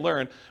you can't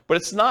learn, but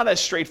it's not as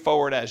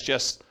straightforward as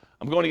just,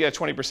 I'm going to get a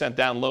 20%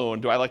 down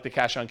loan. Do I like the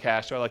cash on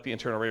cash? Do I like the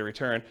internal rate of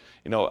return?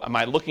 Am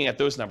I looking at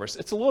those numbers?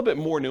 It's a little bit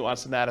more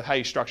nuanced than that of how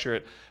you structure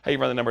it, how you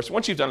run the numbers.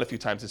 Once you've done it a few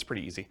times, it's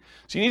pretty easy.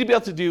 So you need to be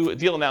able to do a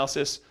deal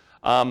analysis.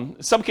 In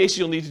some cases,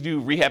 you'll need to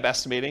do rehab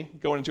estimating,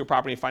 going into a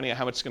property and finding out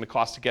how much it's going to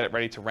cost to get it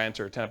ready to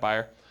rent or tenant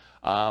buyer.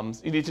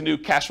 You need to do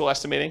cash flow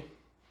estimating,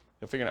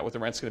 figuring out what the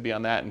rent's going to be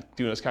on that and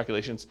doing those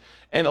calculations.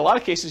 And in a lot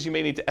of cases, you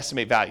may need to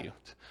estimate value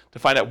to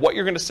find out what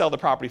you're going to sell the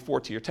property for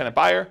to your tenant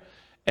buyer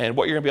and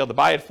what you're going to be able to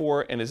buy it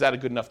for, and is that a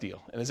good enough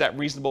deal? And is that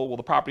reasonable? Will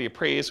the property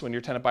appraise when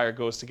your tenant buyer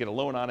goes to get a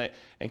loan on it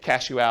and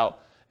cash you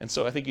out? And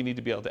so I think you need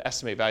to be able to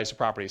estimate values of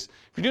properties.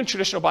 If you're doing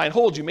traditional buy and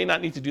hold, you may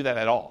not need to do that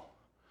at all.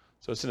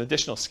 So it's an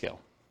additional skill.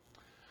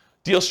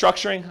 Deal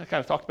structuring, I kind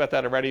of talked about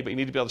that already, but you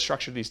need to be able to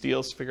structure these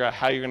deals, figure out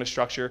how you're going to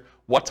structure,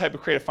 what type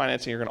of creative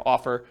financing you're going to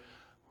offer,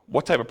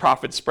 what type of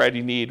profit spread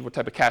you need, what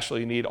type of cash flow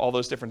you need, all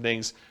those different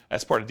things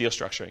as part of deal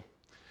structuring.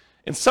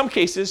 In some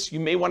cases, you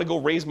may want to go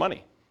raise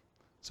money.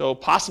 So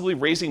possibly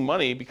raising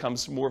money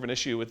becomes more of an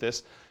issue with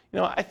this.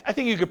 I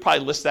think you could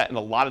probably list that in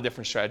a lot of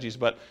different strategies,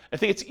 but I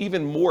think it's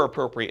even more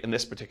appropriate in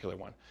this particular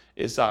one,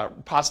 is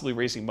possibly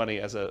raising money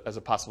as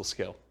a possible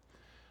skill.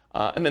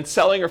 And then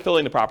selling or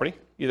filling the property,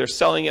 either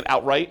selling it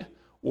outright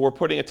or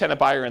putting a tenant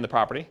buyer in the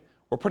property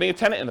or putting a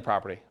tenant in the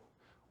property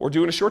or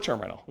doing a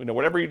short-term rental.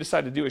 Whatever you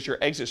decide to do as your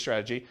exit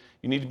strategy,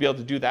 you need to be able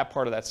to do that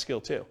part of that skill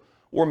too,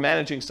 or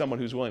managing someone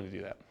who's willing to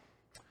do that.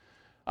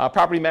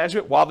 Property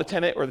management, while the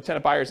tenant or the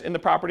tenant buyer is in the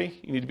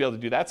property, you need to be able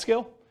to do that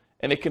skill.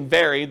 And it can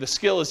vary. The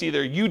skill is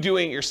either you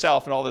doing it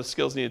yourself and all the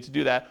skills needed to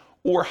do that,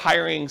 or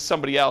hiring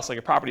somebody else like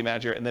a property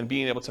manager and then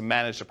being able to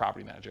manage the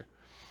property manager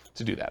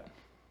to do that.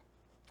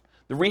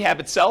 The rehab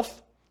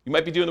itself, you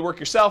might be doing the work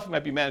yourself, you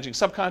might be managing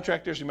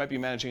subcontractors, you might be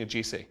managing a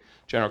GC,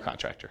 general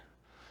contractor.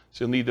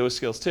 So you'll need those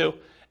skills too.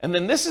 And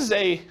then this is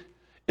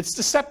it's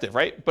deceptive,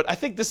 right? But I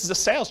think this is a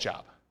sales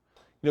job.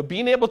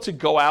 Being able to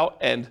go out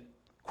and,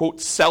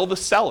 quote, sell the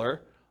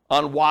seller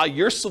on why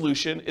your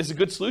solution is a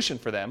good solution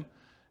for them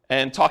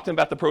and talk to them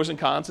about the pros and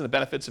cons and the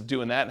benefits of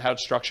doing that and how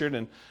it's structured,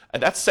 and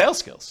that's sales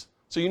skills.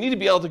 So you need to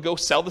be able to go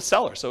sell the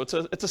seller. So it's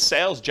a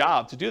sales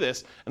job to do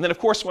this. And then of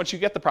course, once you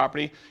get the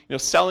property,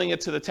 selling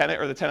it to the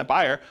tenant or the tenant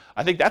buyer,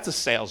 I think that's a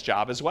sales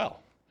job as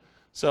well.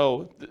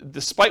 So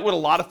despite what a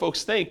lot of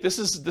folks think, this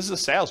is a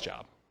sales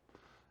job.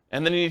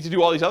 And then you need to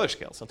do all these other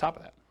skills on top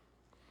of that.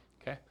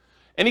 Okay.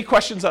 Any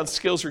questions on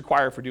skills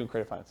required for doing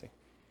creative financing?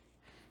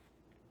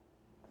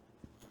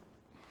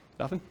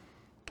 Nothing?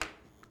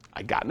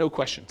 I got no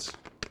questions.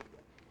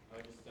 I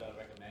would just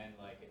recommend,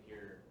 if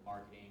you're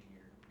marketing,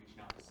 you're reaching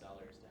out to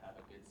sellers to have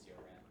a good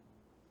CRM.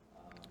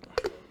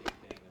 That's a big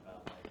thing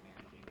about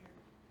managing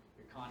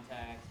your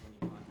contacts when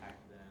you contact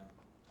them,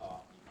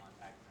 when you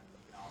contact them.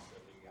 You can also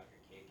figure out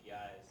your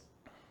KPIs.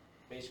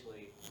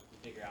 Basically, you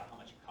figure out how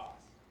much it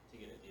costs to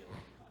get a deal in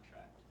the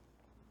contract.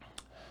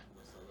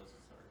 So those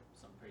are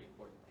some pretty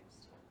important things.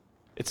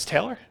 It's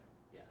Taylor?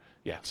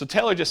 Yeah. So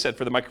Taylor just said,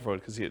 for the microphone,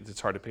 because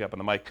it's hard to pick up on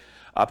the mic,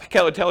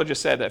 Taylor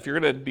just said that if you're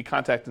going to be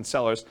contacting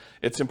sellers,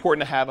 it's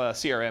important to have a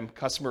CRM,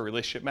 customer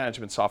relationship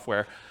management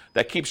software,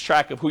 that keeps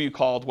track of who you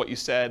called, what you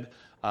said,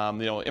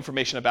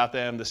 information about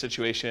them, the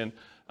situation,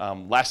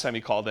 last time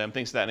you called them,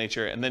 things of that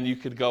nature. And then you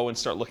could go and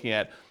start looking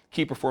at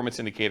key performance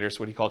indicators,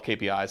 what you call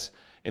KPIs,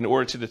 in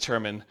order to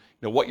determine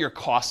what your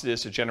cost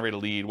is to generate a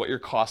lead, what your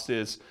cost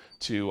is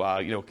to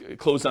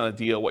close on a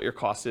deal, what your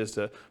cost is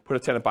to put a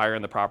tenant buyer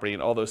in the property,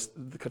 and all those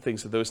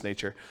things of those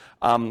nature.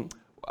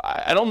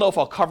 I don't know if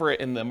I'll cover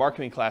it in the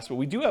marketing class, but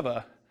I do have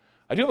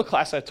a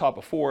class I taught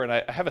before, and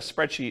I have a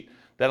spreadsheet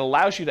that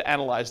allows you to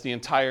analyze the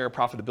entire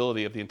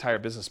profitability of the entire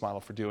business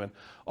model for doing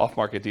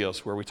off-market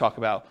deals, where we talk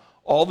about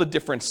all the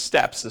different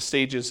steps, the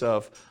stages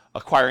of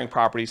acquiring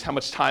properties, how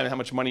much time and how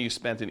much money you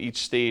spent in each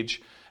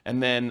stage,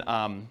 and then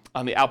on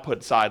the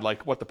output side,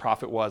 like what the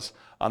profit was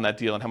on that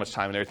deal and how much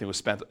time and everything was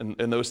spent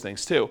in those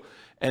things too.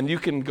 And you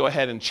can go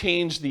ahead and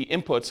change the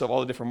inputs of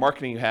all the different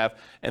marketing you have,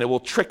 and it will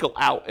trickle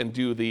out and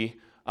do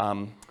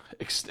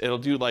it'll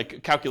do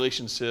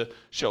calculations to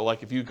show,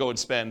 if you go and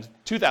spend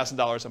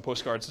 $2,000 on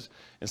postcards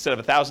instead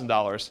of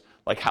 $1,000,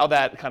 how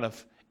that kind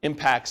of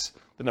impacts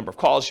the number of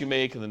calls you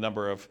make and the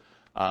number of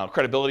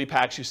credibility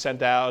packs you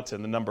send out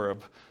and the number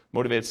of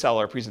motivated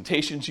seller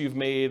presentations you've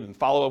made and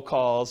follow-up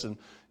calls and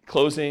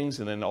closings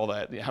and then all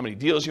that, how many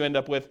deals you end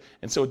up with.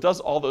 And so it does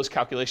all those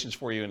calculations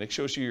for you and it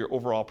shows you your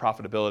overall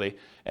profitability.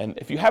 And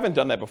if you haven't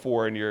done that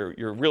before and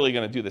you're really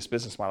going to do this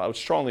business model, I would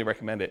strongly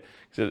recommend it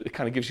because it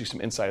kind of gives you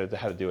some insight into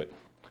how to do it.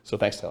 So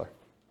thanks, Taylor.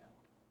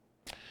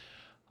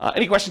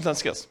 Any questions on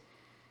skills?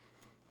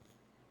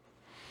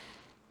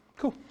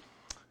 Cool.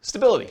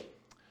 Stability.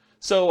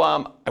 So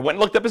I went and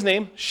looked up his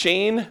name,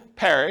 Shane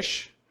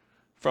Parrish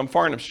from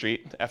Farnham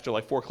Street. After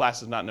like 4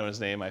 classes not knowing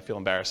his name, I feel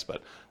embarrassed,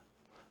 but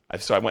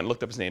so I went and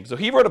looked up his name. So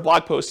he wrote a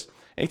blog post,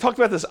 and he talked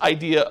about this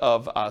idea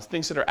of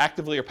things that are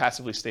actively or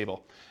passively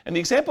stable. And the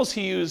examples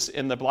he used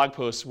in the blog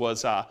post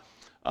was a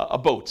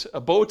boat.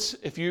 A boat,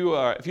 if you're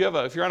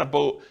on a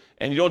boat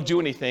and you don't do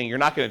anything, you're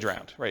not going to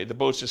drown, right? The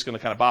boat's just going to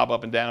kind of bob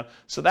up and down.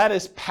 So that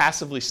is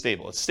passively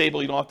stable. It's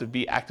stable. You don't have to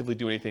be actively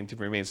doing anything to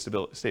remain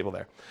stable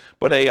there.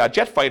 But a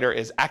jet fighter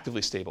is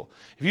actively stable.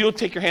 If you don't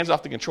take your hands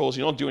off the controls,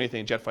 you don't do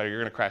anything in jet fighter, you're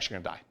going to crash, you're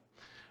going to die.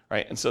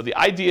 Right? And so the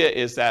idea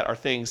is that are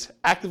things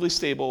actively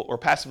stable or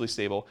passively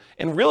stable?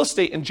 And real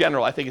estate in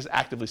general, I think, is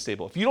actively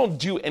stable. If you don't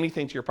do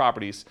anything to your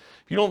properties,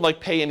 if you don't like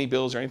pay any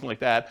bills or anything like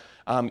that,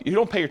 you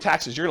don't pay your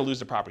taxes, you're going to lose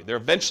the property. They're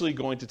eventually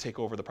going to take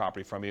over the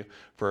property from you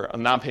for a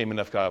non-payment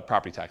of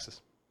property taxes.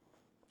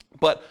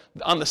 But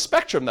on the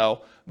spectrum,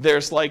 though,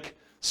 there's like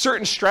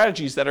certain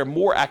strategies that are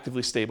more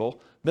actively stable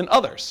than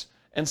others.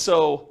 And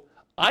so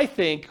I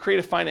think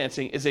creative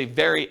financing is a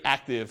very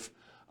active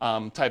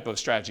type of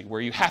strategy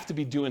where you have to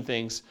be doing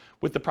things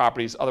with the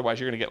properties, otherwise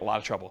you're going to get a lot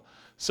of trouble.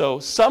 So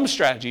some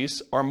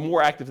strategies are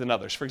more active than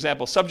others. For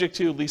example, subject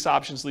to, lease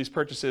options, lease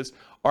purchases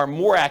are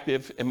more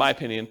active, in my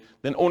opinion,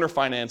 than owner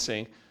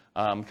financing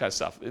kind of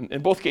stuff.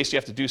 In both cases, you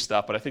have to do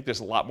stuff, but I think there's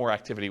a lot more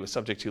activity with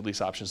subject to,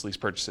 lease options, lease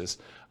purchases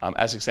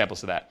as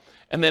examples of that.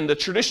 And then the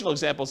traditional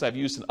examples I've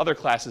used in other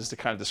classes to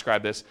kind of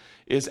describe this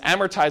is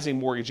amortizing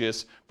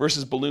mortgages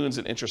versus balloons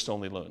and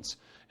interest-only loans.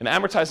 An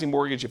amortizing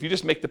mortgage, if you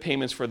just make the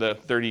payments for the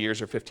 30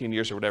 years or 15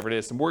 years or whatever it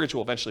is, the mortgage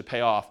will eventually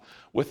pay off.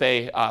 With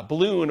a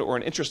balloon or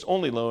an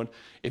interest-only loan,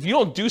 if you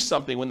don't do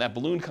something when that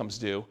balloon comes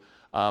due,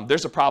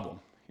 there's a problem.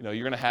 You're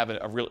going to have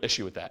a real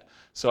issue with that.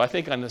 So I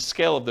think on the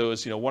scale of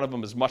those, one of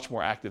them is much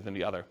more active than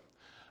the other.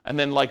 And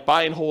then like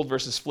buy and hold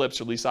versus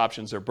flips or lease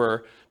options or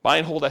BRRRR, buy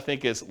and hold I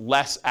think is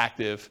less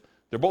active.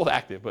 They're both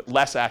active, but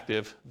less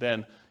active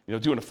than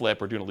doing a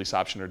flip or doing a lease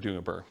option or doing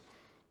a BRRRR.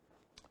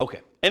 Okay,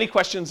 any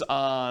questions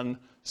on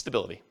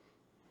stability?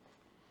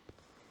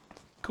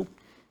 Cool.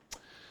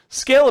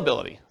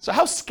 Scalability. So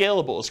how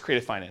scalable is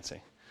creative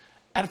financing?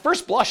 At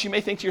first blush, you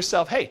may think to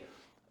yourself, hey,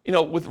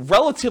 with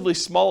relatively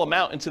small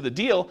amount into the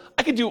deal,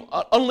 I could do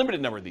an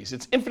unlimited number of these.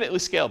 It's infinitely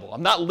scalable.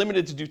 I'm not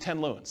limited to do 10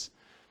 loans.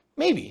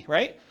 Maybe,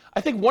 right? I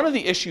think one of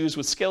the issues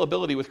with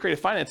scalability with creative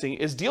financing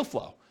is deal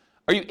flow.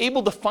 Are you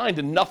able to find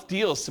enough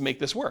deals to make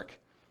this work?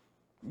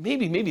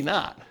 Maybe, maybe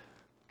not.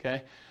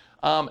 Okay?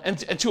 And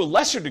to a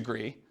lesser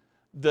degree,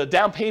 the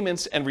down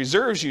payments and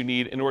reserves you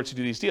need in order to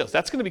do these deals.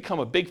 That's going to become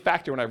a big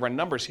factor when I run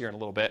numbers here in a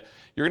little bit.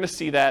 You're going to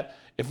see that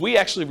if we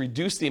actually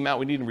reduce the amount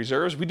we need in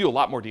reserves, we do a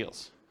lot more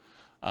deals.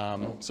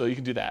 So you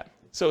can do that.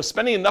 So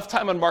spending enough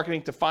time on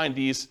marketing to find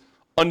these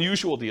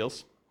unusual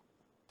deals,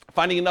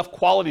 finding enough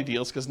quality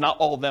deals, because not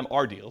all of them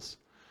are deals,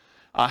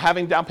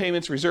 having down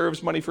payments,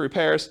 reserves, money for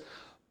repairs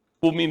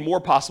will mean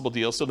more possible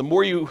deals. So the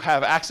more you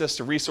have access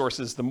to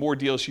resources, the more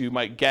deals you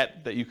might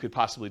get that you could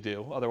possibly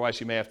do.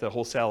 Otherwise, you may have to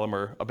wholesale them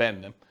or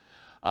abandon them.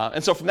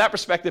 And so from that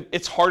perspective,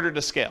 it's harder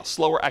to scale,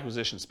 slower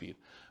acquisition speed.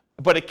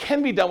 But it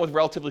can be done with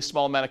relatively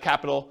small amount of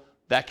capital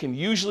that can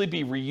usually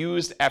be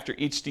reused after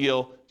each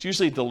deal. It's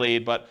usually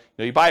delayed, but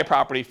you buy a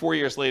property, 4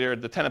 years later,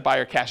 the tenant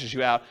buyer cashes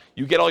you out,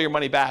 you get all your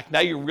money back,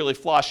 now you're really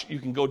flush, you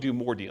can go do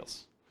more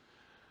deals.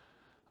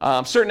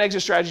 Certain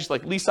exit strategies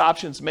like lease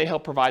options may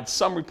help provide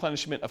some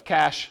replenishment of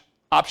cash,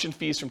 option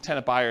fees from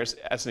tenant buyers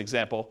as an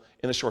example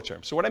in the short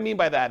term. So what I mean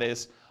by that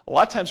is, a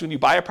lot of times when you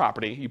buy a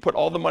property, you put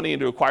all the money in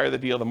to acquire the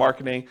deal, the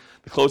marketing,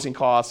 the closing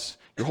costs,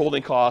 your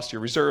holding costs,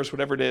 your reserves,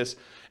 whatever it is,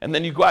 and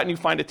then you go out and you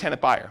find a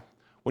tenant buyer.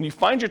 When you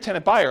find your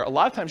tenant buyer, a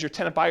lot of times your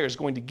tenant buyer is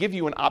going to give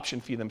you an option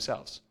fee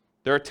themselves.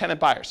 They're a tenant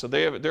buyer, so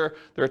they're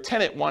a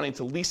tenant wanting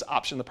to lease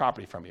option the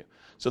property from you.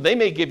 So they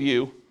may give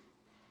you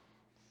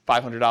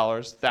 $500,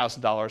 $1,000,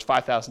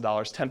 $5,000,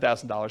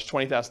 $10,000,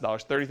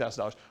 $20,000,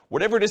 $30,000,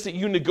 whatever it is that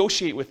you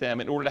negotiate with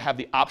them in order to have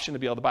the option to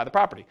be able to buy the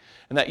property.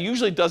 And that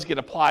usually does get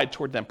applied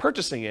toward them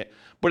purchasing it,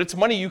 but it's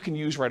money you can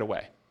use right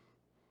away.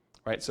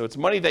 Right? So it's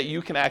money that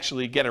you can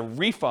actually get a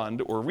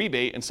refund or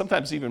rebate, and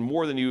sometimes even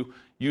more than you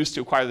used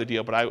to acquire the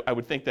deal, but I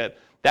would think that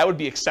that would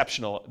be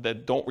exceptional,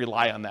 that don't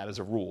rely on that as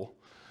a rule.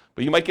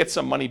 But you might get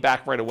some money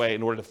back right away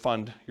in order to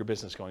fund your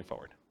business going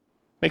forward.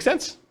 Make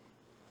sense?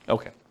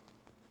 Okay.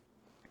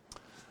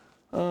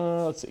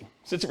 Let's see.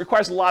 Since it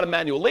requires a lot of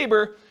manual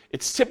labor,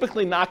 it's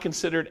typically not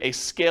considered a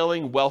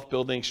scaling wealth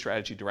building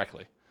strategy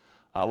directly.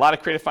 A lot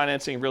of creative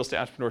financing and real estate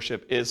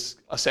entrepreneurship is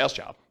a sales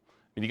job.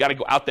 I mean, you got to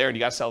go out there and you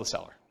got to sell the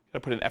seller. You got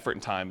to put in effort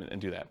and time and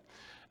do that.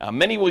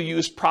 Many will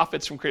use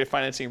profits from creative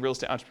financing and real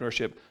estate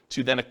entrepreneurship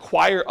to then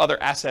acquire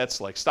other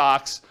assets like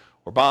stocks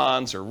or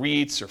bonds or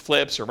REITs or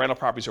flips or rental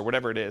properties or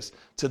whatever it is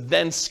to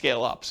then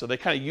scale up. So they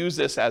kind of use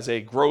this as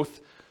a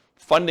growth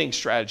funding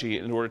strategy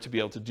in order to be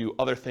able to do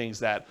other things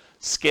that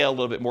scale a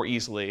little bit more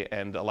easily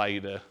and allow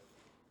you to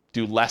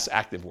do less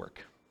active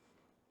work.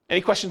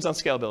 Any questions on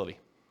scalability?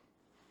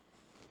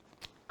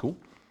 Cool.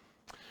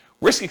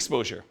 Risk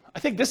exposure. I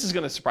think this is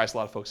going to surprise a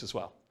lot of folks as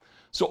well.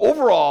 So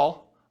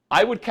overall,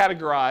 I would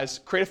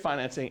categorize creative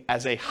financing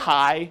as a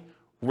high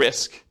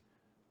risk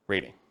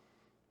rating.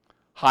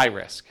 High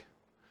risk.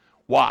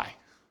 Why?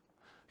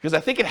 Because I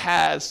think it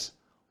has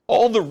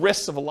all the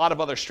risks of a lot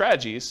of other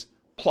strategies,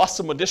 plus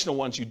some additional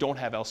ones you don't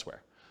have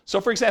elsewhere. So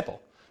for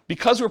example,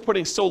 because we're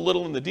putting so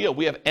little in the deal,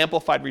 we have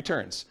amplified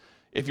returns.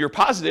 If you're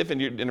positive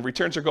and the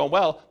returns are going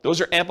well,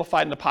 those are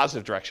amplified in a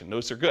positive direction.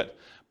 Those are good.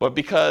 But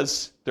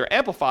because they're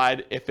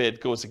amplified, if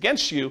it goes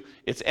against you,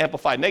 it's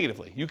amplified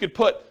negatively. You could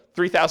put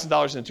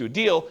 $3,000 into a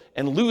deal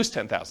and lose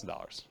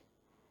 $10,000.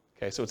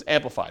 Okay, so it's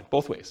amplified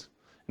both ways.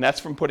 And that's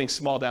from putting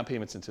small down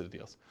payments into the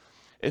deals.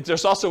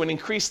 There's also an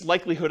increased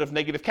likelihood of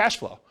negative cash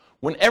flow.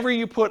 Whenever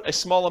you put a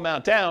small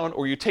amount down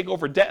or you take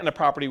over debt in a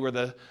property where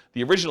the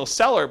original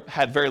seller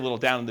had very little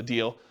down in the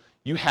deal,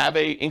 you have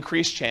an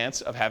increased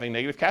chance of having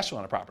negative cash flow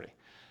on a property.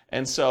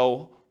 And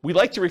so we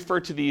like to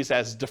refer to these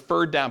as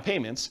deferred down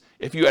payments.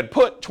 If you had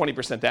put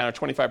 20% down or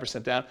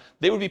 25% down,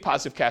 they would be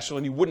positive cash flow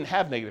and you wouldn't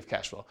have negative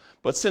cash flow.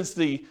 But since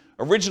the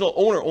original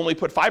owner only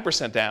put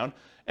 5% down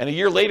and a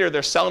year later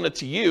they're selling it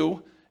to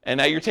you and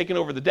now you're taking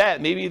over the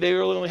debt, maybe they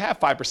really only have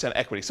 5%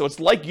 equity. So it's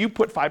like you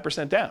put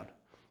 5% down.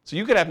 So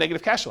you could have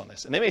negative cash flow on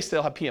this. And they may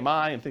still have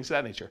PMI and things of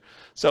that nature.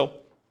 So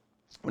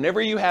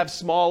whenever you have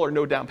small or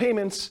no down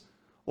payments,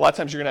 a lot of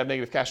times you're going to have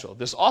negative cash flow.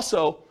 There's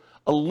also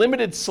a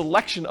limited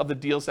selection of the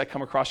deals that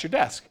come across your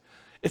desk.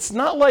 It's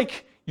not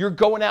like you're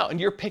going out and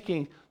you're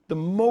picking the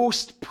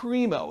most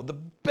primo, the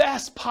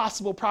best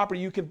possible property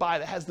you can buy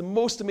that has the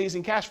most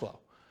amazing cash flow.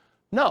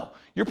 No,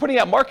 you're putting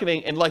out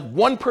marketing and like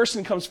one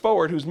person comes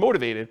forward who's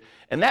motivated,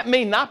 and that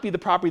may not be the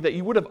property that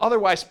you would have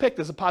otherwise picked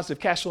as a positive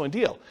cash flowing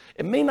deal.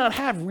 It may not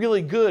have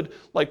really good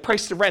like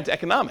price to rent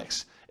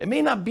economics. It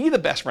may not be the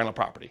best rental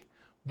property,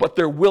 but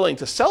they're willing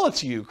to sell it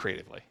to you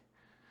creatively.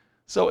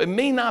 So it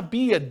may not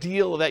be a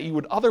deal that you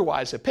would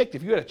otherwise have picked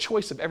if you had a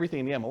choice of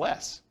everything in the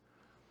MLS.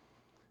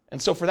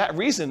 And so for that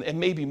reason, it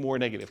may be more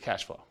negative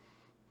cash flow.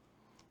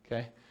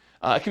 Okay?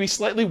 It can be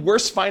slightly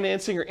worse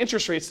financing or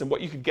interest rates than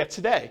what you could get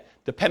today,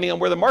 depending on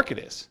where the market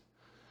is.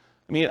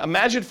 I mean,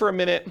 imagine for a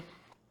minute,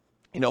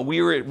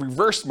 we were at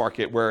reverse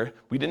market where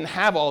we didn't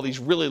have all these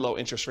really low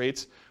interest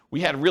rates. We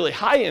had really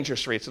high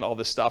interest rates and all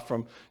this stuff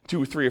from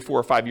 2, 3, or 4,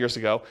 or 5 years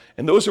ago.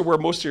 And those are where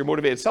most of your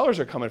motivated sellers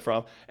are coming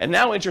from. And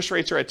now interest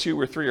rates are at 2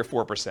 or 3 or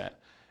 4%.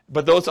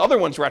 But those other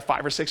ones were at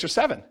 5 or 6 or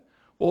 7.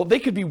 Well, they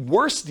could be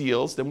worse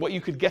deals than what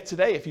you could get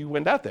today if you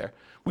went out there.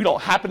 We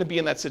don't happen to be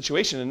in that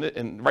situation.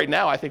 And right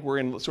now, I think we're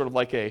in sort of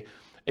like a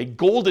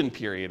golden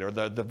period or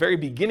the very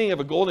beginning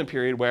of a golden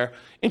period where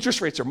interest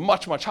rates are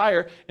much, much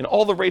higher. And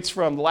all the rates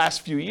from the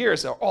last few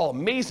years are all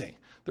amazing.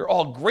 They're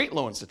all great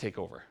loans to take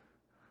over,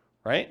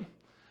 right?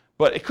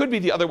 But it could be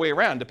the other way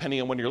around,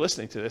 depending on when you're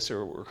listening to this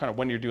or kind of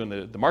when you're doing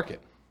the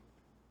market.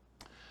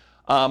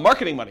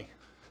 Marketing money.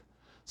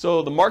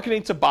 So the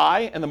marketing to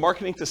buy and the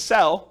marketing to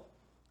sell,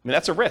 I mean,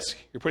 that's a risk.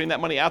 You're putting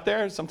that money out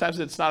there. Sometimes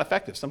it's not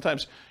effective.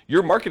 Sometimes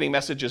your marketing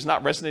message is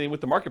not resonating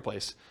with the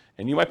marketplace,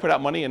 and you might put out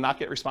money and not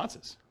get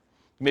responses.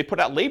 You may put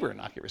out labor and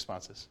not get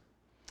responses.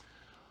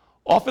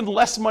 Often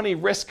less money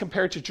risk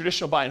compared to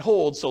traditional buy and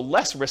hold, so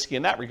less risky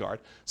in that regard.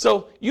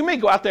 So you may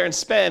go out there and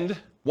spend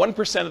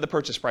 1% of the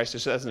purchase price,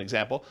 just as an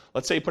example.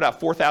 Let's say you put out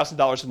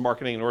 $4,000 in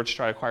marketing in order to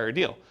try to acquire a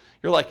deal.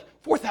 You're like,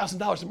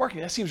 $4,000 in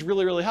marketing, that seems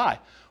really, really high.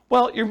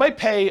 Well, you might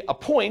pay a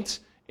point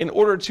in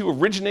order to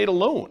originate a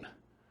loan,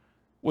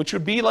 which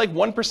would be like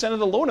 1% of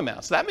the loan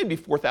amount. So that may be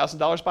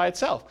 $4,000 by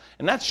itself.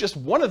 And that's just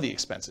one of the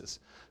expenses.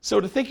 So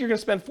to think you're going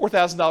to spend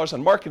 $4,000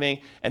 on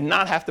marketing and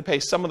not have to pay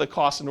some of the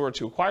costs in order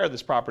to acquire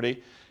this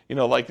property,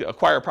 like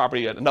acquire a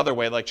property another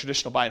way, like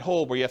traditional buy and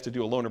hold, where you have to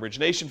do a loan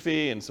origination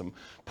fee and some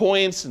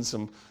points and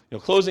some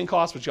closing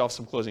costs, which you have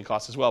some closing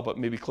costs as well, but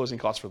maybe closing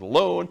costs for the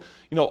loan.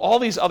 All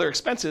these other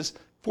expenses,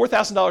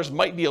 $4,000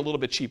 might be a little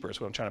bit cheaper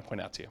is what I'm trying to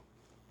point out to you.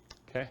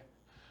 Okay?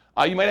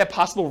 You might have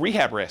possible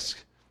rehab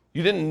risk.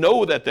 You didn't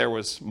know that there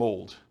was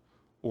mold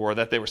or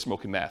that they were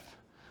smoking meth.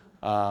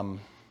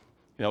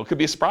 It could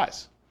be a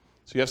surprise.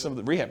 So you have some of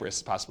the rehab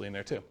risks possibly in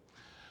there too.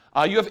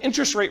 You have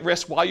interest rate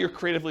risk while you're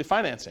creatively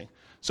financing.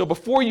 So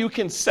before you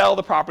can sell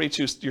the property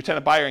to your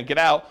tenant buyer and get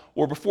out,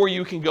 or before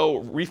you can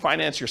go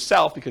refinance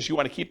yourself because you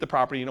want to keep the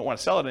property, you don't want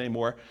to sell it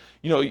anymore,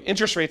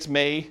 interest rates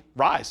may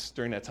rise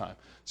during that time.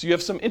 So you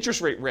have some interest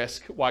rate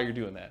risk while you're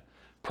doing that.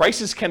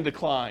 Prices can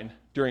decline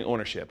during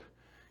ownership.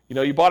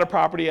 You bought a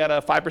property at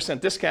a 5%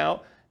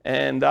 discount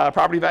and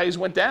property values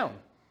went down,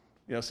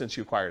 since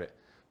you acquired it.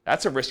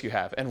 That's a risk you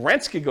have. And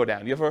rents could go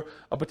down. You have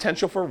a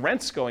potential for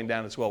rents going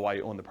down as well while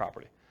you own the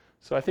property.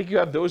 So I think you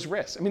have those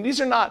risks. I mean,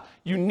 these are not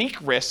unique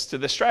risks to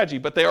this strategy,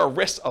 but they are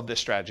risks of this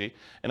strategy.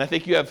 And I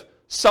think you have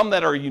some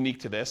that are unique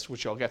to this,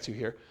 which I'll get to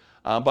here,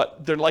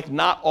 but they're like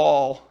not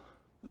all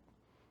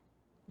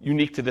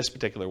unique to this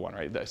particular one,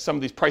 right? Some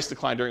of these price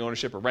decline during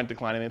ownership or rent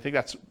decline, and I think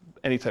that's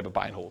any type of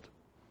buy and hold.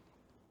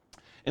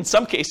 In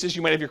some cases,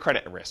 you might have your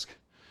credit at risk.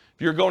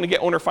 If you're going to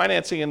get owner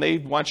financing and they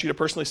want you to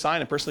personally sign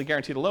and personally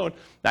guarantee the loan,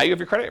 now you have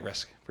your credit at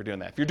risk for doing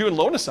that. If you're doing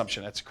loan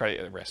assumption, that's credit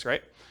at risk,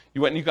 right?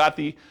 You went and you got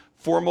the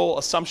formal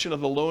assumption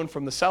of the loan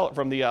from the seller,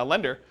 from the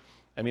lender.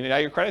 I mean, now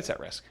your credit's at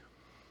risk.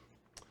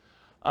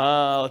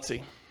 Let's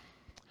see.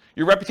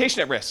 Your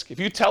reputation at risk. If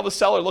you tell the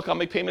seller, look, I'll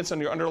make payments on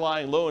your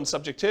underlying loan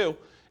subject to,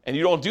 and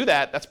you don't do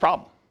that, that's a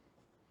problem.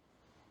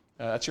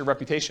 That's your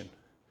reputation.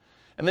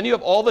 And then you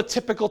have all the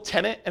typical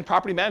tenant and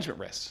property management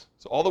risks.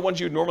 So all the ones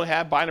you would normally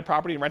have buying a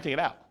property and renting it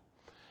out.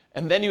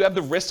 And then you have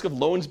the risk of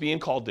loans being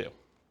called due,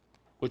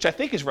 which I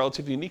think is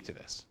relatively unique to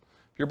this.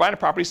 If you're buying a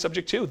property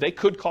subject to, they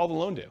could call the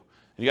loan due. And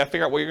you got to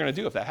figure out what you're going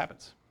to do if that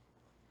happens.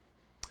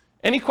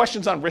 Any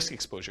questions on risk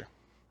exposure?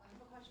 I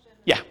have a question.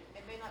 Yeah.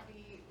 It may not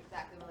be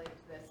exactly related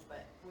to this,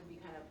 but would be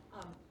kind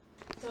of,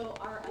 so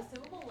are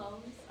assumable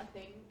loans a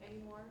thing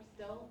anymore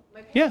still?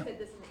 My parents did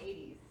this in the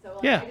 80s. So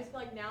like, I just feel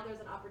like now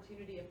there's an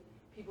opportunity of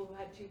people who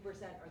had 2% or 3%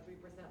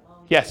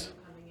 loans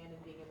coming in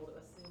and being able to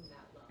assume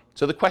that loan.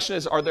 So the question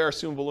is, are there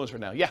assumable loans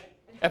right now? Yeah.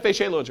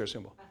 FHA loans are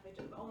assumable.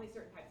 FHA, but only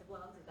certain types of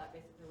loans? Is that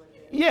basically what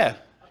it is? Yeah.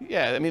 Okay.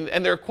 Yeah. I mean,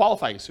 and they're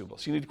qualifying assumable,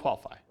 so you need to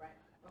qualify. Right.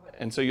 Okay.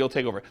 And so you'll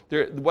take over.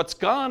 What's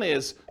gone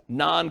is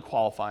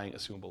non-qualifying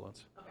assumable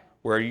loans,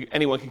 where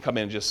anyone can come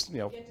in and just,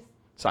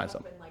 sign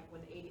something. Like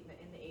when in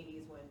the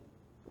 80s when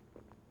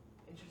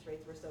interest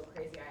rates were so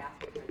crazy, I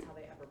asked my parents how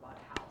they ever bought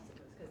a house. It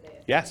was because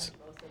they assumed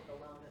most of the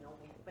loan and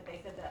only, but they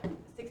said that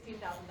 $16,000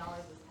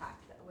 was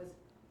taxed.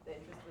 The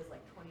interest was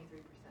like 23%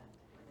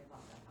 when they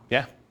bought that house.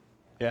 Yeah.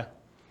 Yeah.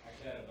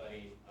 Actually, I had a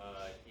buddy,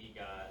 he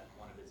got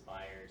one of his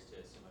buyers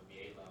to assume a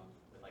VA loan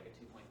with like a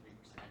 2.3%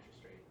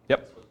 interest rate. Yep.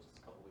 This was just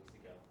a couple weeks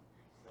ago.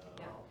 So,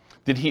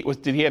 Did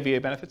he have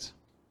VA benefits?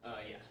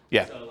 yeah.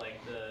 Yeah. So like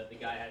the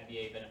guy had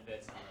VA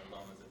benefits and the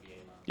loan was a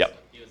VA loan. Yep. So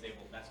he was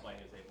able, that's why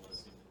he was able to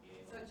assume the VA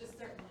So loan. just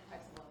certain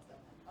types of loans then.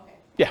 Okay.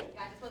 Yeah.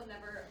 I just was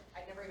never,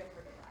 I never even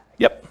heard of that.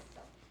 Yep.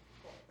 So,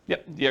 cool.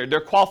 Yep.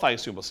 They're qualifying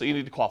assumable, so you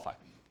need to qualify.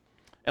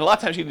 And a lot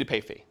of times you need to pay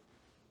a fee.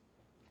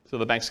 So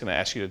the bank's going to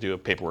ask you to do a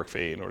paperwork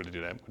fee in order to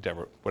do that,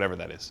 whatever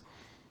that is.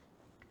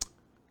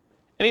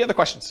 Any other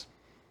questions?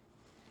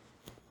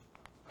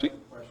 I have a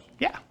question.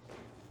 Yeah.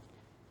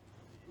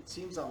 It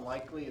seems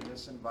unlikely in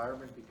this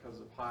environment because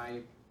of high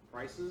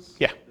prices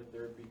Yeah. that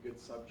there would be good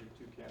subject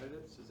to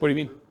candidates. Is What do that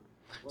you mean?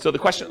 true? So the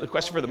because question they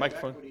for the don't have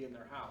microphone. Equity in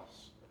their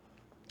house,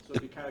 so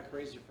it'd be kind of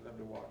crazy for them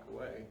to walk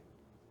away.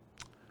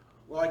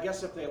 Well, I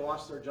guess if they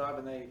lost their job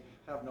and they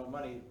have no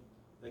money,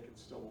 they can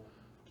still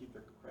keep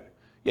their credit.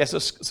 Yeah, so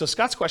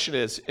Scott's question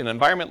is, in an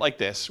environment like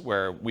this,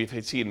 where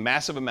we've seen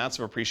massive amounts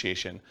of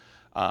appreciation,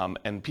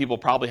 and people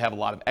probably have a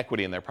lot of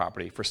equity in their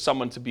property, for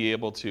someone to be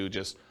able to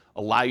just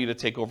allow you to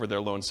take over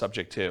their loan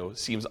subject to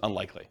seems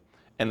unlikely.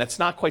 And that's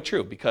not quite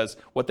true, because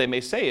what they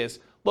may say is,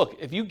 look,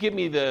 if you give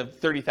me the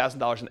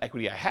 $30,000 in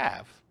equity I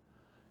have,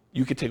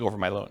 you could take over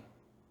my loan.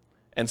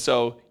 And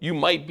so you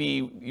might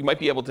be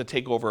able to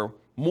take over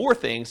more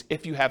things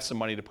if you have some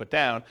money to put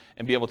down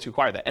and be able to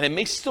acquire that. And it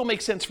may still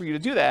make sense for you to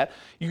do that.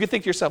 You can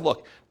think to yourself,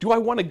 look, do I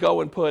want to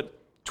go and put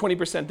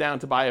 20% down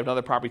to buy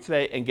another property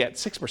today and get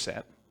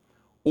 6%?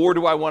 Or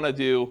do I want to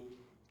do,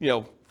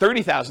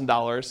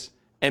 $30,000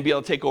 and be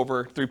able to take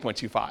over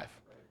 3.25?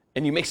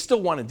 And you may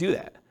still want to do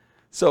that.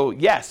 So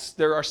yes,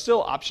 there are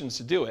still options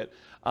to do it.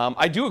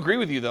 I do agree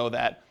with you, though,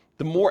 that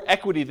the more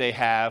equity they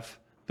have,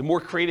 the more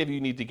creative you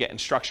need to get in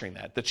structuring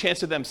that. The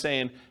chance of them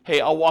saying,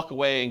 hey, I'll walk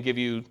away and give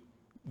you,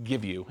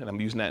 and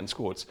I'm using that in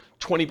quotes,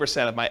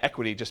 20% of my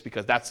equity just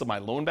because that's my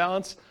loan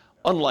balance,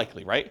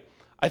 unlikely, right?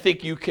 I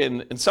think you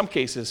can, in some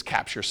cases,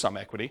 capture some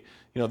equity.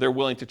 They're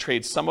willing to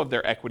trade some of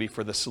their equity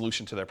for the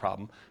solution to their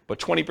problem. But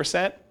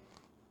 20%,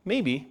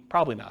 maybe,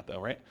 probably not,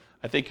 though, right?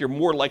 I think you're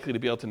more likely to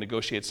be able to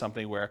negotiate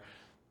something where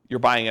you're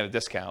buying at a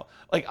discount.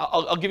 Like,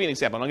 I'll give you an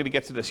example, and I'm going to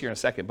get to this here in a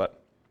second,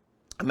 but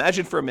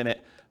imagine for a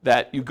minute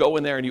that you go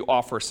in there and you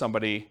offer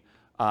somebody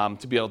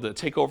to be able to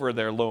take over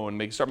their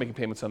loan, start making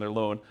payments on their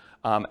loan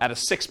at a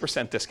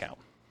 6% discount.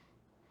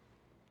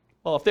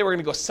 Well, if they were going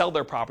to go sell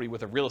their property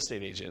with a real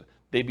estate agent,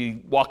 they'd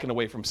be walking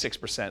away from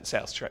 6%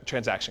 sales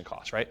transaction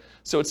costs, right?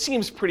 So it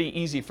seems pretty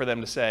easy for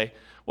them to say,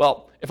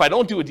 well, if I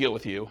don't do a deal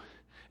with you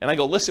and I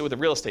go list it with a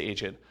real estate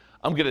agent,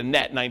 I'm going to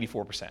net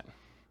 94%.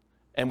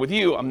 And with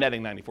you, I'm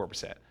netting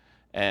 94%.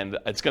 And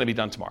it's going to be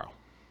done tomorrow.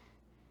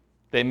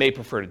 They may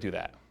prefer to do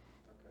that,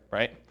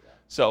 right?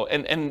 So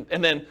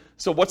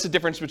so what's the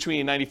difference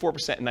between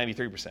 94% and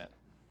 93%?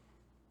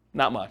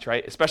 Not much,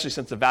 right? Especially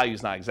since the value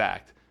is not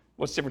exact.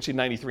 What's the difference between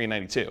 93 and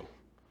 92?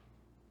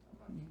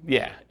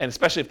 Yeah, and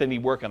especially if they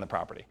need work on the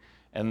property.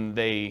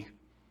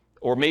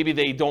 Or maybe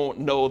they don't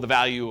know the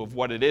value of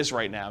what it is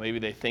right now. Maybe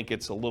they think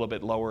it's a little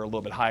bit lower, a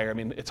little bit higher. I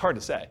mean, it's hard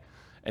to say.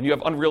 And you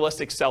have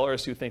unrealistic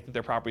sellers who think that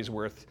their property is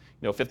worth,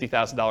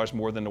 $50,000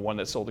 more than the one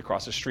that's sold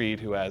across the street,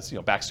 who has,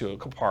 backs to a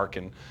park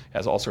and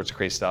has all sorts of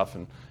crazy stuff,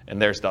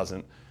 and theirs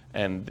doesn't.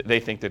 and they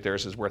think that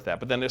theirs is worth that.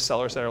 But then there's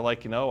sellers that are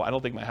like, I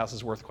don't think my house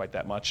is worth quite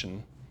that much.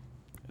 And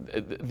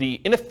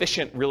the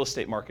inefficient real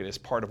estate market is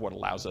part of what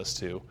allows us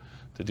to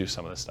do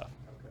some of this stuff.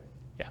 Okay.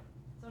 Yeah.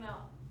 So now,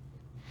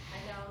 I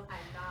know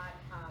I'm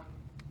not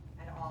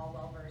at all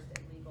well-versed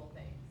in legal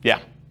things. Yeah.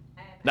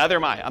 And Neither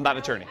am I. I'm not an know-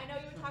 attorney. I know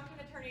you would talk to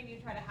an attorney and you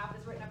try to have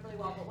this written up really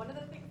well, but one of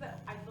the things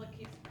that I feel like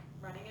keeps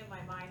running in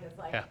my mind is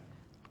like, Yeah.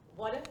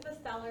 what if the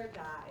seller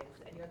dies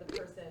and you're the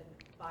person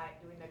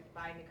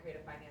buying the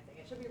creative financing?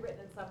 It should be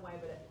written in some way,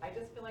 but I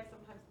just feel like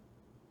sometimes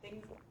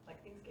things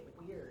get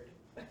weird.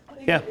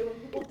 Yeah. When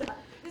people die.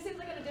 This seems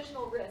like an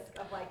additional risk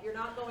of like, you're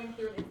not going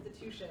through an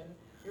institution,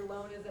 your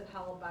loan isn't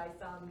held by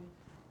some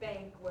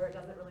bank where it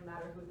doesn't really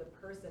matter who the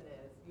person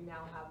is. You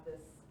now have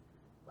this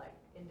like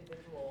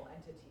individual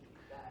entity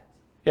that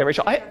Yeah,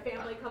 Rachel, their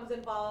family comes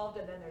involved,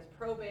 and then there's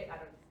probate.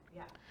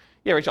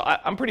 Yeah, Rachel,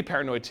 I'm pretty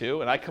paranoid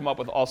too, and I come up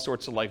with all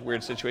sorts of like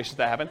weird situations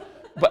that happen.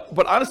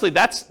 But honestly,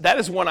 that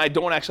is one I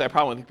don't actually have a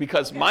problem with,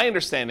 because my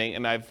understanding,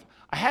 and I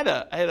had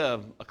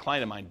a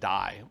client of mine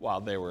die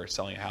while they were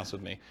selling a house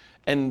with me,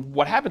 and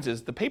what happens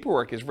is the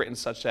paperwork is written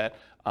such that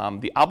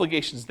the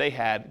obligations they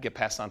had get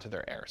passed on to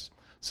their heirs.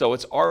 So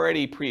it's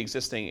already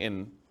pre-existing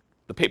in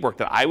the paperwork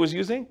that I was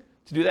using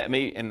to do that,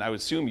 and I would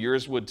assume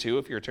yours would too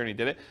if your attorney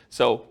did it.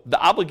 So the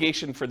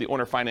obligation for the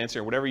owner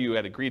financier, or whatever you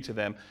had agreed to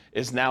them,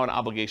 is now an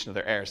obligation of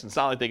their heirs. And it's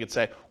not like they could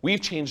say, we've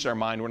changed our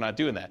mind, we're not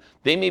doing that.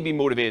 They may be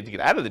motivated to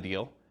get out of the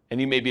deal, and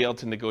you may be able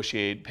to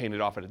negotiate paying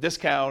it off at a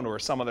discount or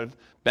some other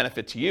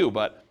benefit to you,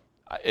 but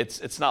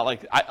it's not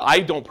like, I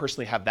don't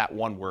personally have that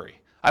one worry.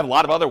 I have a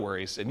lot of other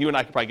worries, and you and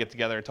I could probably get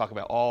together and talk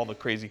about all the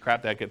crazy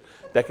crap that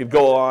could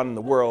go on in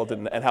the world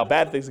and how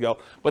bad things go,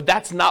 but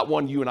that's not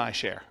one you and I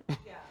share. Yeah.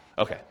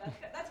 Okay.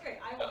 That's great.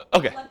 I will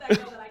Okay. let that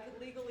go that I could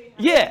legally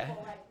have Yeah.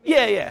 people, like,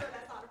 Yeah, make yeah. sure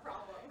that's not a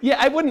problem. Yeah,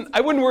 I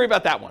wouldn't worry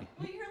about that one.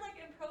 Well, you hear like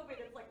in probate,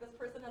 it's like this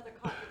person has a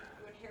car,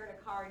 you inherit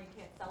a car and you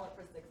can't sell it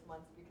for 6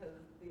 months because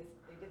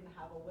they didn't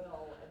have a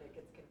will, and it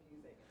gets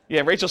confusing.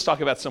 Yeah, Rachel's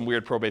talking about some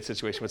weird probate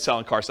situation with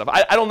selling car stuff.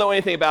 I don't know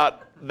anything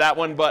about that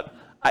one, but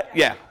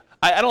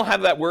I don't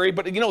have that worry.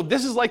 But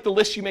this is like the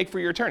list you make for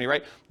your attorney,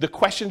 right? The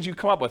questions you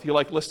come up with, you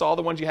like list all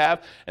the ones you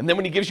have, and then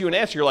when he gives you an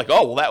answer, you're like,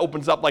 oh, well, that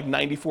opens up like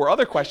 94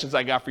 other questions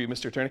I got for you,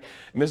 Mr. Attorney,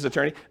 Mrs.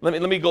 Attorney. Let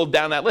me go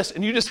down that list,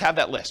 and you just have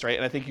that list, right?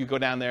 And I think you go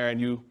down there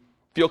and you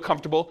feel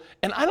comfortable.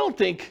 And I don't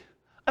think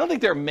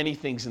there are many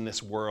things in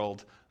this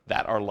world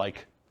that are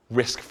like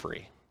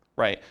risk-free.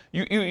 Right?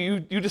 You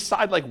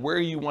decide like where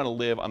you want to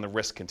live on the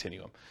risk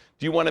continuum.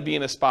 Do you want to be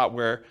in a spot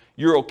where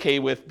you're okay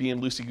with being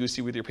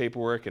loosey-goosey with your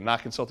paperwork and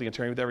not consulting an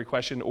attorney with every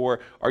question?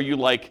 Or are you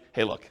like,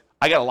 hey, look,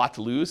 I got a lot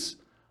to lose.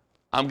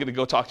 I'm going to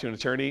go talk to an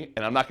attorney,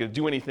 and I'm not going to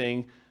do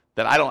anything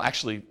that I don't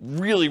actually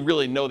really,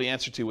 really know the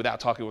answer to without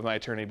talking with my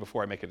attorney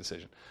before I make a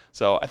decision.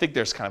 So I think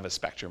there's kind of a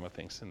spectrum of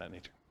things in that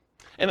nature.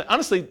 And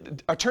honestly,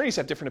 attorneys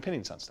have different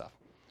opinions on stuff.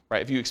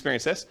 Right? If you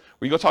experience this,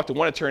 where you go talk to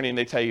one attorney and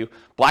they tell you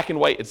black and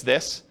white, it's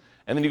this.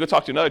 And then you go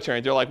talk to another attorney,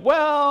 they're like,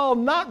 well,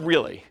 not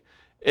really.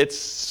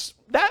 It's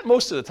that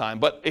most of the time,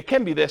 but it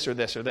can be this or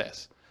this or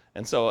this.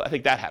 And so I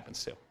think that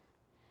happens too.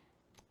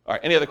 All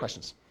right, any other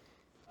questions?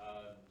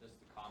 Just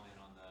a comment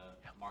on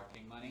the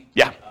marketing money.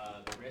 Yeah.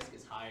 The risk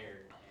is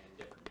higher in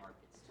different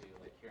markets too.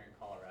 Like here in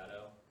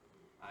Colorado,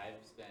 I've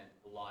spent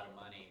a lot of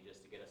money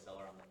just to get a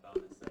seller on the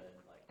phone that said,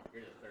 like,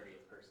 you're the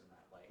 30th person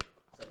that like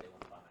said they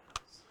want to buy my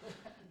house.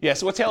 Yeah,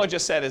 so what Taylor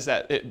just said is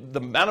that the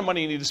amount of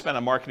money you need to spend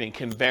on marketing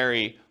can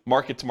vary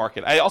market to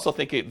market. I also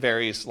think it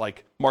varies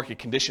like market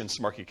conditions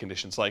to market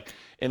conditions. Like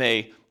in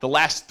the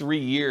last 3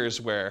 years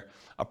where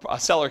a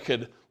seller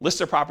could list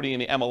their property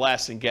in the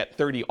MLS and get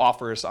 30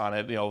 offers on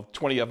it,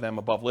 20 of them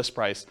above list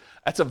price,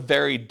 that's a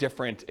very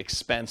different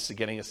expense to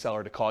getting a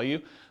seller to call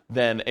you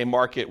than a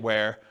market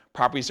where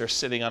properties are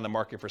sitting on the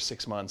market for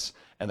 6 months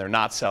and they're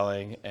not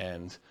selling.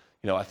 And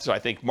so I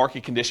think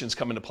market conditions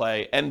come into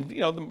play,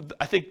 and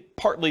I think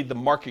partly the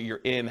market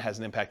you're in has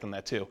an impact on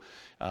that too.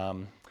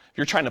 If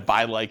you're trying to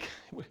buy, like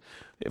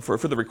for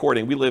the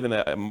recording, we live in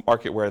a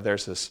market where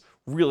there's this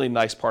really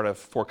nice part of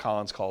Fort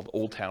Collins called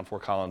Old Town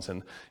Fort Collins,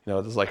 and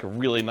there's like a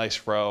really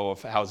nice row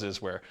of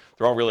houses where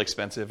they're all really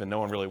expensive and no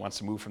one really wants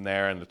to move from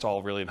there, and it's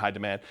all really in high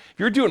demand. If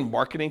you're doing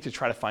marketing to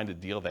try to find a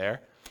deal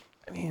there,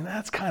 I mean,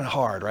 that's kind of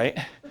hard, right?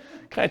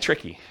 Kind of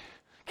tricky.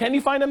 Can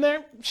you find them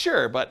there?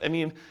 Sure, but I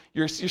mean,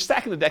 you're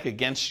stacking the deck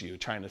against you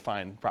trying to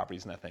find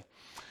properties in that thing.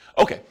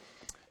 Okay,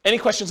 any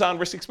questions on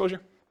risk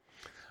exposure?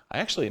 I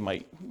actually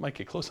might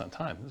get close on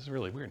time. This is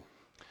really weird.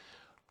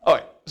 All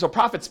right, so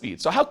profit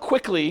speed. So how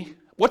quickly,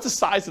 what's the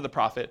size of the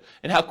profit,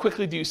 and how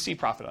quickly do you see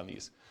profit on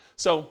these?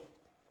 So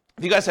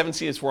if you guys haven't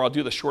seen this before, I'll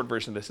do the short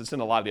version of this. It's in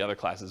a lot of the other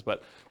classes,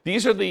 but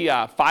these are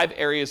the 5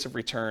 areas of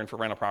return for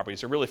rental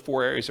properties. There are really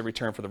 4 areas of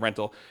return for the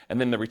rental, and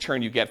then the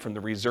return you get from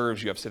the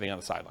reserves you have sitting on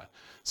the sideline.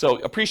 So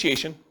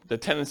appreciation, the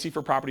tendency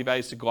for property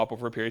values to go up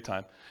over a period of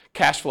time.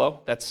 Cash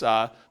flow, that's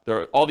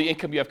all the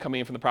income you have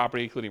coming in from the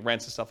property, including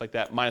rents and stuff like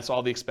that, minus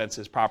all the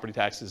expenses, property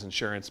taxes,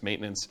 insurance,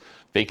 maintenance,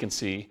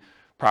 vacancy,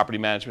 property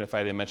management, if I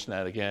didn't mention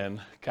that again,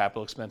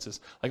 capital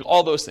expenses, like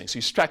all those things. So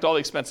you subtract all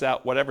the expenses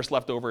out, whatever's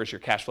left over is your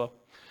cash flow.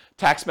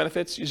 Tax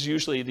benefits is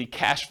usually the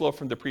cash flow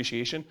from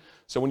depreciation.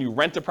 So when you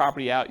rent the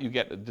property out, you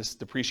get this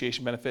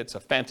depreciation benefit. It's a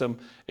phantom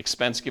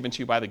expense given to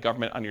you by the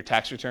government on your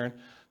tax return.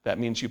 That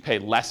means you pay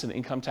less in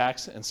income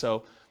tax. And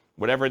so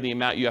whatever the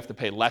amount you have to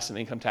pay less in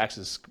income tax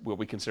is what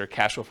we consider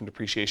cash flow from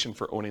depreciation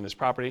for owning this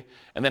property.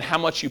 And then how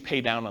much you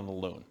pay down on the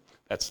loan.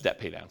 That's debt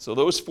pay down. So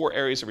those 4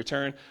 areas of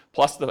return,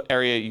 plus the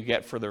area you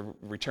get for the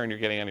return you're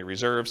getting on your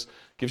reserves,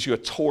 gives you a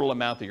total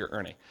amount that you're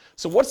earning.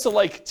 So what's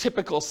the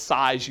typical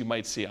size you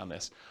might see on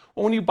this?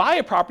 Well, when you buy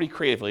a property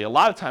creatively, a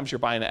lot of times you're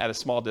buying it at a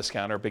small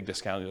discount or a big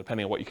discount,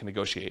 depending on what you can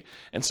negotiate.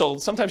 And so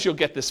sometimes you'll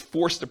get this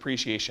forced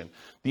depreciation.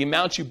 The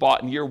amount you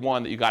bought in year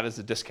 1 that you got as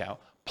a discount,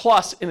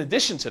 plus in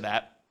addition to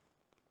that,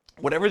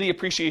 whatever the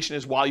appreciation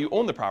is while you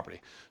own the property.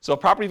 So if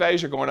property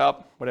values are going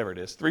up, whatever it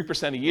is,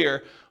 3% a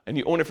year, and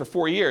you own it for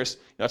 4 years,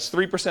 that's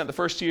 3% the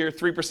first year,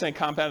 3%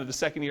 compounded the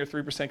second year,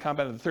 3%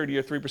 compounded the third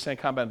year, 3%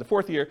 compounded the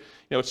fourth year.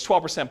 It's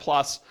 12%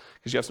 plus,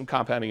 because you have some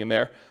compounding in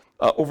there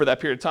over that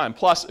period of time.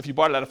 Plus, if you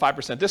bought it at a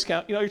 5%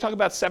 discount, you're talking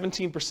about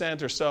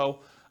 17% or so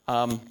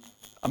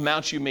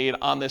amounts you made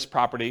on this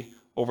property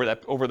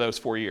over those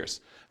 4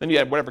 years. Then you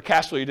had whatever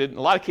cash flow you did. In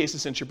a lot of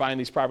cases, since you're buying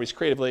these properties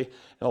creatively,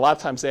 and a lot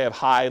of times they have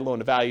high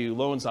loan-to-value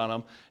loans on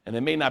them, and they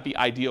may not be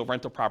ideal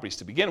rental properties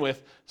to begin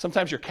with,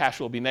 sometimes your cash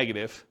flow will be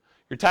negative.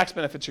 Your tax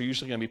benefits are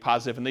usually going to be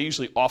positive, and they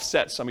usually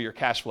offset some of your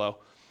cash flow.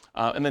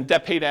 And then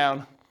debt pay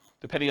down,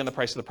 depending on the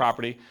price of the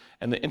property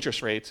and the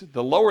interest rates.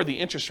 The lower the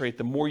interest rate,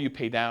 the more you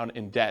pay down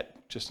in debt,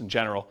 just in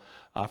general,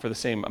 for the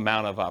same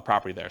amount of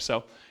property there.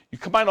 So you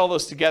combine all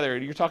those together,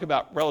 you're talking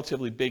about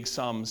relatively big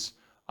sums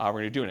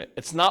when you're doing it.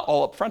 It's not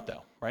all up front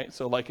though, right?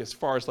 So as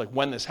far as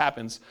when this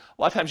happens,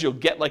 a lot of times you'll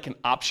get an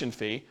option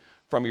fee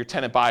from your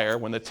tenant buyer.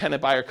 When the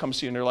tenant buyer comes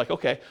to you and they're like,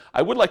 okay,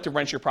 I would like to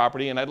rent your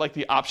property and I'd like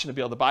the option to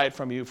be able to buy it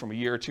from you from a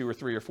year or 2 or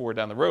 3 or 4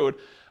 down the road.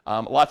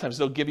 A lot of times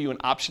they'll give you an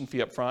option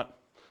fee up front.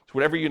 So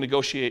whatever you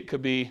negotiate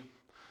could be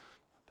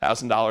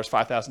 $1,000,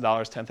 $5,000,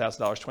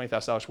 $10,000,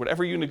 $20,000,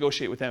 whatever you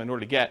negotiate with them in order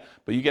to get,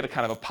 but you get a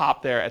kind of a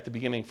pop there at the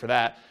beginning for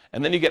that.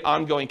 And then you get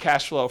ongoing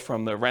cash flow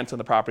from the rent on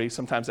the property.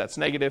 Sometimes that's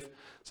negative,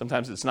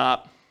 sometimes it's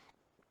not.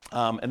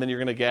 And then you're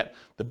going to get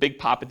the big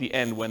pop at the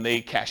end when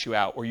they cash you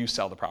out or you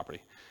sell the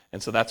property.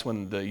 And so that's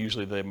when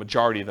usually the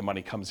majority of the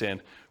money comes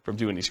in from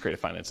doing these creative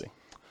financing.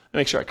 Let me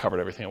make sure I covered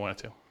everything I wanted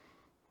to.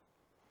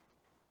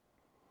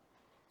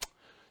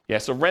 Yeah,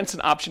 so rents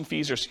and option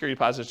fees or security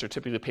deposits are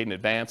typically paid in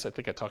advance. I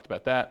think I talked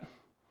about that.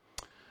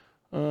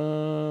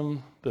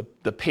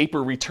 The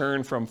paper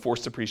return from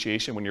forced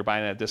depreciation when you're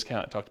buying at a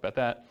discount, I talked about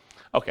that.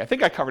 Okay, I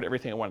think I covered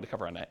everything I wanted to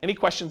cover on that. Any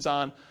questions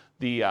on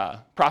the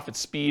profit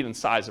speed and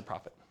size of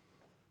profit?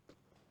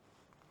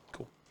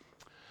 Cool.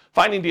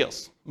 Finding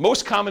deals.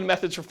 Most common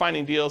methods for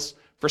finding deals: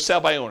 for sale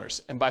by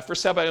owners. And by for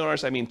sale by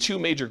owners, I mean 2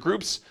 major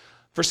groups.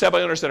 For sale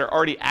by owners that are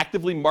already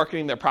actively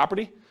marketing their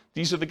property.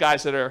 These are the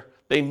guys that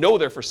they know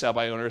they're for sale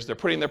by owners, they're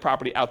putting their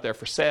property out there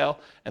for sale,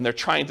 and they're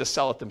trying to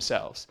sell it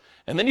themselves.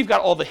 And then you've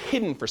got all the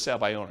hidden for sale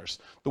by owners,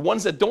 the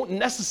ones that don't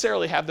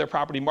necessarily have their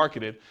property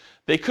marketed.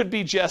 They could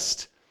be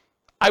just,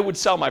 I would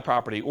sell my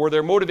property, or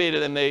they're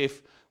motivated and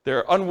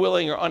they're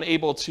unwilling or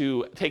unable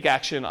to take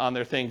action on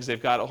their things. They've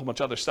got a whole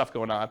bunch of other stuff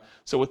going on.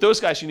 So with those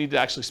guys, you need to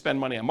actually spend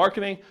money on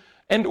marketing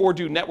and or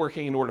do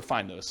networking in order to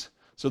find those.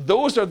 So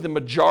those are the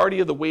majority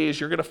of the ways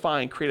you're going to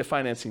find creative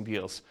financing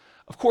deals.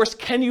 Of course,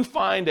 can you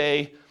find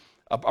a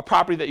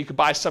property that you could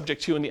buy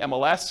subject to in the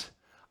MLS?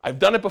 I've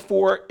done it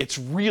before. It's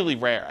really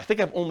rare. I think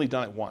I've only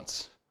done it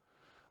once.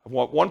 I've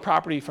bought one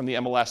property from the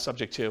MLS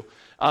subject to.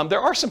 There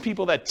are some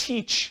people that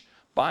teach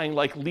buying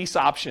lease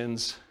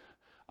options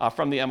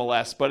from the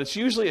MLS, but it's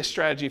usually a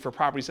strategy for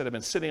properties that have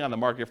been sitting on the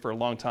market for a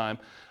long time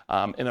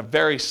in a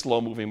very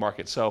slow-moving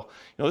market. So,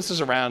 this is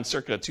around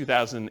circa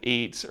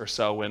 2008 or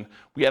so when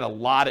we had a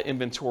lot of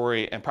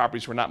inventory and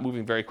properties were not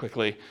moving very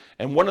quickly.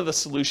 And one of the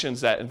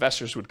solutions that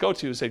investors would go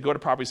to is they'd go to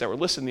properties that were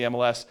listed in the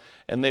MLS,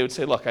 and they would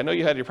say, look, I know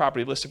you had your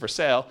property listed for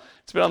sale.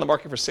 It's been on the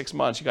market for 6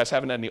 months. You guys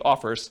haven't had any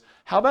offers.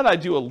 How about I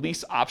do a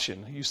lease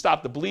option? You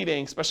stop the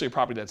bleeding, especially a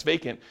property that's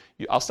vacant.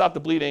 I'll stop the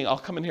bleeding. I'll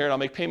come in here and I'll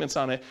make payments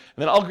on it,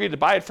 and then I'll agree to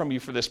buy it from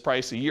you for this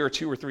price a year or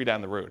 2 or 3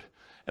 down the road.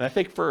 And I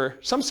think for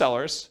some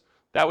sellers,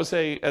 that was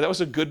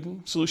a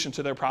good solution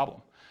to their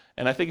problem.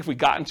 And I think if we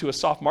got into a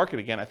soft market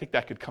again, I think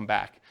that could come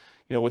back.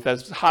 With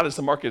as hot as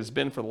the market has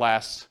been for the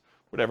last,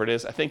 whatever it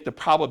is, I think the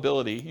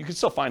probability, you can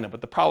still find them, but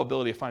the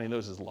probability of finding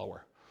those is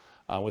lower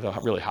with a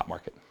really hot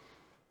market.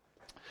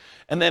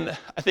 And then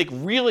I think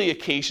really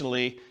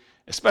occasionally,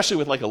 especially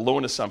with a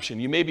loan assumption,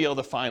 you may be able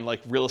to find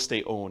real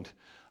estate owned.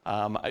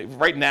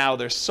 Right now,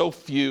 there's so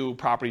few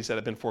properties that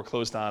have been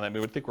foreclosed on. I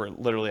mean, I think we're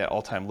literally at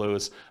all-time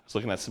lows. I was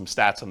looking at some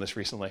stats on this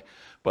recently.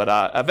 But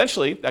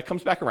eventually, that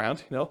comes back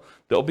around.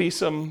 There'll be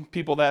some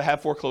people that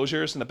have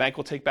foreclosures, and the bank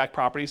will take back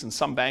properties, and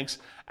some banks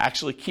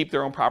actually keep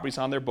their own properties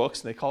on their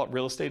books, and they call it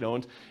real estate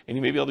owned. And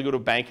you may be able to go to a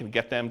bank and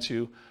get them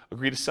to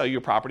agree to sell you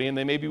a property, and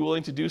they may be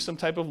willing to do some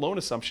type of loan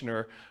assumption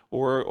or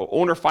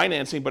owner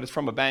financing, but it's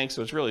from a bank,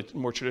 so it's really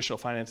more traditional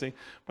financing.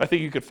 But I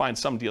think you could find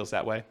some deals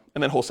that way.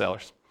 And then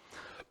wholesalers.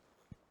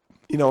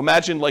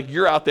 Imagine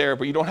you're out there,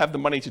 but you don't have the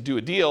money to do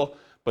a deal,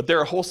 but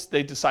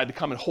they decide to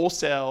come and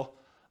wholesale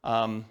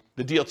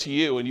the deal to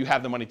you, and you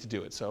have the money to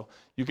do it. So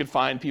you can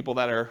find people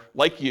that are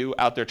like you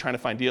out there trying to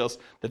find deals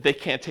that they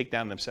can't take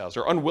down themselves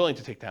or unwilling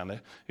to take down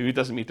if it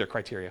doesn't meet their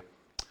criteria.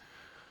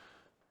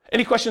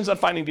 Any questions on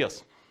finding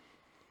deals?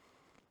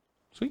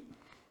 Sweet.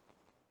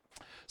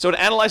 So to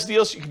analyze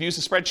deals, you can use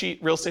the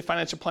spreadsheet,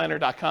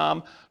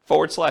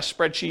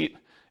 realestatefinancialplanner.com/spreadsheet.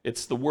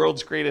 It's the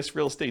world's greatest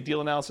real estate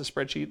deal analysis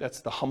spreadsheet.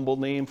 That's the humble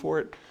name for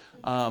it.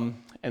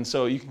 And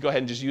so you can go ahead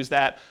and just use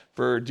that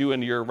for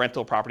doing your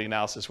rental property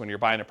analysis when you're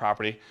buying a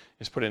property.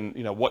 Just put in,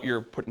 what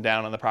you're putting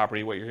down on the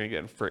property, what you're going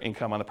to get for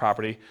income on the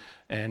property,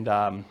 and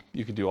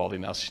you can do all the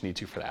analysis you need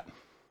to for that.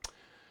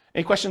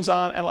 Any questions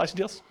on analyzing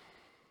deals?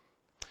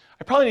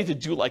 I probably need to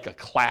do like a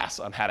class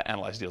on how to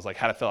analyze deals, like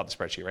how to fill out the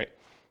spreadsheet, right?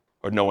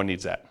 Or no one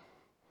needs that?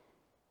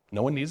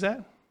 No one needs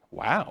that?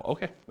 Wow,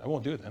 okay, I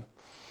won't do it then.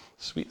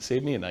 Sweet,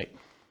 save me a night.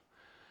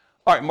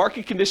 All right,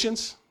 market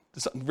conditions.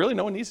 Really,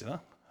 no one needs it, huh?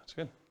 That's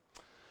good.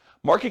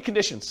 Market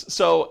conditions.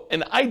 So,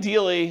 and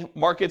ideally,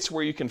 markets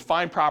where you can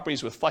find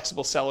properties with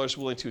flexible sellers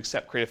willing to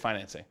accept creative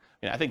financing.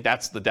 I think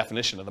that's the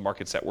definition of the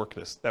markets that work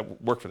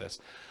for this.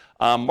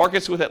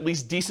 Markets with at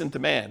least decent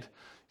demand.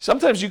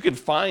 Sometimes you can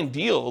find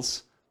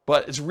deals,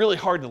 but it's really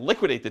hard to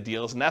liquidate the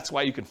deals, and that's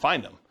why you can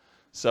find them.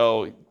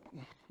 So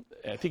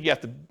I think you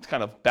have to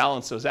kind of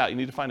balance those out. You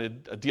need to find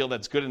a deal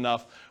that's good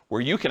enough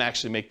where you can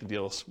actually make the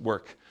deals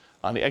work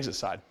on the exit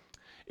side.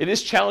 It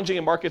is challenging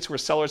in markets where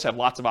sellers have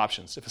lots of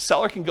options. If a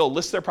seller can go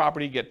list their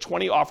property, get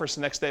 20 offers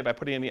the next day by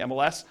putting in the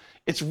MLS,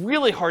 it's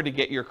really hard to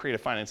get your creative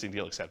financing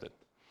deal accepted.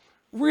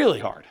 Really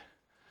hard,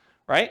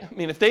 right? I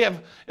mean, if they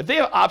have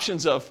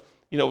options of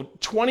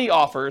 20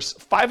 offers,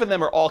 5 of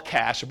them are all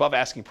cash, above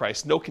asking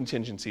price, no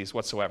contingencies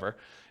whatsoever.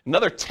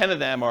 Another 10 of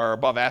them are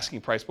above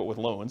asking price but with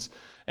loans,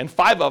 and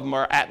 5 of them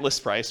are at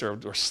list price or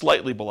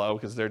slightly below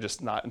because they're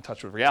just not in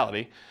touch with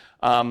reality.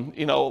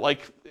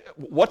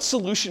 What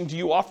solution do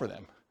you offer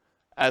them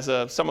as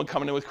someone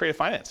coming in with creative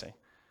financing,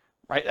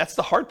 right? That's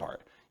the hard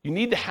part. You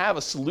need to have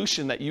a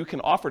solution that you can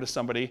offer to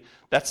somebody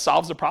that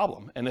solves the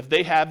problem. And if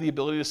they have the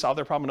ability to solve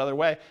their problem another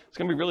way, it's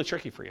going to be really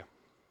tricky for you.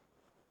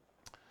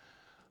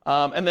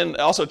 And then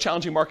also a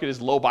challenging market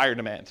is low buyer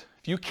demand.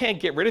 If you can't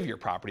get rid of your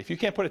property, if you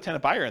can't put a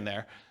tenant buyer in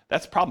there,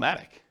 that's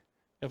problematic.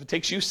 If it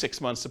takes you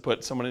 6 months to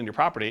put someone in your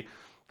property,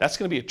 that's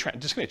going to be just going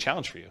to be a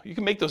challenge for you. You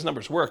can make those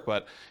numbers work,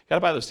 but you got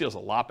to buy those deals a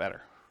lot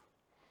better.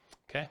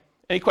 Okay?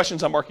 Any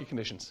questions on market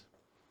conditions?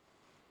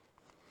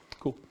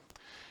 Cool.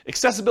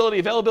 Accessibility,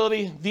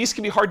 availability, these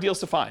can be hard deals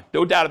to find,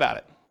 no doubt about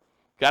it.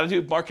 Got to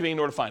do marketing in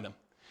order to find them.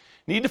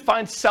 Need to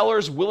find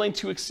sellers willing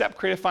to accept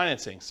creative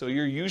financing. So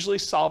you're usually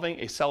solving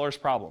a seller's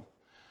problem.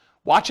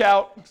 Watch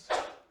out.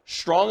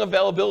 Strong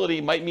availability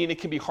might mean it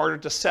can be harder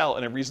to sell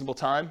in a reasonable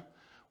time.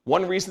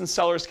 One reason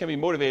sellers can be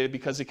motivated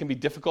because it can be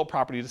difficult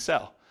property to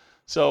sell.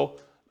 So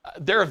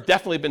there have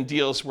definitely been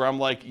deals where I'm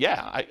like,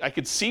 yeah, I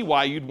could see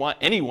why you'd want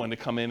anyone to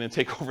come in and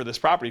take over this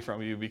property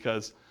from you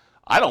because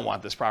I don't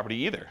want this property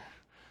either.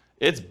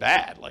 It's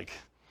bad.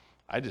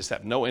 I just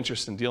have no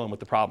interest in dealing with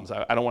the problems.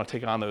 I don't want to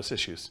take on those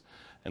issues.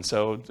 And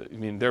so,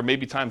 there may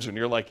be times when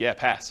you're like, yeah,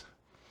 pass.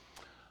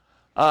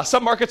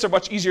 Some markets are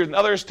much easier than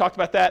others. Talked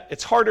about that.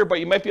 It's harder, but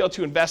you might be able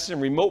to invest in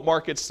remote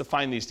markets to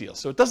find these deals.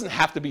 So it doesn't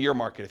have to be your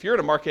market. If you're in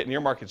a market and your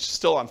market's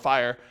still on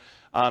fire,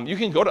 you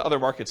can go to other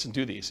markets and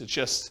do these. It's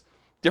just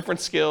different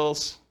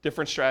skills,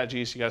 different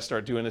strategies. You got to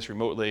start doing this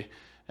remotely.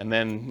 And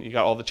then you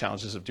got all the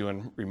challenges of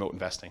doing remote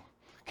investing.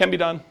 Can be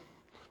done,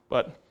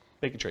 but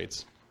make it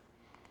trades.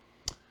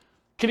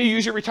 Can you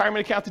use your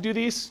retirement account to do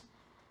these?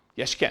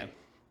 Yes, you can.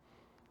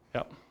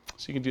 Yep.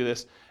 So you can do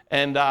this.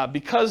 And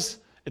because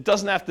it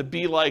doesn't have to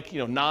be like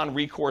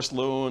non-recourse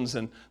loans,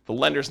 and the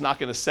lender's not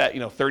going to set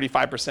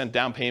 35%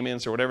 down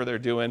payments or whatever they're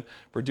doing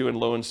for doing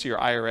loans to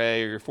your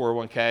IRA or your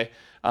 401k.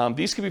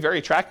 These can be very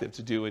attractive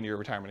to do in your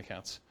retirement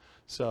accounts.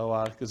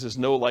 So because there's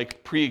no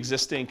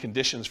pre-existing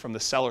conditions from the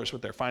sellers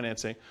with their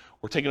financing.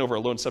 We're taking over a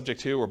loan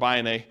subject to.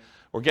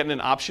 We're getting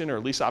an option or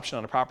a lease option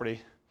on a property.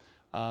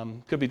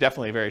 Could be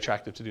definitely very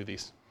attractive to do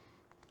these.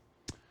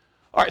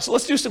 All right, so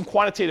let's do some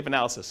quantitative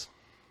analysis.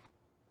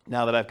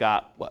 Now that I've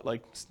got,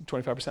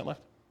 25%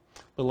 left?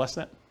 A little less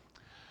than that.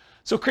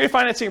 So creative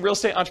financing in real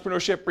estate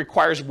entrepreneurship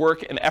requires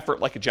work and effort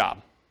like a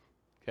job.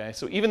 Okay,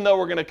 so even though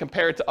we're going to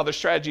compare it to other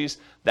strategies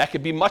that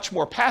could be much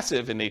more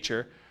passive in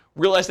nature,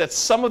 realize that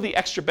some of the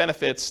extra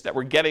benefits that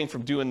we're getting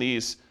from doing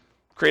these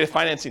creative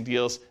financing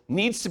deals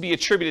needs to be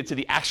attributed to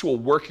the actual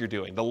work you're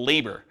doing, the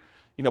labor.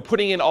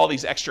 Putting in all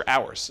these extra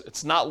hours.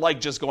 It's not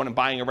like just going and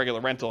buying a regular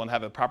rental and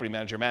have a property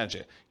manager manage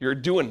it. You're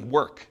doing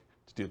work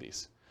to do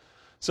these.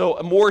 So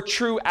a more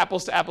true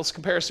apples-to-apples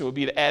comparison would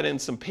be to add in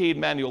some paid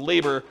manual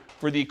labor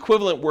for the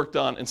equivalent work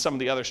done in some of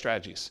the other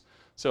strategies.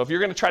 So if you're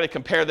going to try to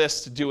compare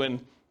this to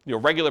doing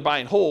regular buy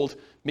and hold,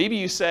 maybe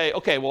you say,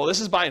 okay, well, this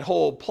is buy and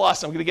hold,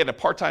 plus I'm going to get a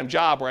part-time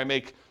job where I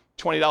make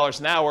 $20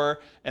 an hour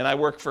and I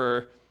work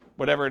for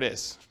whatever it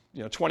is,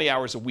 20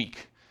 hours a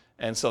week.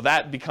 And so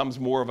that becomes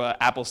more of an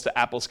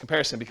apples-to-apples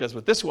comparison because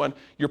with this one,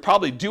 you're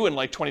probably doing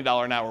like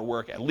 $20 an hour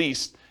work at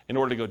least in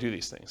order to go do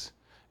these things,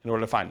 in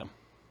order to find them.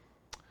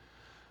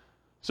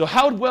 So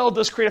how well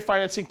does creative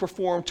financing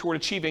perform toward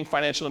achieving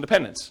financial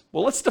independence?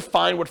 Well, let's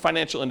define what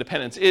financial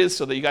independence is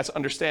so that you guys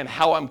understand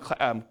how I'm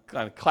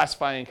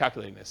classifying and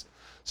calculating this.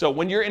 So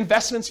when your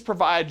investments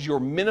provide your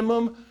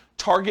minimum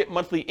target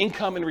monthly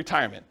income in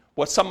retirement,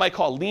 what some might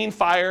call lean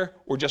FIRE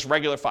or just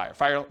regular FIRE.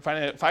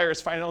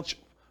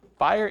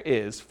 FIRE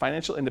is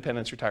financial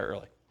independence, retire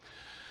early.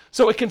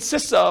 So it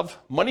consists of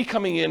money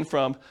coming in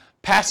from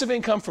passive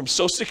income from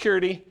Social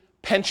Security,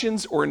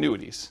 pensions, or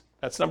annuities.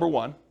 That's number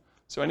one.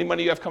 So any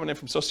money you have coming in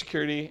from Social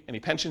Security, any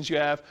pensions you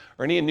have,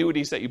 or any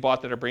annuities that you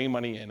bought that are bringing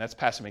money in, that's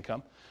passive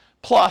income.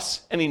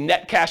 Plus any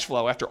net cash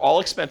flow after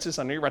all expenses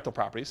on your rental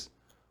properties.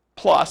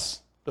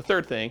 Plus, the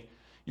third thing,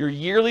 your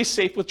yearly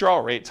safe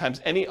withdrawal rate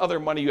times any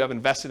other money you have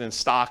invested in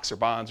stocks or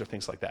bonds or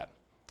things like that.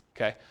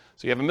 Okay?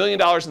 So you have $1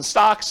 million in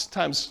stocks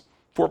times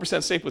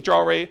 4% safe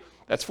withdrawal rate.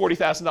 That's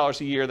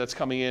 $40,000 a year that's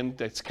coming in,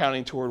 that's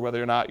counting toward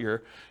whether or not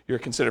you're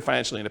considered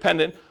financially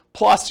independent.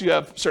 Plus you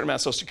have a certain amount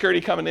of Social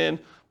Security coming in.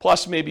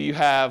 Plus maybe you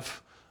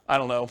have, I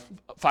don't know,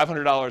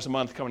 $500 a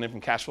month coming in from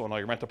cash flow on all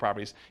your rental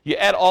properties. You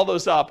add all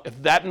those up, if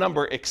that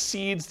number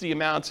exceeds the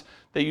amount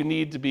that you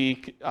need to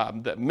be,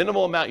 the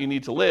minimal amount you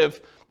need to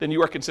live, then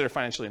you are considered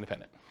financially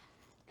independent.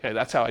 Okay,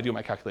 that's how I do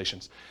my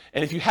calculations.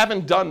 And if you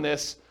haven't done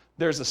this,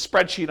 there's a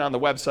spreadsheet on the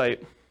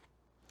website.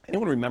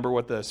 Anyone remember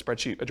what the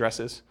spreadsheet address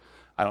is?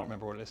 I don't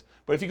remember what it is.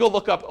 But if you go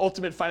look up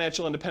Ultimate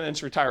Financial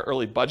Independence Retire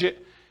Early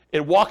Budget,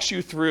 it walks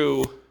you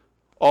through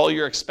all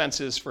your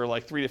expenses for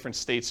like 3 different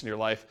states in your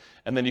life,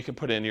 and then you can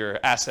put in your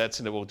assets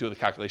and it will do the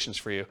calculations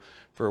for you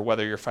for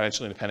whether you're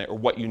financially independent or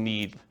what you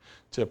need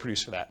to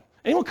produce for that.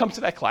 Anyone come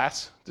to that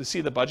class to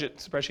see the budget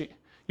spreadsheet?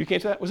 You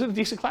came to that? Was it a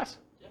decent class?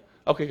 Yeah.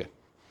 Okay, good.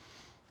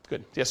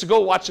 Good. Yeah, so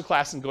go watch the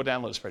class and go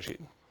download the spreadsheet.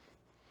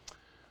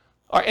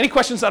 All right, any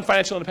questions on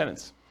financial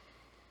independence?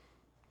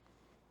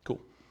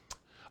 Cool.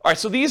 All right,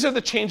 so these are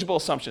the changeable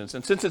assumptions,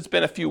 and since it's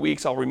been a few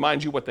weeks, I'll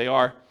remind you what they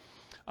are.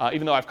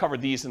 Even though I've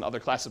covered these in other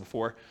classes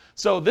before.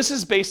 So this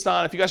is based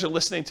on, if you guys are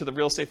listening to the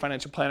Real Estate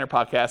Financial Planner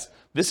podcast,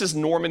 this is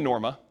Norm and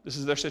Norma. This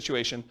is their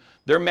situation.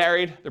 They're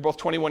married. They're both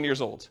 21 years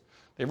old.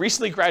 They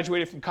recently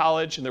graduated from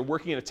college, and they're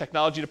working in a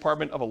technology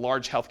department of a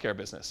large healthcare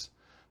business.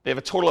 They have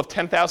a total of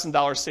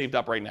 $10,000 saved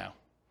up right now,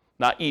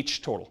 not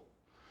each total.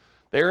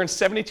 They earn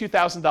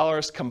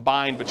 $72,000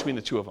 combined between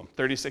the two of them,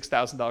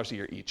 $36,000 a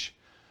year each.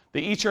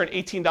 They each earn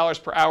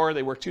 $18 per hour.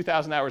 They work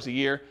 2,000 hours a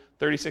year,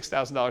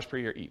 $36,000 per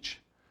year each.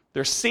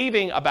 They're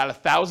saving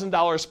about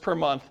 $1,000 per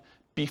month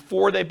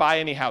before they buy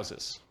any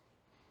houses.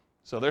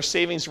 So their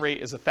savings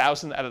rate is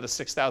 $1,000 out of the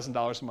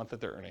 $6,000 a month that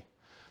they're earning.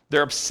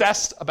 They're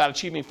obsessed about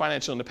achieving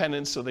financial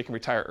independence so they can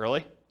retire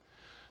early.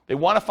 They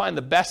want to find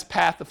the best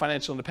path to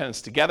financial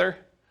independence together.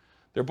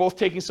 They're both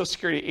taking Social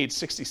Security at age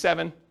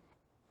 67.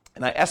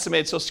 And I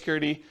estimated Social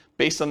Security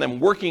based on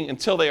them working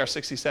until they are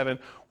 67,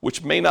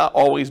 which may not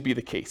always be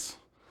the case.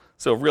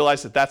 So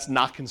realize that that's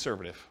not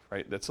conservative,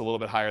 right? That's a little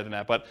bit higher than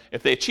that. But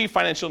if they achieve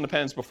financial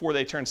independence before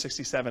they turn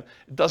 67,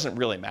 it doesn't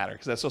really matter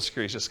because that Social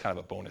Security is just kind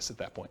of a bonus at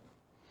that point.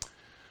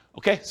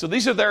 Okay, so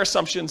these are their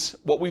assumptions.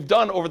 What we've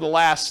done over the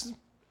last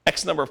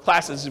X number of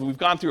classes is we've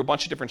gone through a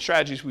bunch of different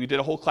strategies. We did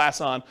a whole class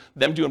on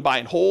them doing buy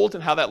and hold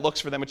and how that looks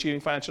for them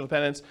achieving financial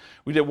independence.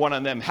 We did one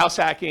on them house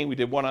hacking. We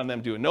did one on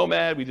them doing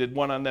nomad. We did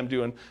one on them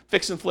doing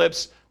fix and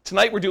flips.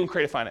 Tonight we're doing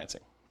creative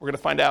financing. We're going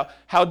to find out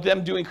how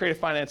them doing creative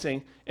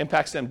financing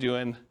impacts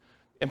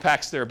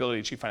their ability to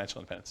achieve financial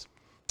independence.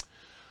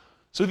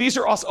 So these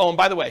are also, oh, and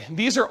by the way,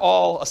 these are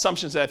all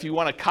assumptions that if you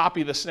want to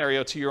copy the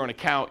scenario to your own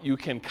account, you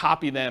can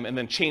copy them and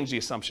then change the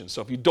assumptions.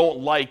 So if you don't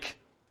like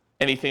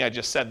anything I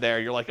just said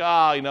there, you're like,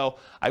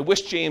 I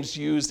wish James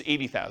used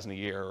 $80,000 a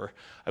year, or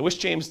I wish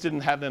James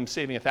didn't have them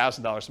saving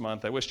 $1,000 a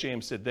month. I wish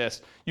James did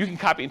this. You can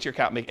copy into your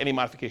account, make any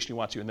modification you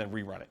want to, and then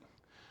rerun it.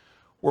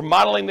 We're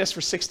modeling this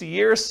for 60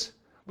 years.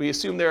 We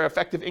assume their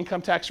effective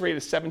income tax rate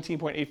is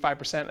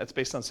 17.85%. That's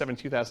based on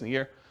 $72,000 a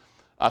year.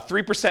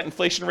 3%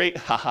 inflation rate,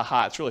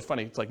 it's really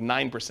funny. It's like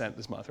 9%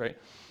 this month, right?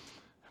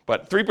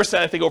 But 3%,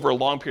 I think, over a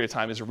long period of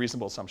time is a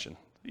reasonable assumption,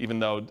 even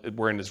though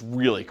we're in this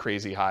really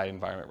crazy high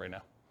environment right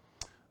now.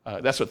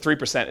 That's what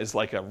 3% is,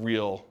 like a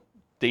real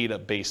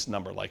data-based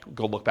number. Like,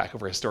 go look back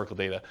over historical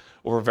data.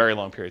 Over a very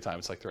long period of time,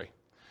 it's like 3.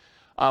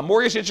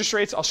 Mortgage interest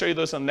rates, I'll show you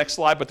those on the next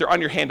slide, but they're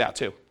on your handout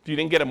too. If you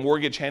didn't get a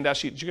mortgage handout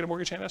sheet, did you get a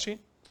mortgage handout sheet?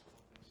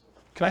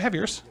 Can I have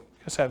yours?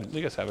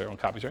 You guys have your own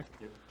copies, right?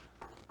 Yep.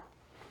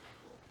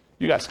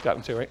 You guys got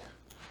them too, right?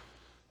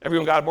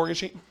 Everyone got a mortgage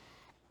sheet?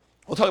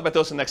 We'll talk about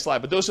those in the next slide,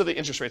 but those are the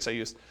interest rates I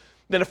used.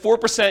 Then a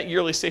 4%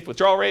 yearly safe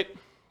withdrawal rate.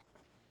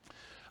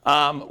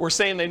 We're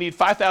saying they need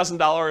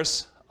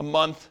 $5,000 a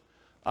month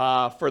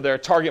for their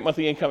target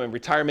monthly income in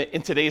retirement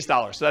in today's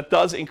dollars. So that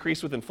does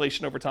increase with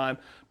inflation over time,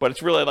 but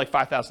it's really like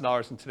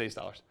 $5,000 in today's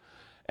dollars.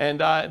 And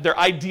their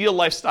ideal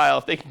lifestyle,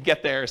 if they can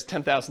get there, is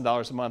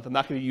 $10,000 a month. I'm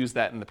not going to use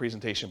that in the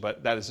presentation,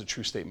 but that is a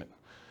true statement.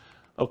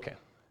 Okay.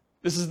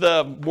 This is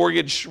the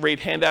mortgage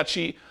rate handout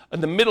sheet. In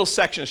the middle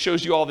section, it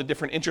shows you all the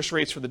different interest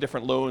rates for the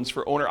different loans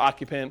for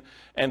owner-occupant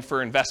and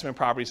for investment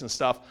properties and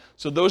stuff.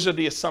 So those are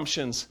the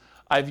assumptions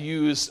I've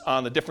used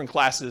on the different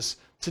classes.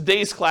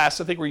 Today's class,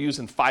 I think we're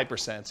using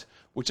 5%.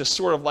 which is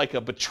sort of like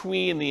a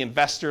between the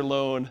investor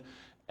loan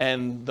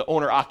and the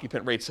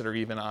owner-occupant rates that are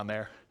even on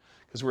there.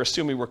 Because we're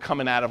assuming we're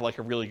coming out of like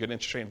a really good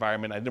interest rate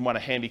environment. I didn't want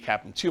to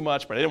handicap them too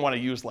much, but I didn't want to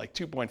use like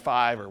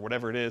 2.5 or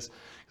whatever it is,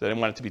 because I didn't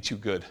want it to be too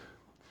good.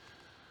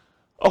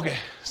 Okay,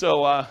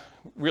 so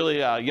really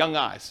young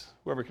eyes,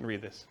 whoever can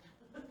read this.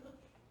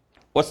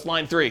 What's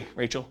line 3,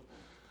 Rachel?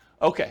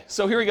 Okay,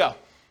 so here we go.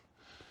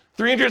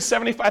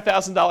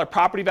 $375,000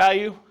 property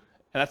value,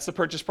 and that's the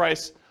purchase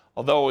price,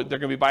 although they're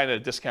going to be buying at a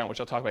discount, which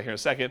I'll talk about here in a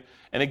second,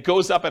 and it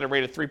goes up at a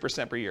rate of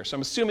 3% per year. So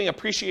I'm assuming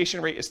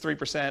appreciation rate is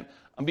 3%.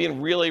 I'm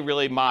being really,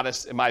 really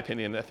modest, in my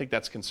opinion. I think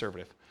that's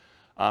conservative.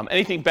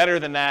 Anything better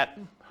than that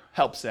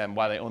helps them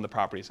while they own the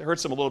properties. It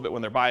hurts them a little bit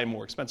when they're buying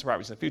more expensive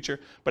properties in the future,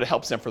 but it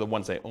helps them for the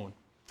ones they own.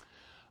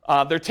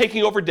 They're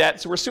taking over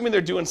debt, so we're assuming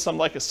they're doing some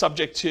like a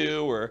subject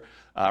to or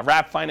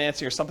wrap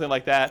financing or something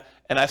like that.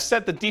 And I've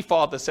set the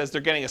default that says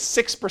they're getting a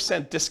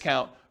 6%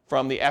 discount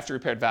from the after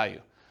repaired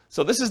value.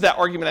 So this is that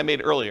argument I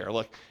made earlier.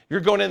 Look, you're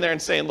going in there and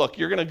saying, look,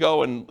 you're going to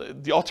go and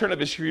the alternative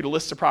is for you to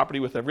list a property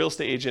with a real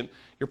estate agent.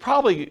 You're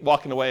probably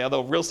walking away,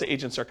 although real estate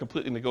agents are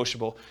completely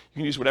negotiable. You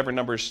can use whatever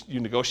numbers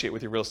you negotiate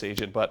with your real estate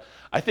agent. But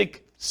I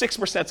think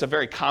 6% is a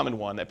very common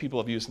one that people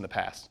have used in the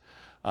past.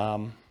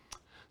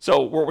 So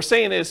what we're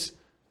saying is,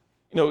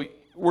 we're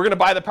going to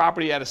buy the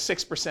property at a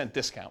 6%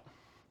 discount.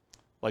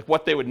 Like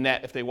what they would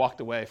net if they walked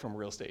away from a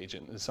real estate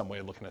agent is some way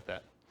of looking at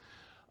that.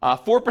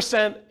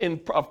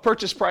 4% of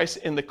purchase price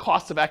in the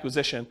cost of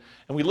acquisition,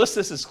 and we list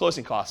this as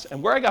closing costs.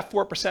 And where I got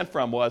 4%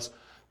 from was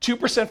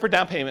 2% for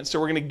down payment. So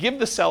we're going to give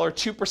the seller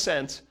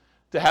 2%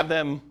 to have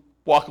them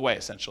walk away,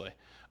 essentially,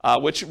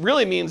 which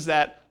really means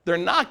that they're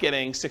not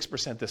getting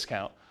 6%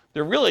 discount.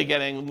 They're really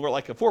getting more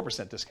like a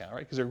 4% discount, right?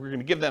 Because we're going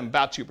to give them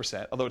about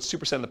 2%, although it's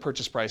 2% of the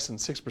purchase price and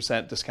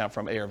 6% discount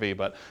from ARV,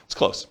 but it's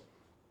close.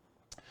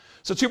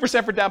 So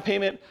 2% for down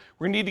payment.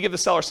 We're going to need to give the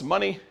seller some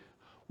money.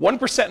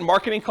 1% in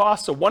marketing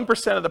costs, so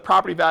 1% of the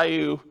property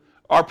value,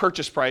 our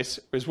purchase price,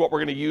 is what we're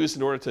going to use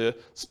in order to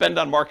spend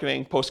on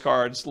marketing,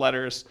 postcards,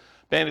 letters,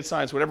 bandit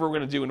signs, whatever we're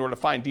going to do in order to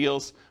find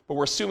deals. But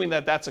we're assuming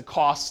that that's a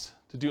cost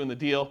to doing the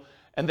deal.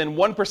 And then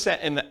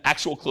 1% in the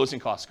actual closing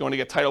costs, going to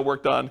get title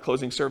work done,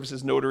 closing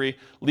services, notary,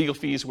 legal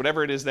fees,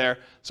 whatever it is there.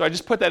 So I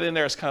just put that in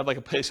there as kind of like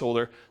a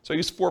placeholder. So I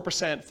use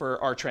 4%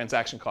 for our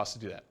transaction costs to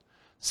do that.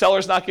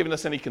 Seller's not giving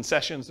us any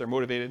concessions. They're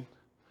motivated.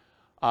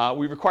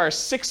 We require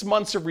 6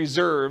 months of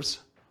reserves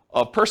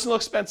of personal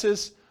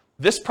expenses,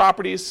 this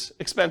property's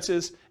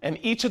expenses, and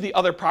each of the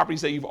other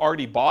properties that you've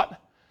already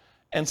bought.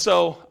 And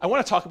so I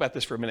want to talk about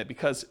this for a minute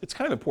because it's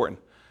kind of important.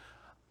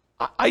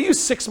 I use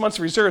 6 months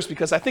of reserves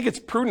because I think it's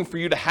prudent for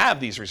you to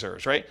have these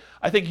reserves, right?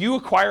 I think you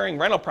acquiring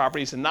rental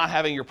properties and not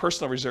having your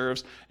personal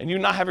reserves and you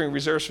not having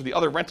reserves for the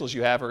other rentals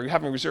you have or you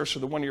having reserves for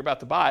the one you're about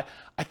to buy,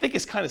 I think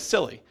is kind of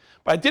silly.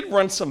 But I did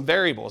run some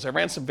variables. I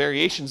ran some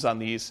variations on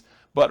these.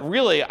 But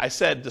really, I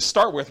said to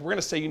start with, we're going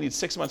to say you need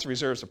 6 months of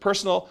reserves of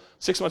personal,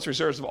 6 months of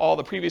reserves of all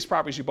the previous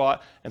properties you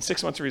bought, and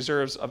 6 months of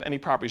reserves of any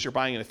properties you're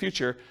buying in the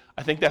future.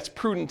 I think that's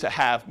prudent to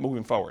have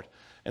moving forward.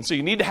 And so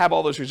you need to have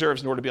all those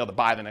reserves in order to be able to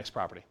buy the next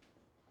property.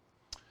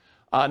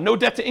 No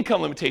debt to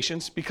income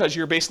limitations because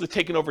you're basically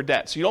taking over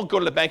debt. So you don't go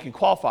to the bank and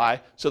qualify,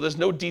 so there's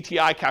no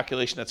DTI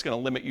calculation that's going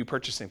to limit you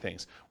purchasing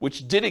things,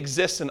 which did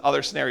exist in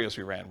other scenarios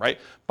we ran, right?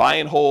 Buy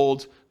and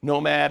hold,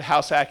 nomad,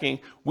 house hacking.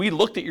 We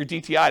looked at your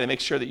DTI to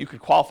make sure that you could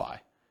qualify.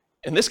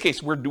 In this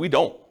case, we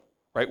don't,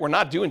 right? We're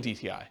not doing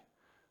DTI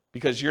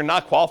because you're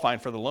not qualifying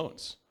for the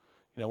loans.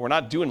 We're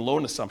not doing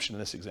loan assumption in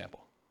this example.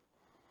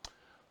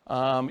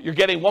 You're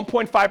getting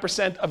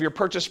 1.5% of your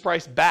purchase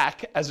price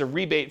back as a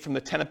rebate from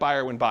the tenant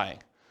buyer when buying.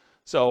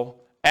 So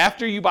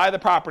after you buy the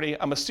property,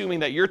 I'm assuming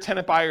that your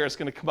tenant buyer is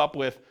going to come up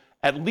with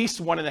at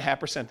least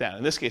 1.5% down.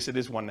 In this case, it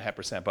is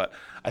 1.5%, but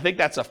I think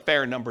that's a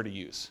fair number to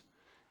use.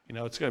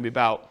 It's going to be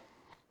about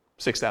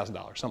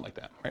 $6,000, something like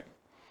that,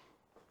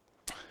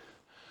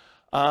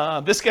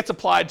 right? This gets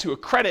applied to a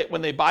credit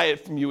when they buy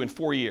it from you in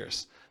 4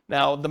 years.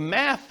 Now,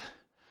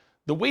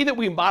 the way that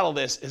we model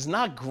this is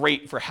not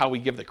great for how we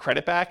give the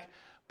credit back,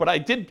 but I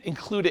did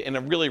include it in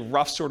a really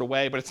rough sort of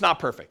way, but it's not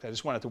perfect. I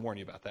just wanted to warn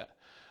you about that.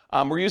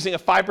 We're using a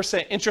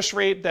 5% interest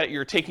rate that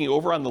you're taking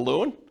over on the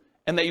loan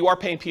and that you are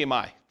paying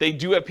PMI. They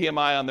do have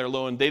PMI on their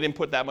loan. They didn't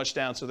put that much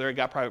down, so they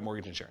got private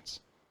mortgage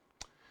insurance.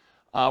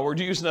 We're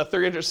using a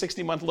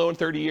 360-month loan,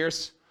 30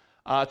 years.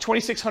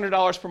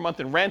 $2,600 per month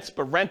in rent,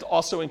 but rent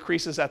also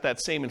increases at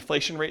that same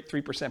inflation rate,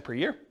 3% per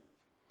year.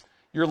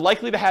 You're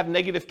likely to have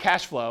negative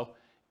cash flow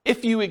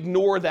if you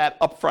ignore that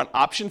upfront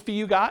option fee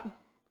you got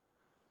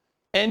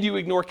and you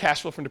ignore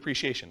cash flow from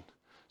depreciation.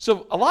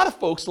 So a lot of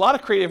folks, a lot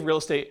of creative real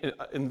estate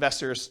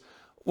investors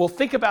will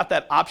think about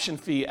that option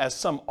fee as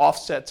some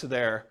offset to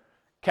their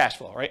cash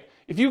flow, right?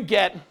 If you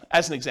get,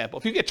 as an example,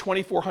 if you get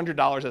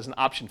 $2,400 as an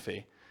option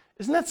fee,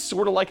 isn't that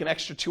sort of like an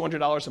extra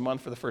 $200 a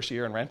month for the first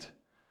year in rent?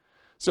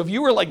 So if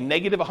you were like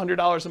negative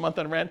 $100 a month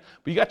on rent,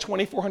 but you got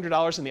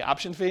 $2,400 in the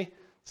option fee,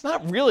 it's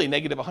not really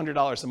negative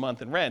 $100 a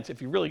month in rent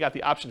if you really got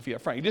the option fee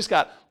up front. You just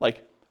got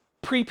like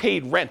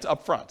prepaid rent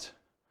up front.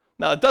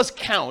 Now it does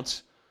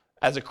count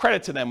as a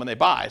credit to them when they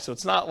buy, so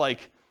it's not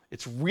like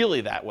it's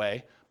really that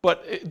way,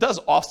 but it does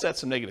offset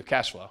some negative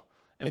cash flow.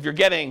 And if you're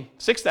getting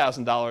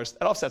 $6,000,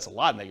 that offsets a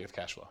lot of negative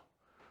cash flow,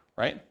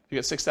 right? If you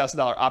get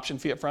 $6,000 option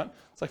fee up front,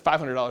 it's like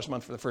 $500 a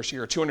month for the first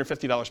year, or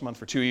 $250 a month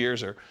for 2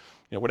 years, or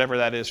whatever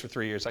that is for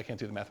 3 years. I can't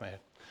do the math in my head.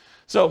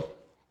 So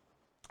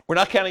we're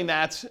not counting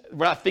that.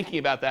 We're not thinking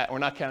about that. We're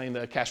not counting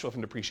the cash flow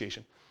from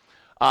depreciation.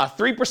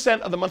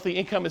 3% of the monthly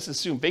income is the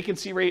assumed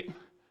vacancy rate.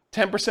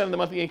 10% of the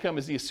monthly income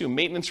is the assumed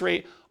maintenance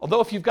rate. Although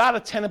if you've got a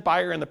tenant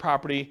buyer in the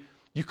property,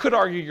 you could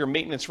argue your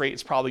maintenance rate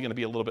is probably going to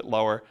be a little bit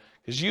lower,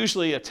 because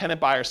usually a tenant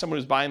buyer, someone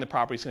who's buying the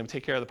property, is going to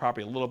take care of the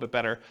property a little bit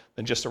better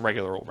than just a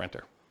regular old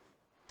renter.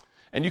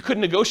 And you could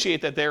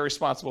negotiate that they're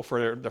responsible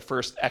for the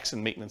first X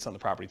in maintenance on the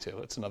property too.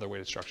 That's another way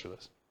to structure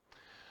this.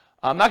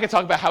 I'm not going to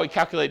talk about how we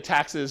calculate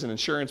taxes and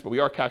insurance, but we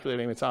are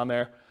calculating, it's on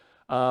there.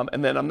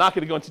 And then I'm not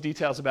going to go into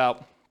details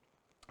about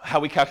how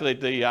we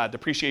calculate the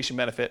depreciation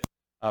benefit,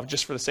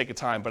 just for the sake of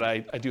time, but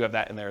I do have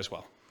that in there as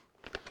well.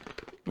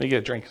 Let me get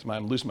a drink because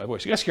I'm losing my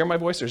voice. You guys hear my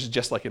voice, or is it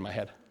just like in my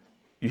head?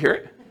 You hear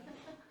it?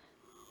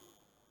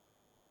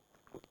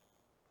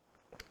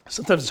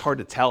 Sometimes it's hard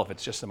to tell if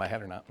it's just in my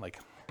head or not.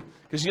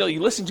 Because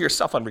you listen to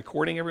yourself on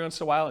recording every once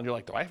in a while, and you're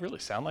like, do I really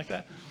sound like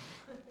that?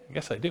 I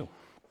guess I do.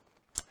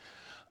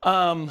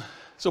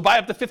 So buy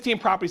up to 15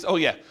 properties. Oh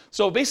yeah.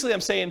 So basically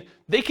I'm saying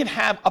they can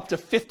have up to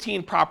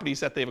 15 properties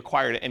that they've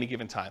acquired at any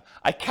given time.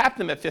 I cap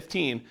them at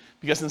 15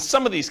 because in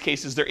some of these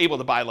cases they're able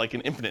to buy like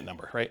an infinite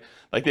number, right?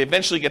 Like they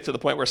eventually get to the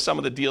point where some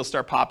of the deals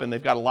start popping,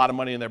 they've got a lot of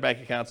money in their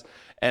bank accounts,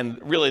 and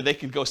really they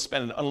could go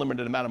spend an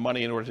unlimited amount of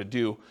money in order to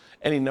do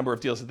any number of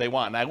deals that they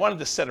want. And I wanted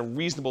to set a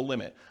reasonable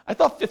limit. I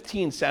thought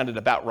 15 sounded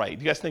about right.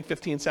 Do you guys think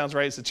 15 sounds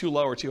right? Is it too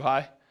low or too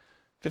high?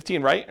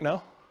 15 right or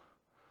no?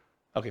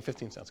 Okay,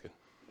 15 sounds good.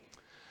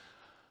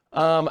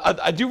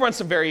 I do run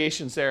some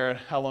variations there,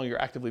 how long you're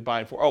actively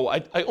buying for. Oh,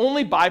 I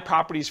only buy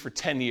properties for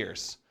 10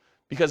 years.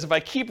 Because if I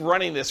keep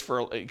running this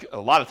for, a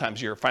lot of times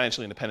you're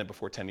financially independent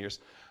before 10 years,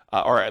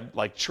 or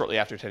like shortly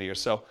after 10 years.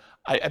 So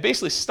I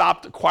basically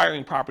stopped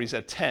acquiring properties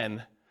at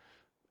 10,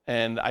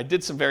 and I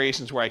did some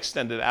variations where I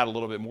extended it out a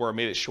little bit more,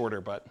 made it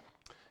shorter, but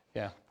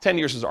yeah, 10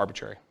 years is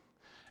arbitrary.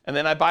 And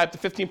then I buy up to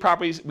 15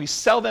 properties. We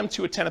sell them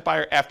to a tenant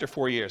buyer after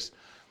 4 years.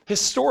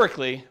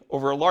 Historically,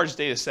 over a large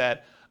data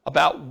set,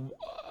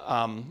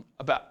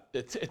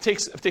 it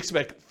takes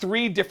about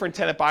 3 different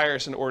tenant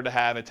buyers in order to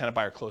have a tenant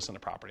buyer close on the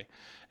property.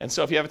 And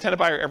so if you have a tenant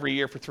buyer every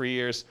year for 3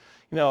 years,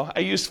 I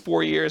used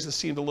 4 years. This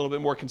seemed a little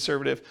bit more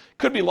conservative.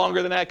 Could be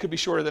longer than that, could be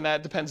shorter than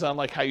that. Depends on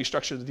how you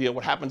structure the deal,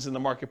 what happens in the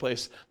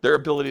marketplace, their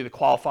ability to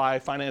qualify,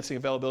 financing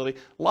availability.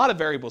 A lot of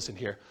variables in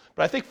here.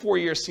 But I think 4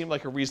 years seemed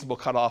like a reasonable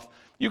cutoff.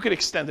 You could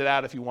extend it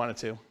out if you wanted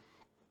to.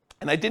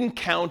 And I didn't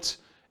count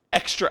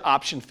extra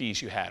option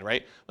fees you had,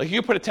 right? Like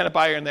you put a tenant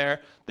buyer in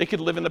there, they could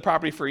live in the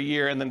property for a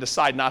year and then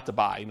decide not to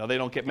buy. They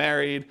don't get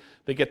married,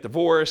 they get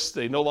divorced,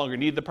 they no longer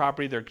need the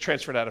property, they're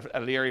transferred out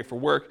of the area for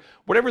work,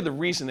 whatever the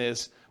reason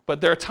is.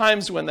 But there are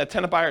times when that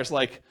tenant buyer is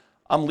like,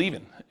 I'm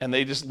leaving, and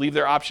they just leave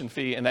their option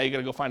fee, and now you got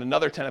to go find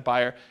another tenant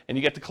buyer, and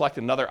you get to collect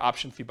another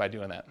option fee by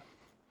doing that.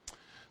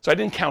 So I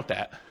didn't count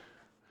that.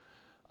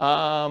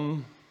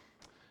 And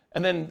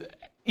then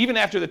even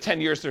after the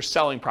 10 years, they're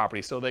selling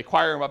property. So they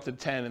acquire them up to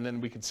 10, and then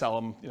we can sell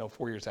them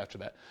 4 years after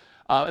that.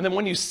 And then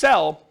when you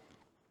sell,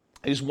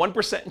 use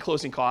 1% in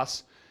closing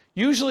costs.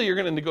 Usually you're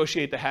going to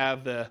negotiate to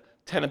have the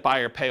tenant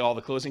buyer pay all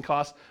the closing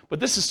costs, but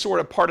this is sort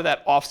of part of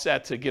that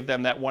offset to give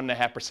them that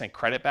 1.5%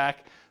 credit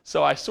back.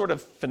 So I sort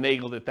of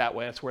finagled it that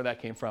way. That's where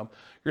that came from.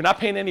 You're not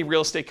paying any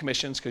real estate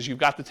commissions because you've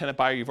got the tenant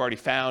buyer you've already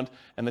found,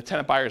 and the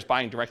tenant buyer is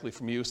buying directly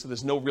from you, so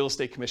there's no real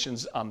estate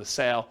commissions on the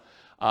sale.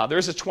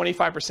 There's a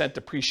 25%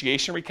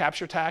 depreciation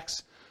recapture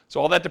tax. So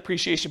all that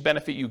depreciation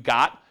benefit you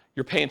got,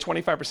 you're paying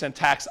 25%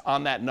 tax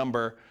on that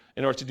number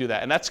in order to do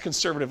that. And that's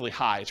conservatively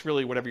high. It's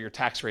really whatever your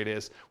tax rate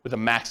is with a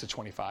max of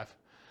 25.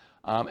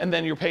 And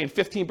then you're paying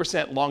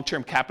 15%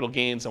 long-term capital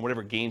gains on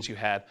whatever gains you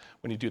had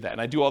when you do that. And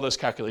I do all those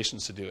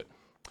calculations to do it.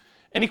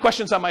 Any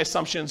questions on my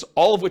assumptions,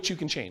 all of which you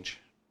can change?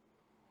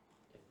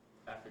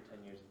 After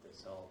 10 years, if they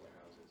sell their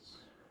houses,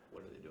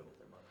 what do they do with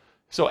their money?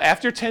 So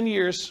after 10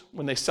 years,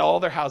 when they sell all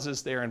their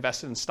houses, they are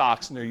invested in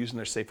stocks and they're using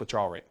their safe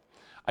withdrawal rate.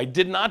 I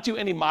did not do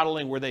any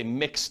modeling where they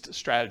mixed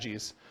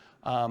strategies.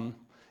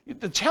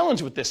 The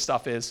challenge with this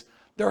stuff is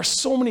there are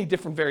so many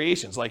different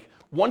variations. Like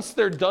once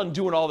they're done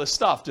doing all this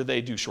stuff, do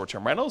they do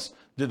short-term rentals?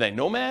 Do they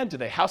nomad? Do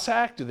they house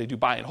hack? Do they do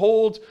buy and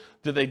hold?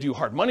 Do they do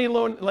hard money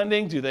loan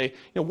lending? Do they,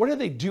 what are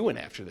they doing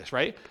after this,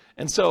 right?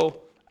 And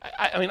so,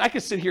 I mean, I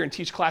could sit here and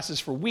teach classes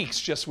for weeks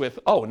just with,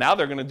 oh, now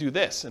they're going to do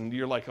this. And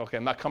you're like, okay,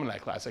 I'm not coming to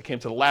that class. I came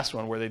to the last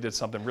one where they did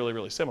something really,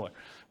 really similar,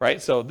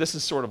 right? So this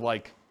is sort of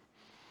like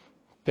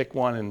pick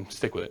one and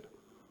stick with it.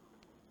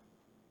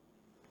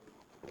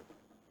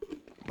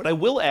 But I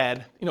will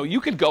add, you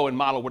could go and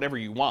model whatever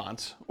you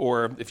want,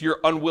 or if you're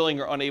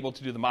unwilling or unable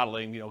to do the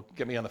modeling,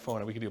 get me on the phone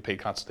and we can do a paid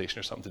consultation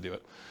or something to do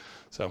it.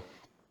 So, all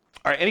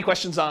right, any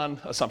questions on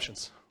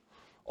assumptions?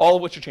 All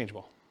of which are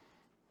changeable.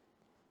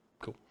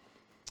 Cool.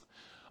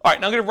 All right,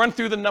 now I'm going to run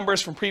through the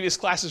numbers from previous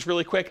classes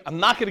really quick.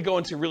 I'm not going to go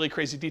into really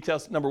crazy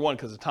details, number one,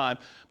 because of time,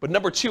 but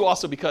number two,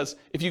 also because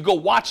if you go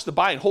watch the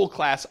buy and hold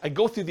class, I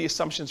go through the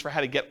assumptions for how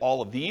to get all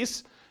of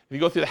these. If you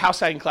go through the house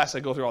hacking class, I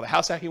go through all the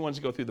house hacking ones.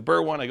 You go through the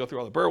Burr one, I go through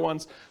all the Burr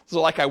ones.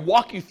 So like I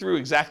walk you through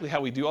exactly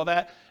how we do all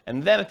that,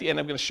 and then at the end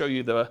I'm going to show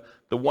you the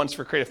ones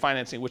for creative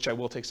financing, which I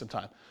will take some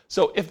time.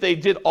 So if they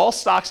did all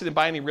stocks and didn't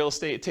buy any real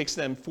estate, it takes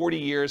them 40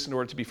 years in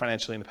order to be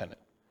financially independent.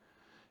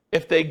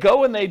 If they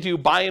go and they do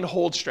buy and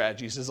hold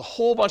strategies, there's a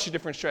whole bunch of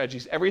different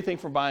strategies, everything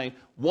from buying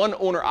one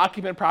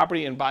owner-occupant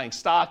property and buying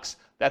stocks,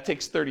 that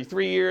takes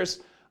 33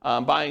 years.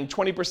 Buying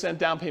 20%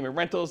 down payment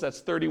rentals,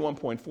 that's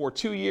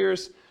 31.42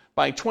 years.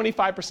 Buying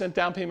 25%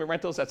 down payment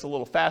rentals, that's a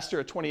little faster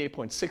at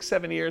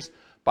 28.67 years.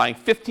 Buying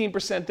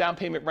 15% down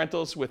payment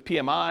rentals with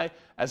PMI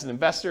as an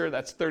investor,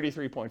 that's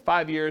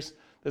 33.5 years.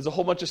 There's a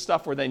whole bunch of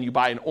stuff where then you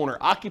buy an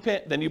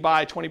owner-occupant, then you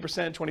buy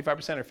 20%,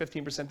 25%, or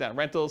 15% down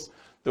rentals.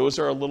 Those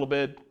are a little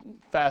bit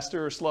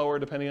faster or slower,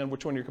 depending on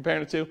which one you're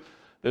comparing it to.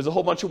 There's a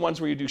whole bunch of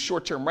ones where you do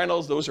short-term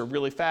rentals. Those are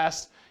really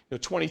fast,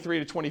 23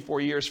 to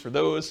 24 years for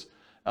those.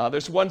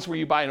 There's ones where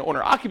you buy an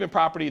owner-occupant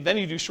property, then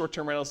you do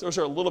short-term rentals. Those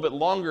are a little bit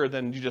longer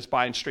than you just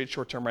buying straight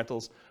short-term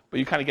rentals, but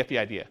you kind of get the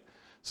idea.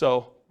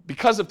 So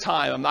because of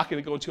time, I'm not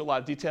going to go into a lot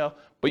of detail,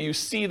 but you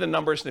see the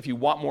numbers, and if you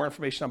want more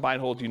information on buy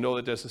and hold, you know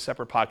that there's a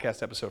separate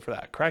podcast episode for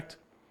that, correct?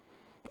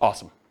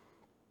 Awesome.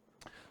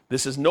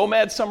 This is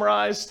Nomad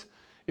summarized.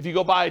 If you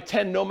go buy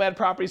 10 Nomad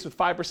properties with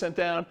 5%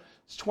 down,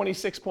 it's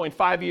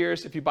 26.5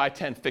 years. If you buy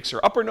 10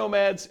 fixer-upper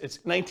Nomads, it's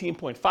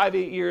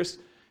 19.58 years.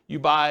 You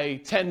buy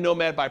 10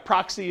 Nomad by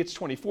proxy, it's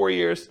 24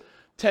 years.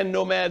 10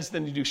 Nomads,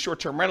 then you do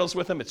short-term rentals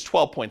with them, it's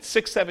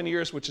 12.67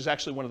 years, which is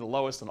actually one of the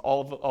lowest in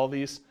all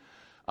these.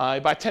 You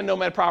buy 10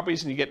 Nomad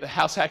properties and you get the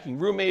house hacking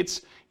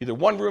roommates, either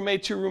one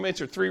roommate, two roommates,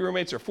 or three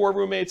roommates, or four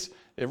roommates.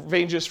 It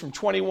ranges from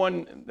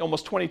 21,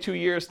 almost 22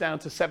 years down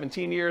to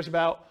 17 years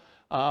about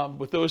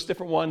with those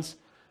different ones.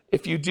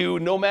 If you do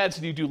Nomads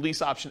and you do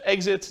lease option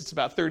exits, it's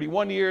about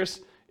 31 years.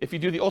 If you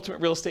do the ultimate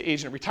real estate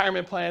agent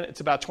retirement plan,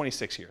 it's about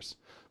 26 years.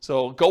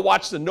 So go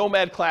watch the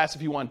Nomad class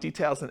if you want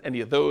details on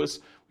any of those.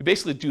 We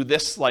basically do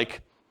this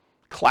like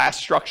class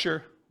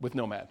structure with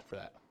Nomad for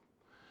that.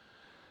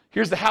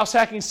 Here's the house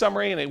hacking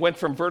summary, and it went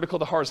from vertical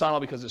to horizontal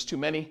because there's too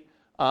many.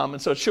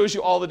 And so it shows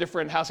you all the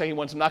different house hacking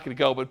ones. I'm not going to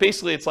go, but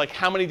basically it's like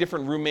how many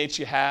different roommates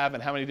you have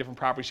and how many different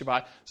properties you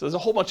buy. So there's a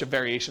whole bunch of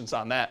variations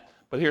on that,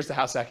 but here's the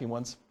house hacking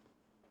ones.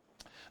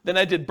 Then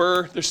I did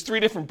Burr. There's 3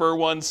 different Burr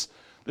ones.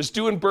 There's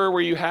doing Burr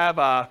where you have,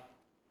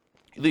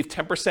 you leave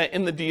 10%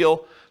 in the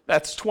deal.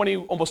 That's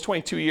almost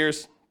 22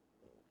 years.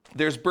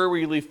 There's Burr where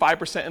you leave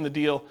 5% in the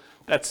deal.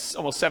 That's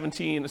almost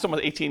 17, it's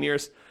almost 18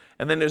 years.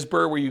 And then there's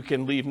Burr where you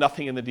can leave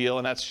nothing in the deal,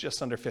 and that's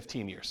just under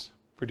 15 years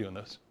for doing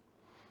those.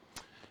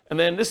 And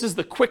then this is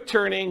the quick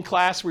turning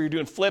class where you're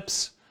doing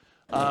flips,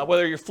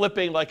 whether you're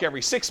flipping like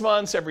every 6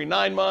 months, every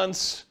 9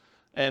 months,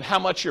 and how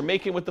much you're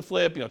making with the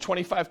flip,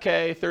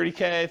 25K,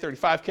 30K,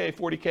 35K,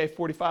 40K,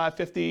 45,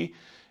 50.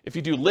 If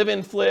you do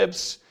live-in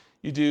flips,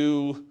 you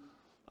do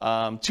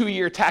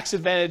 2-year tax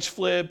advantage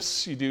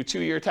flips, you do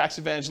 2-year tax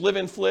advantage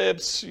live-in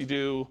flips, you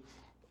do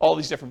all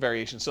these different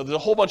variations. So there's a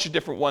whole bunch of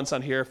different ones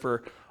on here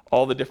for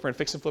all the different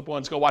fix and flip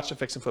ones. Go watch the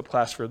fix and flip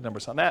class for the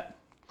numbers on that.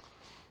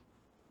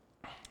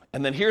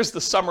 And then here's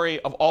the summary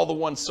of all the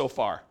ones so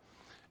far.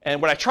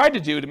 And what I tried to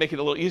do to make it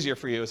a little easier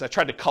for you is I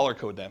tried to color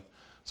code them.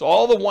 So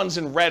all the ones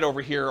in red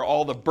over here are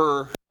all the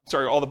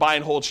all the buy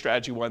and hold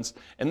strategy ones.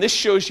 And this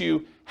shows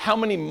you how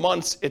many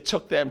months it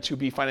took them to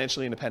be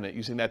financially independent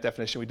using that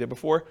definition we did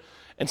before.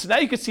 And so now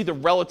you can see the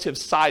relative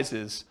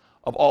sizes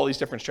of all these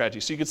different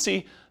strategies. So you can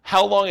see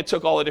how long it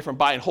took all the different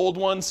buy and hold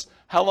ones,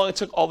 how long it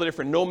took all the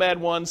different Nomad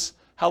ones,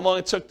 how long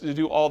it took to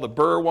do all the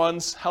Burr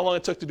ones, how long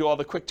it took to do all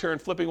the quick turn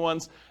flipping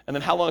ones, and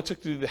then how long it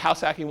took to do the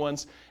house hacking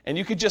ones. And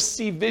you could just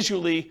see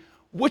visually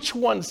which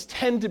ones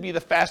tend to be the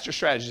faster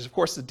strategies. Of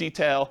course, the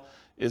detail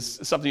is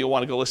something you'll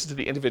want to go listen to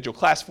the individual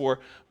class for.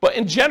 But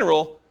in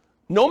general,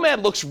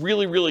 Nomad looks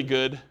really, really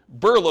good.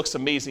 Burr looks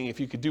amazing if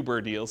you could do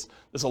Burr deals.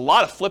 There's a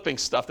lot of flipping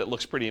stuff that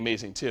looks pretty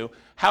amazing too.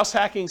 House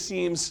hacking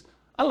seems,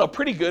 I don't know,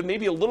 pretty good,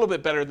 maybe a little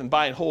bit better than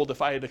buy and hold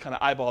if I had to kind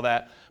of eyeball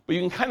that. But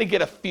you can kind of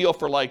get a feel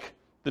for like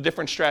the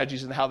different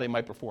strategies and how they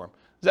might perform.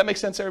 Does that make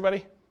sense,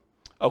 everybody?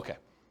 Okay.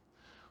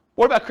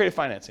 What about creative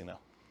financing though?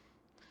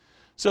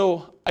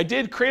 So I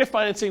did creative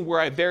financing where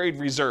I varied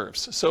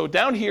reserves. So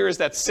down here is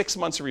that 6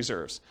 months of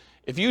reserves.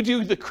 If you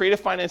do the creative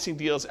financing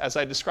deals as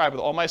I described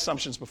with all my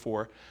assumptions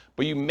before,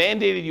 but you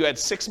mandated you had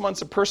 6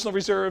 months of personal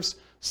reserves,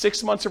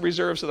 6 months of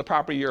reserves of the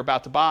property you're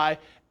about to buy,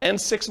 and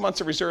 6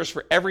 months of reserves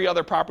for every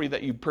other property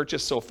that you've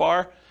purchased so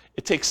far,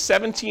 it takes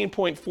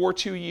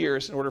 17.42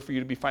 years in order for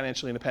you to be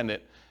financially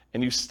independent.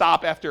 And you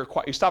stop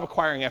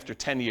acquiring after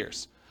 10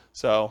 years.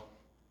 So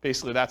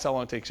basically that's how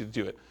long it takes you to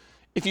do it.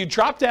 If you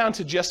drop down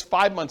to just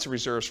 5 months of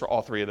reserves for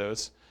all 3 of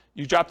those,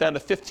 you drop down to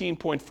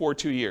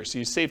 15.42 years. So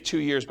you save 2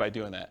 years by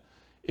doing that.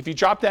 If you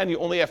drop down, you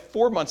only have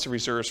 4 months of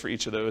reserves for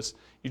each of those.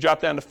 You drop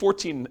down to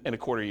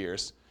 14.25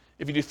 years.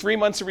 If you do 3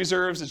 months of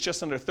reserves, it's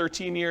just under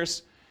 13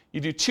 years.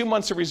 You do 2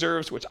 months of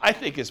reserves, which I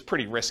think is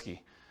pretty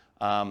risky.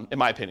 in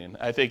my opinion.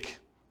 I think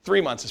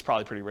 3 months is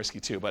probably pretty risky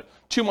too, but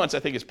 2 months I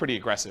think is pretty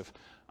aggressive.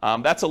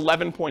 That's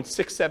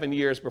 11.67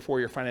 years before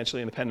you're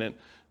financially independent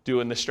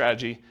doing this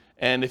strategy.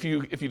 And if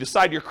you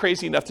decide you're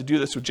crazy enough to do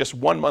this with just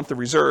 1 month of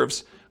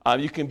reserves,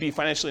 you can be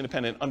financially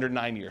independent under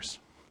 9 years.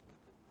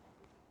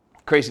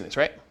 Craziness,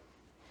 right?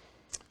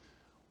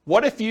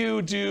 What if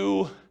you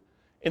do,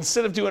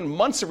 instead of doing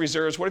months of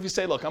reserves, what if you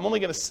say, look, I'm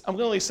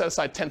only set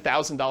aside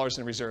 $10,000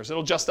 in reserves.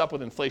 It'll adjust up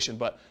with inflation,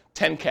 but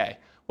 10K.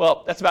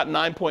 Well, that's about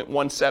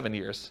 9.17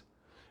 years.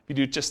 If you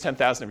do just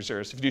 10,000 in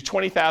reserves. If you do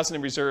 20,000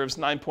 in reserves,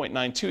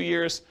 9.92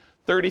 years.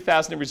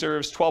 30,000 in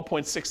reserves,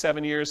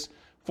 12.67 years.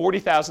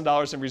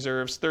 $40,000 in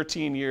reserves,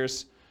 13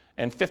 years.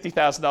 And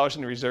 $50,000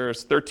 in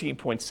reserves,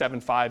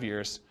 13.75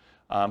 years.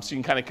 So you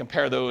can kind of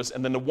compare those.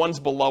 And then the ones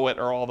below it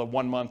are all the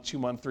 1 month, 2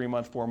 month, 3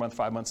 month, 4 month,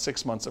 5 month,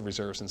 6 months of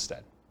reserves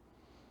instead.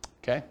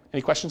 Okay,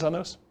 any questions on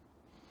those?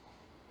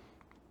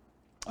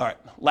 All right,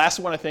 last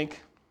one I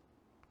think.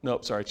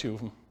 Nope, sorry, two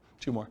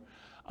more.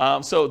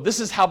 So this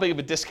is how big of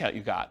a discount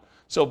you got.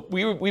 So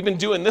we've been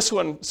doing this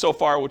one so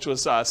far, which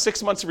was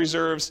 6 months of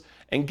reserves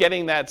and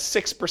getting that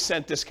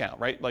 6% discount,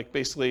 right? Like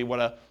basically what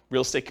a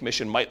real estate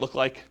commission might look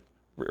like.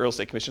 Real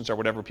estate commissions are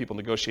whatever people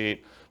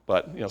negotiate,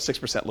 but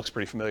 6% looks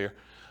pretty familiar.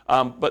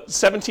 But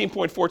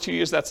 17.42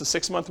 years, that's the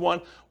 6 month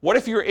one. What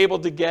if you were able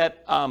to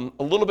get a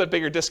little bit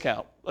bigger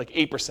discount, like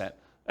 8%?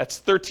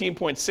 That's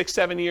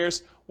 13.67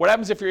 years. What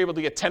happens if you're able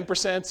to get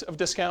 10% of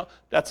discount?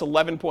 That's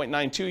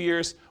 11.92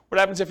 years. What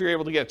happens if you're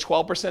able to get a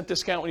 12%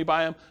 discount when you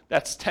buy them?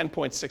 That's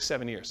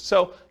 10.67 years.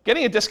 So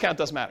getting a discount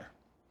does matter,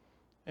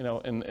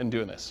 in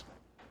doing this.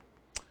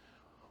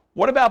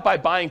 What about by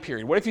buying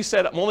period? What if you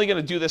said, I'm only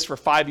going to do this for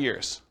 5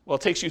 years? Well,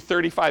 it takes you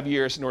 35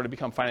 years in order to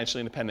become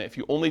financially independent. If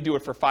you only do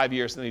it for 5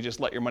 years, then you just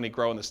let your money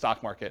grow in the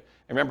stock market.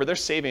 And remember, they're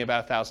saving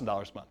about $1,000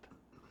 a month.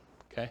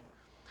 Okay?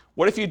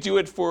 What if you do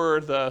it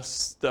for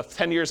the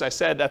 10 years I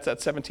said? That's at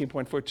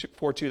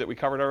 17.42 that we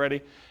covered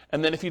already.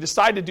 And then if you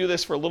decide to do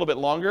this for a little bit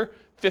longer,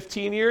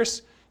 15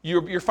 years,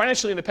 you're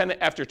financially independent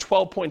after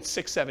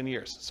 12.67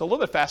 years. So a little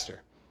bit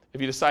faster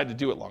if you decide to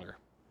do it longer.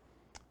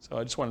 So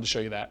I just wanted to show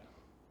you that.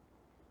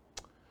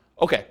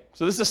 Okay,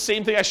 so this is the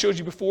same thing I showed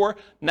you before.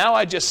 Now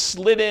I just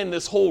slid in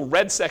this whole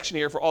red section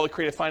here for all the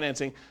creative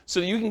financing so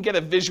that you can get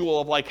a visual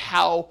of like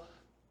how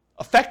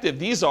effective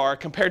these are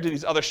compared to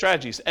these other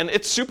strategies. And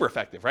it's super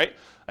effective, right?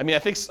 I mean, I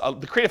think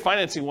the creative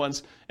financing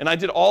ones, and I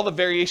did all the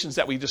variations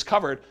that we just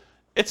covered,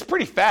 it's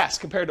pretty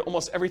fast compared to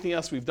almost everything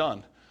else we've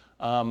done.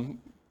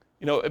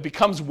 It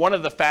becomes one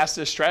of the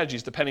fastest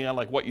strategies depending on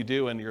like what you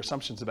do and your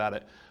assumptions about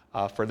it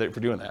for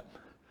doing that.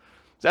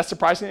 Is that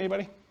surprising to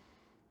anybody? A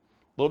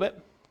little bit?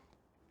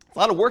 It's a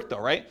lot of work though,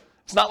 right?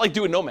 It's not like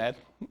doing Nomad.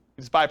 You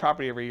just buy a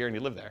property every year and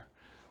you live there.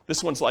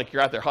 This one's like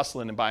you're out there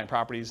hustling and buying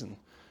properties and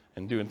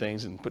doing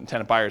things and putting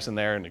tenant buyers in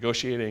there and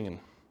negotiating and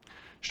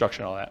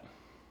structuring all that.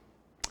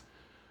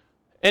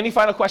 Any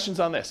final questions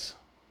on this?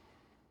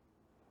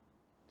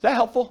 Is that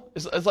helpful?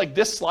 It's like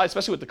this slide,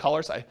 especially with the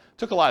colors. I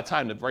took a lot of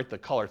time to write the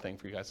color thing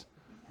for you guys.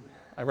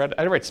 I had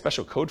to write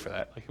special code for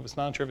that. Like it was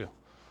non-trivial.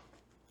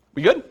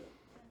 We good?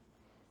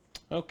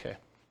 Okay.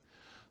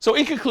 So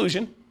in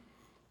conclusion,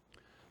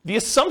 the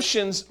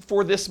assumptions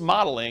for this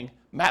modeling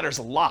matters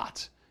a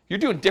lot. You're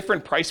doing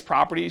different price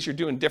properties, you're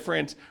doing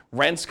different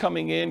rents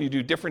coming in, you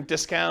do different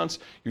discounts,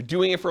 you're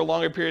doing it for a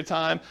longer period of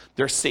time,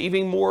 they're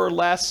saving more or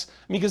less. I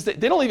mean, because they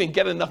don't even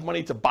get enough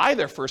money to buy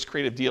their first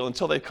creative deal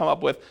until they come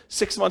up with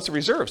 6 months of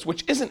reserves,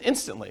 which isn't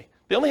instantly.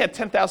 They only had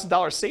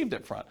 $10,000 saved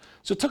up front.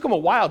 So it took them a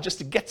while just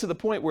to get to the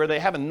point where they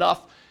have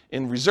enough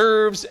in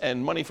reserves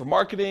and money for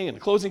marketing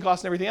and closing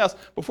costs and everything else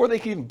before they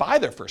can even buy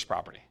their first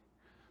property.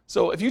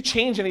 So if you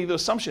change any of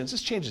those assumptions,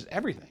 this changes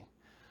everything.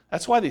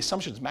 That's why the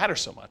assumptions matter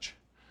so much.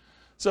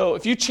 So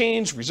if you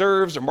change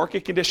reserves or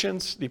market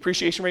conditions, the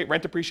appreciation rate,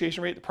 rent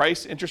appreciation rate, the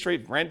price, interest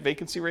rate, rent,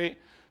 vacancy rate,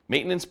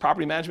 maintenance,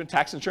 property management,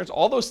 tax, insurance,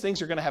 all those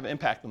things are going to have an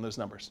impact on those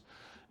numbers.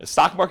 The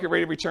stock market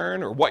rate of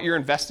return or what you're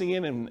investing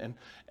in, and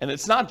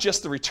it's not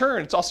just the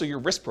return, it's also your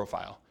risk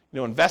profile.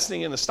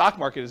 Investing in the stock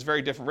market is a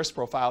very different risk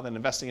profile than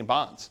investing in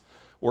bonds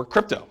or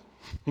crypto,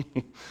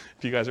 if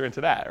you guys are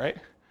into that, right?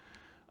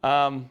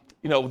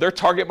 Their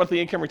target monthly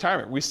income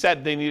retirement. We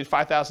said they needed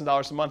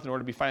 $5,000 a month in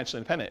order to be financially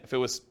independent. If it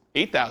was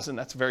 $8,000,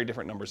 that's very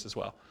different numbers as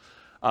well.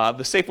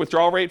 The safe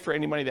withdrawal rate for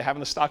any money they have in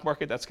the stock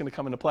market, that's going to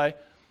come into play.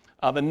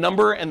 The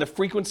number and the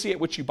frequency at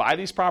which you buy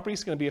these properties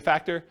is going to be a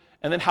factor.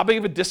 And then how big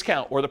of a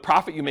discount or the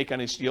profit you make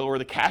on each deal or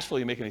the cash flow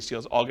you make on each deal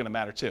is all going to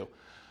matter too.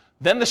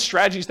 Then the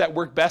strategies that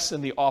work best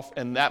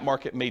in that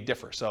market may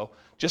differ. So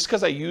just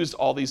because I used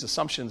all these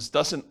assumptions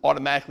doesn't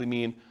automatically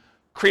mean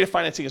creative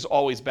financing is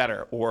always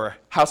better, or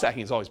house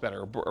hacking is always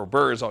better, or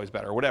BRRRR is always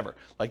better, or whatever.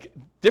 Like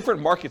different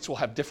markets will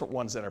have different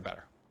ones that are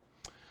better.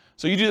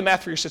 So you do the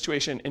math for your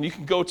situation, and you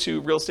can go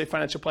to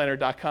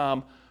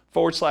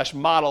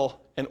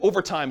realestatefinancialplanner.com/model, and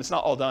over time, it's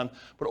not all done,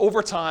 but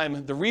over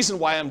time, the reason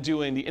why I'm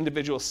doing the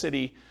individual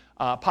city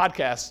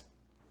podcast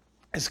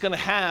is going to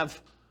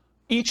have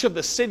each of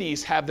the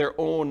cities have their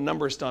own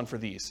numbers done for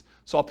these.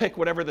 So I'll pick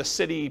whatever the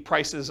city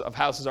prices of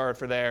houses are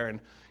for there, and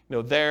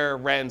their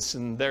rents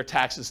and their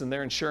taxes and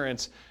their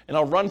insurance, and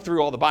I'll run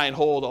through all the buy and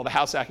hold, all the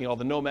house hacking, all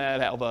the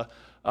nomad, all the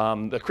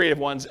creative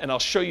ones, and I'll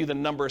show you the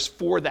numbers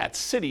for that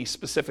city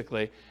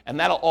specifically, and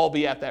that'll all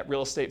be at that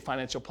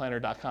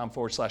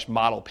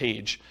realestatefinancialplanner.com/model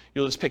page.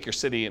 You'll just pick your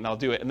city and I'll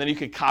do it, and then you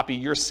can copy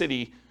your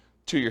city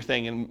to your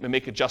thing and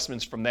make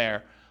adjustments from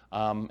there.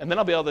 And then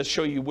I'll be able to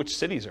show you which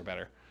cities are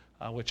better,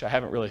 which I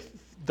haven't really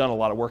done a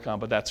lot of work on,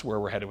 but that's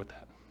where we're headed with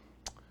that.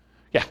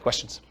 Yeah,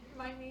 questions? Can you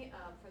remind me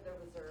for the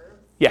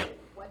reserves? Yeah.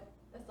 What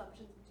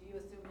assumptions do you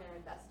assume they're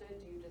invested? Do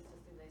you just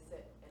assume they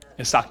sit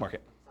in a stock market?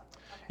 Okay.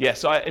 Yeah,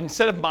 so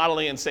instead of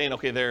modeling and saying,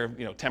 okay, they're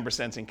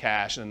 10% in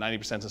cash and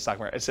 90% in stock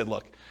market, I said,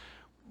 look,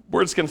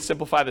 we're just going to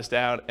simplify this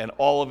down, and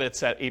all of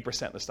it's at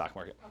 8% in the stock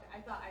market. Okay,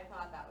 I thought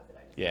that was it. I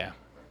just Yeah. there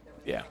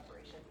was Yeah. a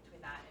separation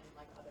between that and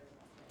like other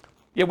investments.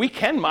 Yeah, we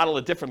can model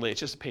it differently. It's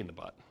just a pain in the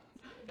butt.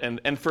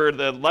 And for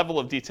the level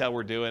of detail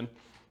we're doing,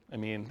 I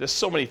mean, there's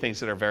so many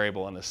things that are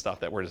variable in this stuff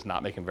that we're just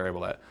not making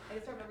variable at. I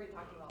just remember you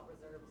talking about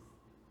reserves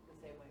the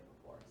same way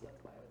before, so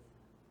that's why I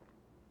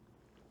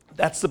was.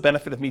 That's the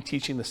benefit of me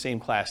teaching the same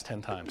class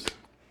 10 times,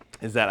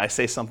 is that I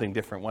say something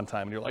different one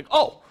time and you're like,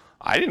 oh,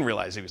 I didn't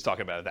realize he was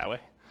talking about it that way.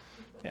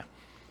 Yeah.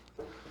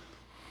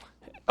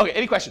 Okay,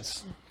 any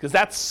questions? Because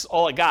that's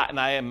all I got, and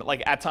I am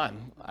like at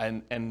time,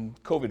 and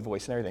COVID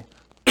voice and everything.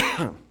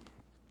 Is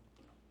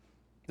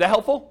that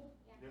helpful?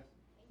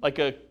 Like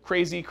a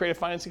crazy creative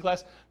financing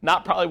class?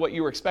 Not probably what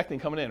you were expecting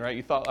coming in, right?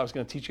 You thought I was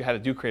going to teach you how to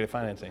do creative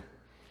financing,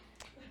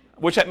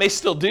 which I may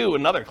still do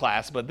another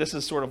class, but this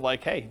is sort of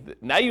like, hey,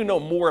 now you know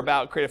more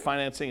about creative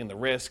financing and the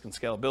risk and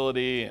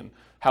scalability and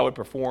how it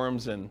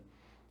performs, and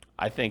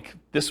I think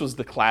this was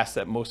the class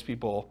that most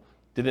people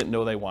didn't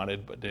know they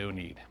wanted but do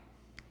need.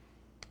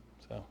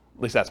 So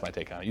at least that's my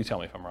take on it. You tell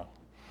me if I'm wrong.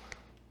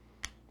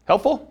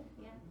 Helpful?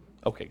 Yeah.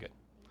 Okay, good.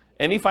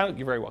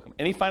 You're very welcome.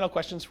 Any final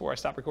questions before I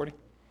stop recording?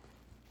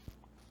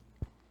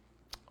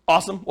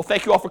 Awesome. Well,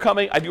 thank you all for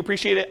coming. I do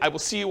appreciate it. I will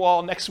see you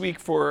all next week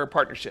for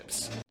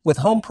partnerships. With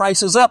home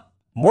prices up,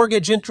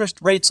 mortgage interest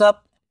rates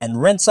up,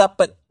 and rents up,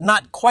 but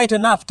not quite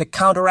enough to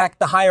counteract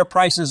the higher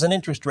prices and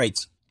interest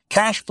rates,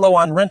 cash flow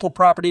on rental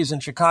properties in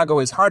Chicago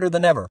is harder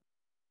than ever.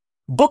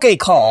 Book a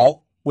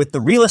call with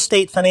the Real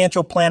Estate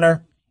Financial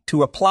Planner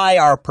to apply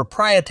our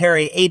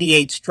proprietary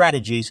 88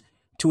 strategies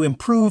to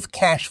improve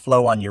cash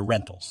flow on your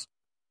rentals.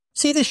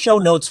 See the show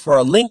notes for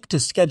a link to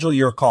schedule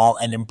your call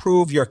and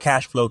improve your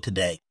cash flow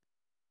today.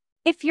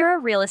 If you're a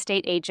real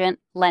estate agent,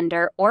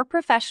 lender, or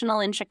professional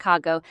in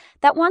Chicago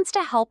that wants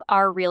to help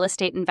our real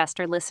estate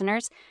investor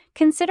listeners,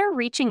 consider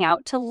reaching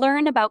out to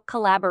learn about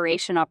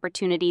collaboration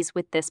opportunities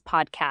with this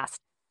podcast.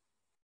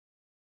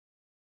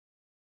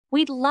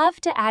 We'd love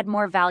to add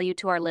more value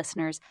to our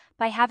listeners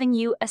by having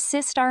you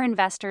assist our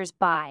investors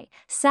buy,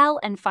 sell,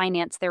 and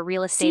finance their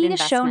real estate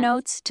investments. See the show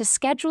notes to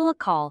schedule a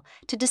call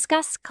to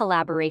discuss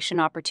collaboration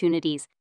opportunities.